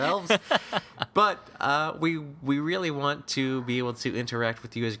ourselves. But we really want to be able to interact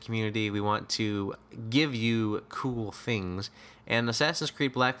with you as a community. We want to give you cool things. And Assassin's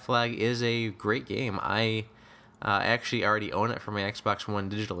Creed Black Flag is a great game. I actually already own it for my Xbox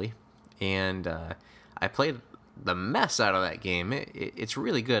One digitally. And I played the mess out of that game. It's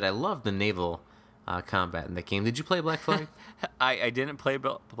really good. I love the naval combat in that game. Did you play Black Flag? I didn't play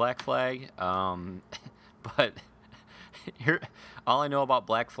Black Flag, but here, all I know about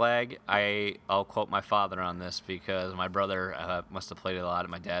Black Flag, I'll quote my father on this, because my brother must have played it a lot at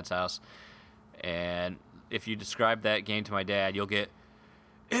my dad's house. And if you describe that game to my dad, you'll get,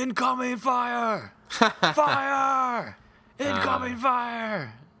 incoming fire! Fire! Incoming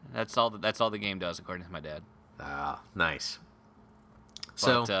fire! That's all the game does, according to my dad. Ah, nice.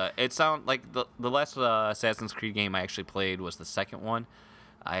 But it sounds like the last Assassin's Creed game I actually played was the second one.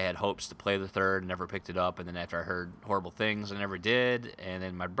 I had hopes to play the third, never picked it up, and then after I heard horrible things, I never did. And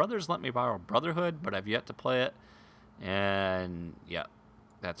then my brothers let me borrow Brotherhood, but I've yet to play it. And yeah,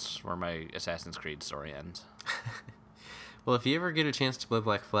 that's where my Assassin's Creed story ends. Well, if you ever get a chance to play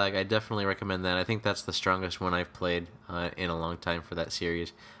Black Flag, I definitely recommend that. I think that's the strongest one I've played in a long time for that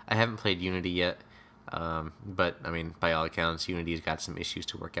series. I haven't played Unity yet. But, I mean, by all accounts, Unity's got some issues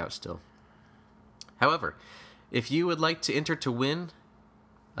to work out still. However, if you would like to enter to win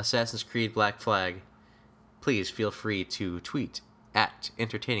Assassin's Creed Black Flag, please feel free to tweet at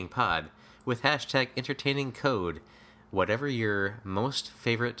EntertainingPod with hashtag EntertainingCode, whatever your most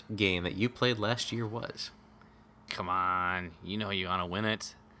favorite game that you played last year was. Come on, you know you want to win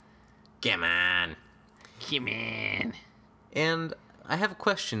it. Come on. Come on. And I have a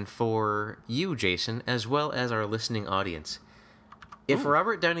question for you, Jason, as well as our listening audience. If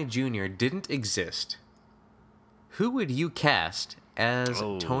Robert Downey Jr. didn't exist, who would you cast as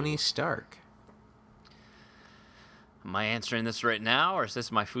Tony Stark? Am I answering this right now, or is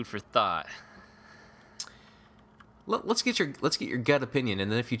this my food for thought? Let's get your gut opinion, and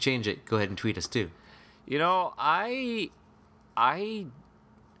then if you change it, go ahead and tweet us too. You know, I'm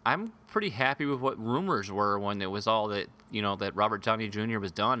pretty happy with what rumors were when it was all that, that Robert Downey Jr.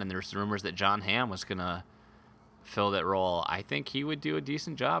 was done, and there's rumors that John Hamm was going to fill that role. I think he would do a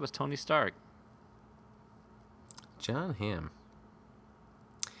decent job as Tony Stark. John Hamm.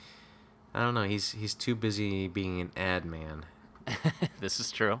 I don't know. He's too busy being an ad man. This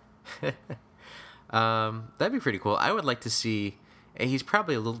is true. That'd be pretty cool. I would like to see... He's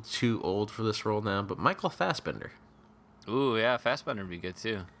probably a little too old for this role now, but Michael Fassbender. Ooh, yeah, Fassbender would be good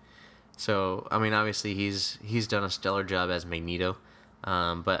too. So, I mean, obviously he's done a stellar job as Magneto,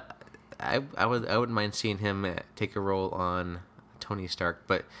 but I wouldn't mind seeing him take a role on Tony Stark.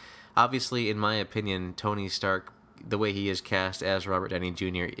 But obviously, in my opinion, Tony Stark, the way he is cast as Robert Downey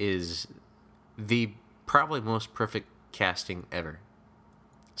Jr., is the probably most perfect casting ever.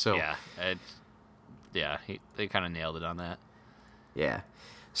 So they kind of nailed it on that. Yeah.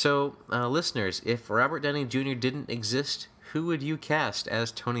 So, listeners, if Robert Downey Jr. didn't exist, who would you cast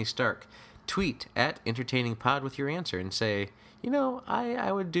as Tony Stark? Tweet at EntertainingPod with your answer and say, I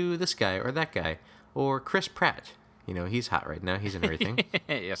would do this guy or that guy, or Chris Pratt. You know, he's hot right now. He's in everything.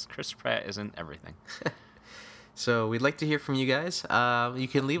 Yes, Chris Pratt is in everything. So we'd like to hear from you guys. You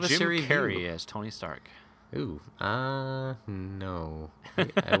can leave us a Jim review. Carrey as Tony Stark. Ooh, no,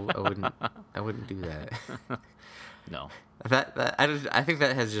 I wouldn't do that. No. I think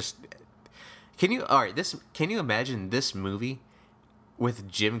that has just. Can you imagine this movie with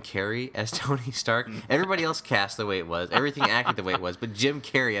Jim Carrey as Tony Stark? Everybody else cast the way it was, everything acted the way it was, but Jim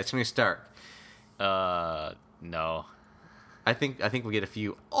Carrey as Tony Stark. No. I think we get a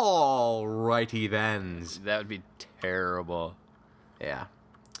few alrighty thens. That would be terrible. Yeah.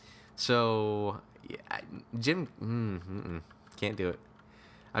 So, yeah, Jim can't do it.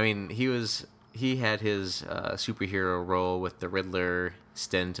 I mean, he had his superhero role with the Riddler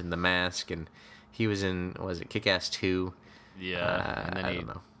stint and The Mask, and he was in, Kick-Ass 2? Yeah, and then I he don't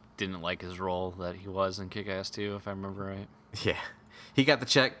know. didn't like his role that he was in Kick-Ass 2, if I remember right. Yeah. He got the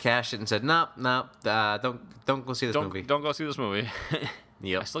check, cashed it, and said, "Nope, don't go see this movie." Don't go see this movie.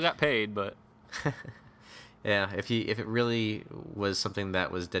 Yep. I still got paid, but Yeah, if it really was something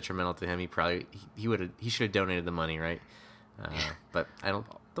that was detrimental to him, he should have donated the money, right? But I don't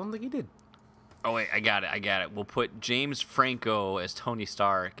think he did. oh wait, I got it. We'll put James Franco as Tony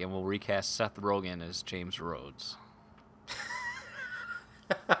Stark, and we'll recast Seth Rogen as James Rhodes.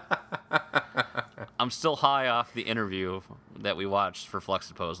 I'm still high off the interview that we watched for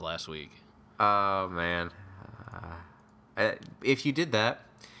Fluxipose last week. Oh man, if you did that,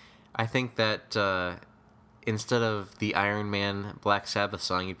 I think that instead of the Iron Man Black Sabbath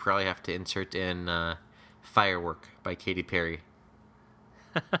song, you'd probably have to insert in "Firework" by Katy Perry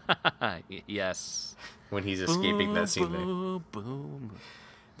Yes. when he's escaping that scene there. Boom, boom.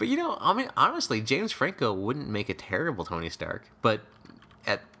 But you know, I mean, honestly, James Franco wouldn't make a terrible Tony Stark, but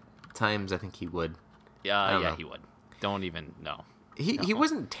at times I think he would. I don't know. He would. Don't even know. He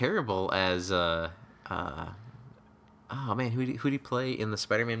wasn't terrible as oh man, who'd he play in the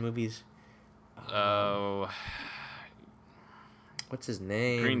Spider-Man movies? Oh, What's his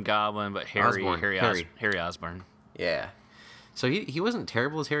name? Green Goblin, but Osborn. Harry Osborn. Yeah. So he wasn't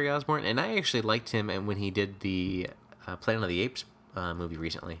terrible as Harry Osborn, and I actually liked him and when he did the Planet of the Apes movie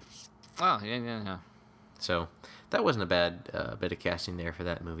recently. Oh, yeah. So that wasn't a bad bit of casting there for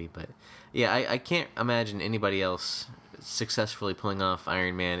that movie. But yeah, I can't imagine anybody else successfully pulling off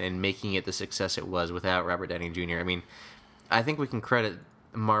Iron Man and making it the success it was without Robert Downey Jr. I mean, I think we can credit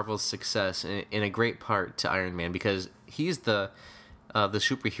Marvel's success in a great part to Iron Man because he's the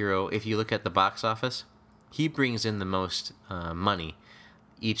superhero. If you look at the box office, he brings in the most money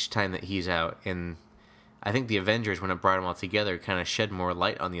each time that he's out. And I think the Avengers, when it brought them all together, kind of shed more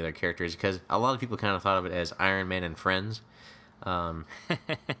light on the other characters because a lot of people kind of thought of it as Iron Man and Friends. But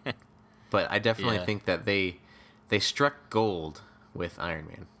I definitely think that they struck gold with Iron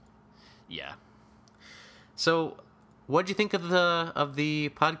Man. Yeah. So, what do you think of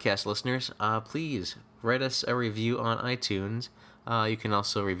the podcast, listeners? Please write us a review on iTunes. You can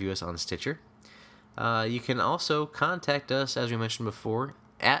also review us on Stitcher. You can also contact us, as we mentioned before,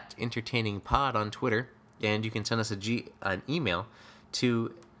 at EntertainingPod on Twitter. And you can send us an email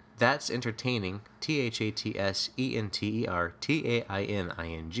to That's Entertaining,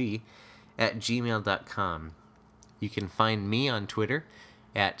 ThatSentertaining @gmail.com. You can find me on Twitter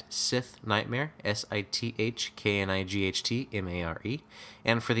at Sith Nightmare, SITHKNIGHTMARE.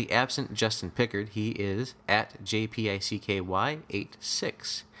 And for the absent Justin Pickard, he is at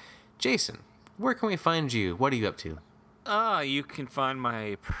JPICKY86. Jason, where can we find you? What are you up to? You can find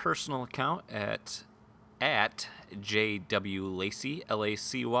my personal account at JW Lacey,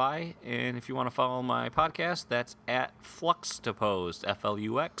 LACY. And if you want to follow my podcast, that's at Fluxtaposed,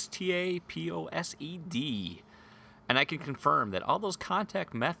 FLUXTAPOSED. And I can confirm that all those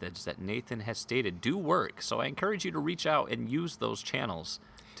contact methods that Nathan has stated do work. So I encourage you to reach out and use those channels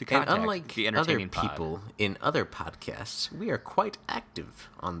to contact and unlike the other Entertaining Pod. people in other podcasts, we are quite active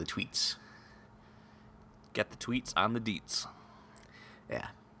on the tweets. Get the tweets on the deets. Yeah.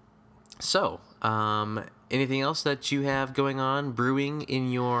 So, anything else that you have going on, brewing in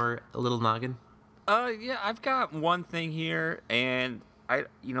your little noggin? Yeah, I've got one thing here, and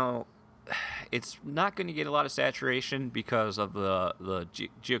it's not going to get a lot of saturation because of the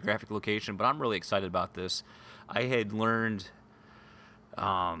geographic location, but I'm really excited about this. I had learned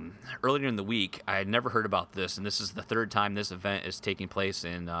earlier in the week, I had never heard about this, and this is the third time this event is taking place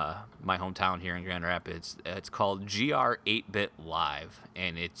in my hometown here in Grand Rapids. It's called GR 8-Bit Live,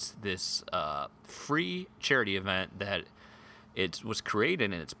 and it's this free charity event that it was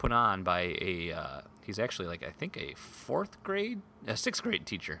created and it's put on by he's actually I think a sixth grade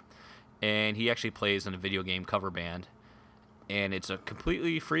teacher, and he actually plays in a video game cover band. And it's a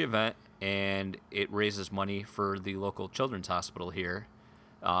completely free event, and it raises money for the local children's hospital here,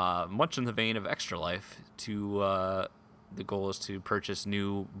 much in the vein of Extra Life. The goal is to purchase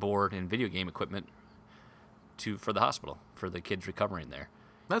new board and video game equipment for the hospital, for the kids recovering there.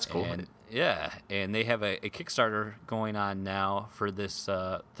 That's cool. And, yeah, and they have a Kickstarter going on now for this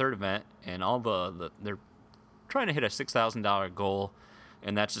third event, and they're trying to hit a $6,000 goal,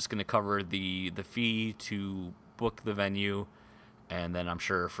 and that's just going to cover the fee to book the venue, and then I'm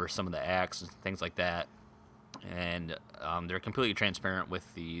sure for some of the acts and things like that. And they're completely transparent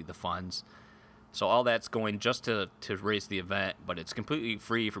with the funds. So all that's going just to raise the event, but it's completely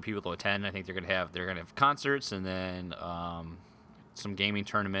free for people to attend. I think they're gonna have concerts, and then some gaming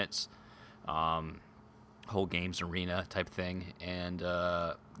tournaments, whole games arena type thing. And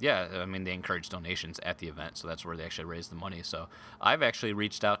they encourage donations at the event, so that's where they actually raise the money. So I've actually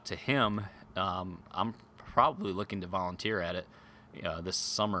reached out to him. I'm probably looking to volunteer at it this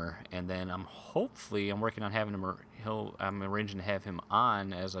summer, and then I'm working on having him. I'm arranging to have him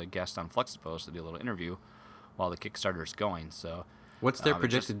on as a guest on Flexipos to do a little interview while the Kickstarter is going. So, what's their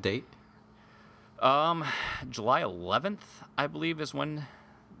projected date? July 11th, I believe, is when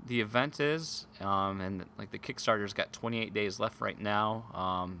the event is. And like the Kickstarter's got 28 days left right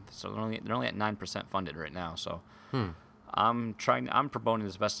now. So they're only at 9% funded right now. So. I'm promoting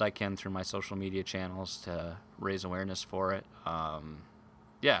as best I can through my social media channels to raise awareness for it. I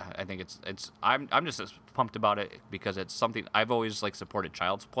think I'm just as pumped about it because it's something I've always supported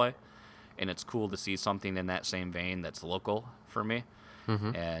Child's Play, and it's cool to see something in that same vein that's local for me.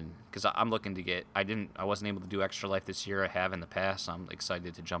 Mm-hmm. And because I'm looking to I wasn't able to do Extra Life this year. I have in the past. I'm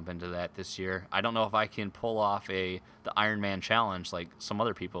excited to jump into that this year. I don't know if I can pull off the Ironman challenge like some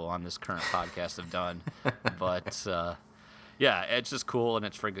other people on this current podcast have done, but. Yeah, it's just cool, and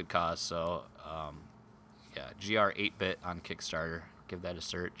it's for a good cause. So, GR8bit on Kickstarter. Give that a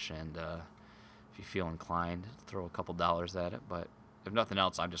search, and if you feel inclined, throw a couple dollars at it. But if nothing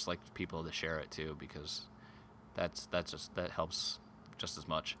else, I'd just like people to share it too, because that helps just as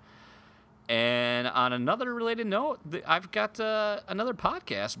much. And on another related note, I've got another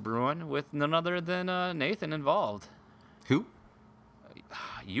podcast brewing with none other than Nathan involved. Who?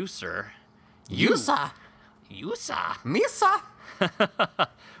 You, sir. You, sir. You, sir. Me, sir.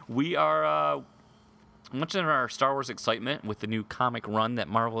 We are much in our Star Wars excitement with the new comic run that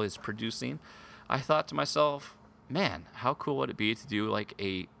Marvel is producing. I thought to myself, man, how cool would it be to do like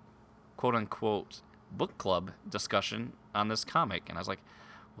a quote-unquote book club discussion on this comic? And I was like,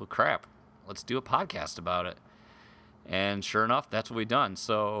 well, crap, let's do a podcast about it. And sure enough, that's what we've done.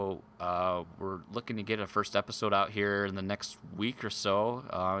 So we're looking to get a first episode out here in the next week or so.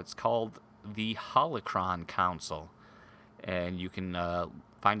 It's called The Holocron Council, and you can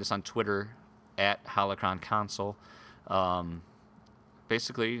find us on Twitter at Holocron Council.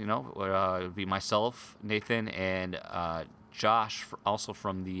 Basically, it would be myself, Nathan, and Josh, also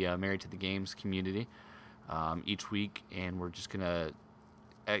from the Married to the Games community, each week, and we're just gonna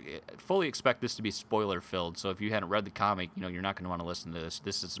fully expect this to be spoiler filled. So if you hadn't read the comic, you're not going to want to listen to this.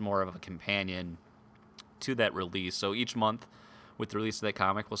 This is more of a companion to that release. So each month, with the release of that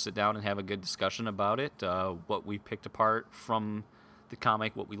comic, we'll sit down and have a good discussion about it, what we picked apart from the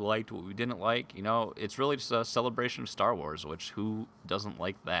comic, what we liked, what we didn't like. It's really just a celebration of Star Wars, which who doesn't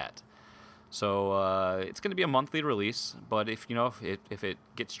like that? So it's going to be a monthly release, but if it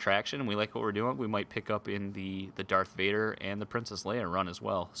gets traction and we like what we're doing, we might pick up in the Darth Vader and the Princess Leia run as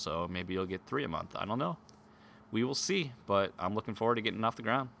well. So maybe you'll get 3 a month. I don't know. We will see, but I'm looking forward to getting off the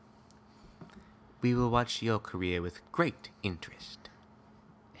ground. We will watch your career with great interest.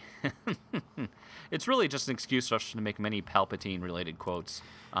 It's really just an excuse for us to make many Palpatine-related quotes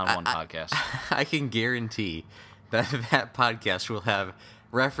on one podcast. I can guarantee that podcast will have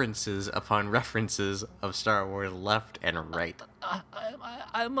references upon references of Star Wars left and right.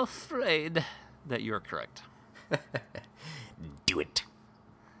 I'm afraid that you're correct. Do it.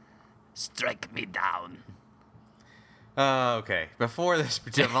 Strike me down. Okay. Before this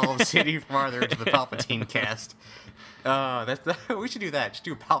develops any farther into the Palpatine cast, we should do that. Just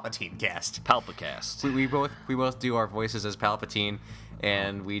do a Palpatine cast. Palpacast. We both do our voices as Palpatine,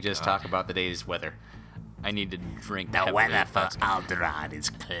 and we just talk about the day's weather. I need to drink. The weather for Alderaan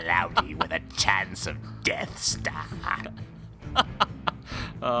is cloudy with a chance of Death Star.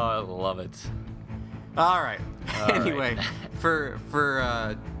 Oh, I love it. All right. All anyway, right. for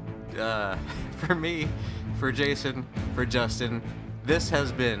me, for Jason, for Justin, this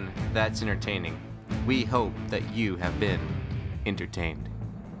has been That's Entertaining. We hope that you have been entertained.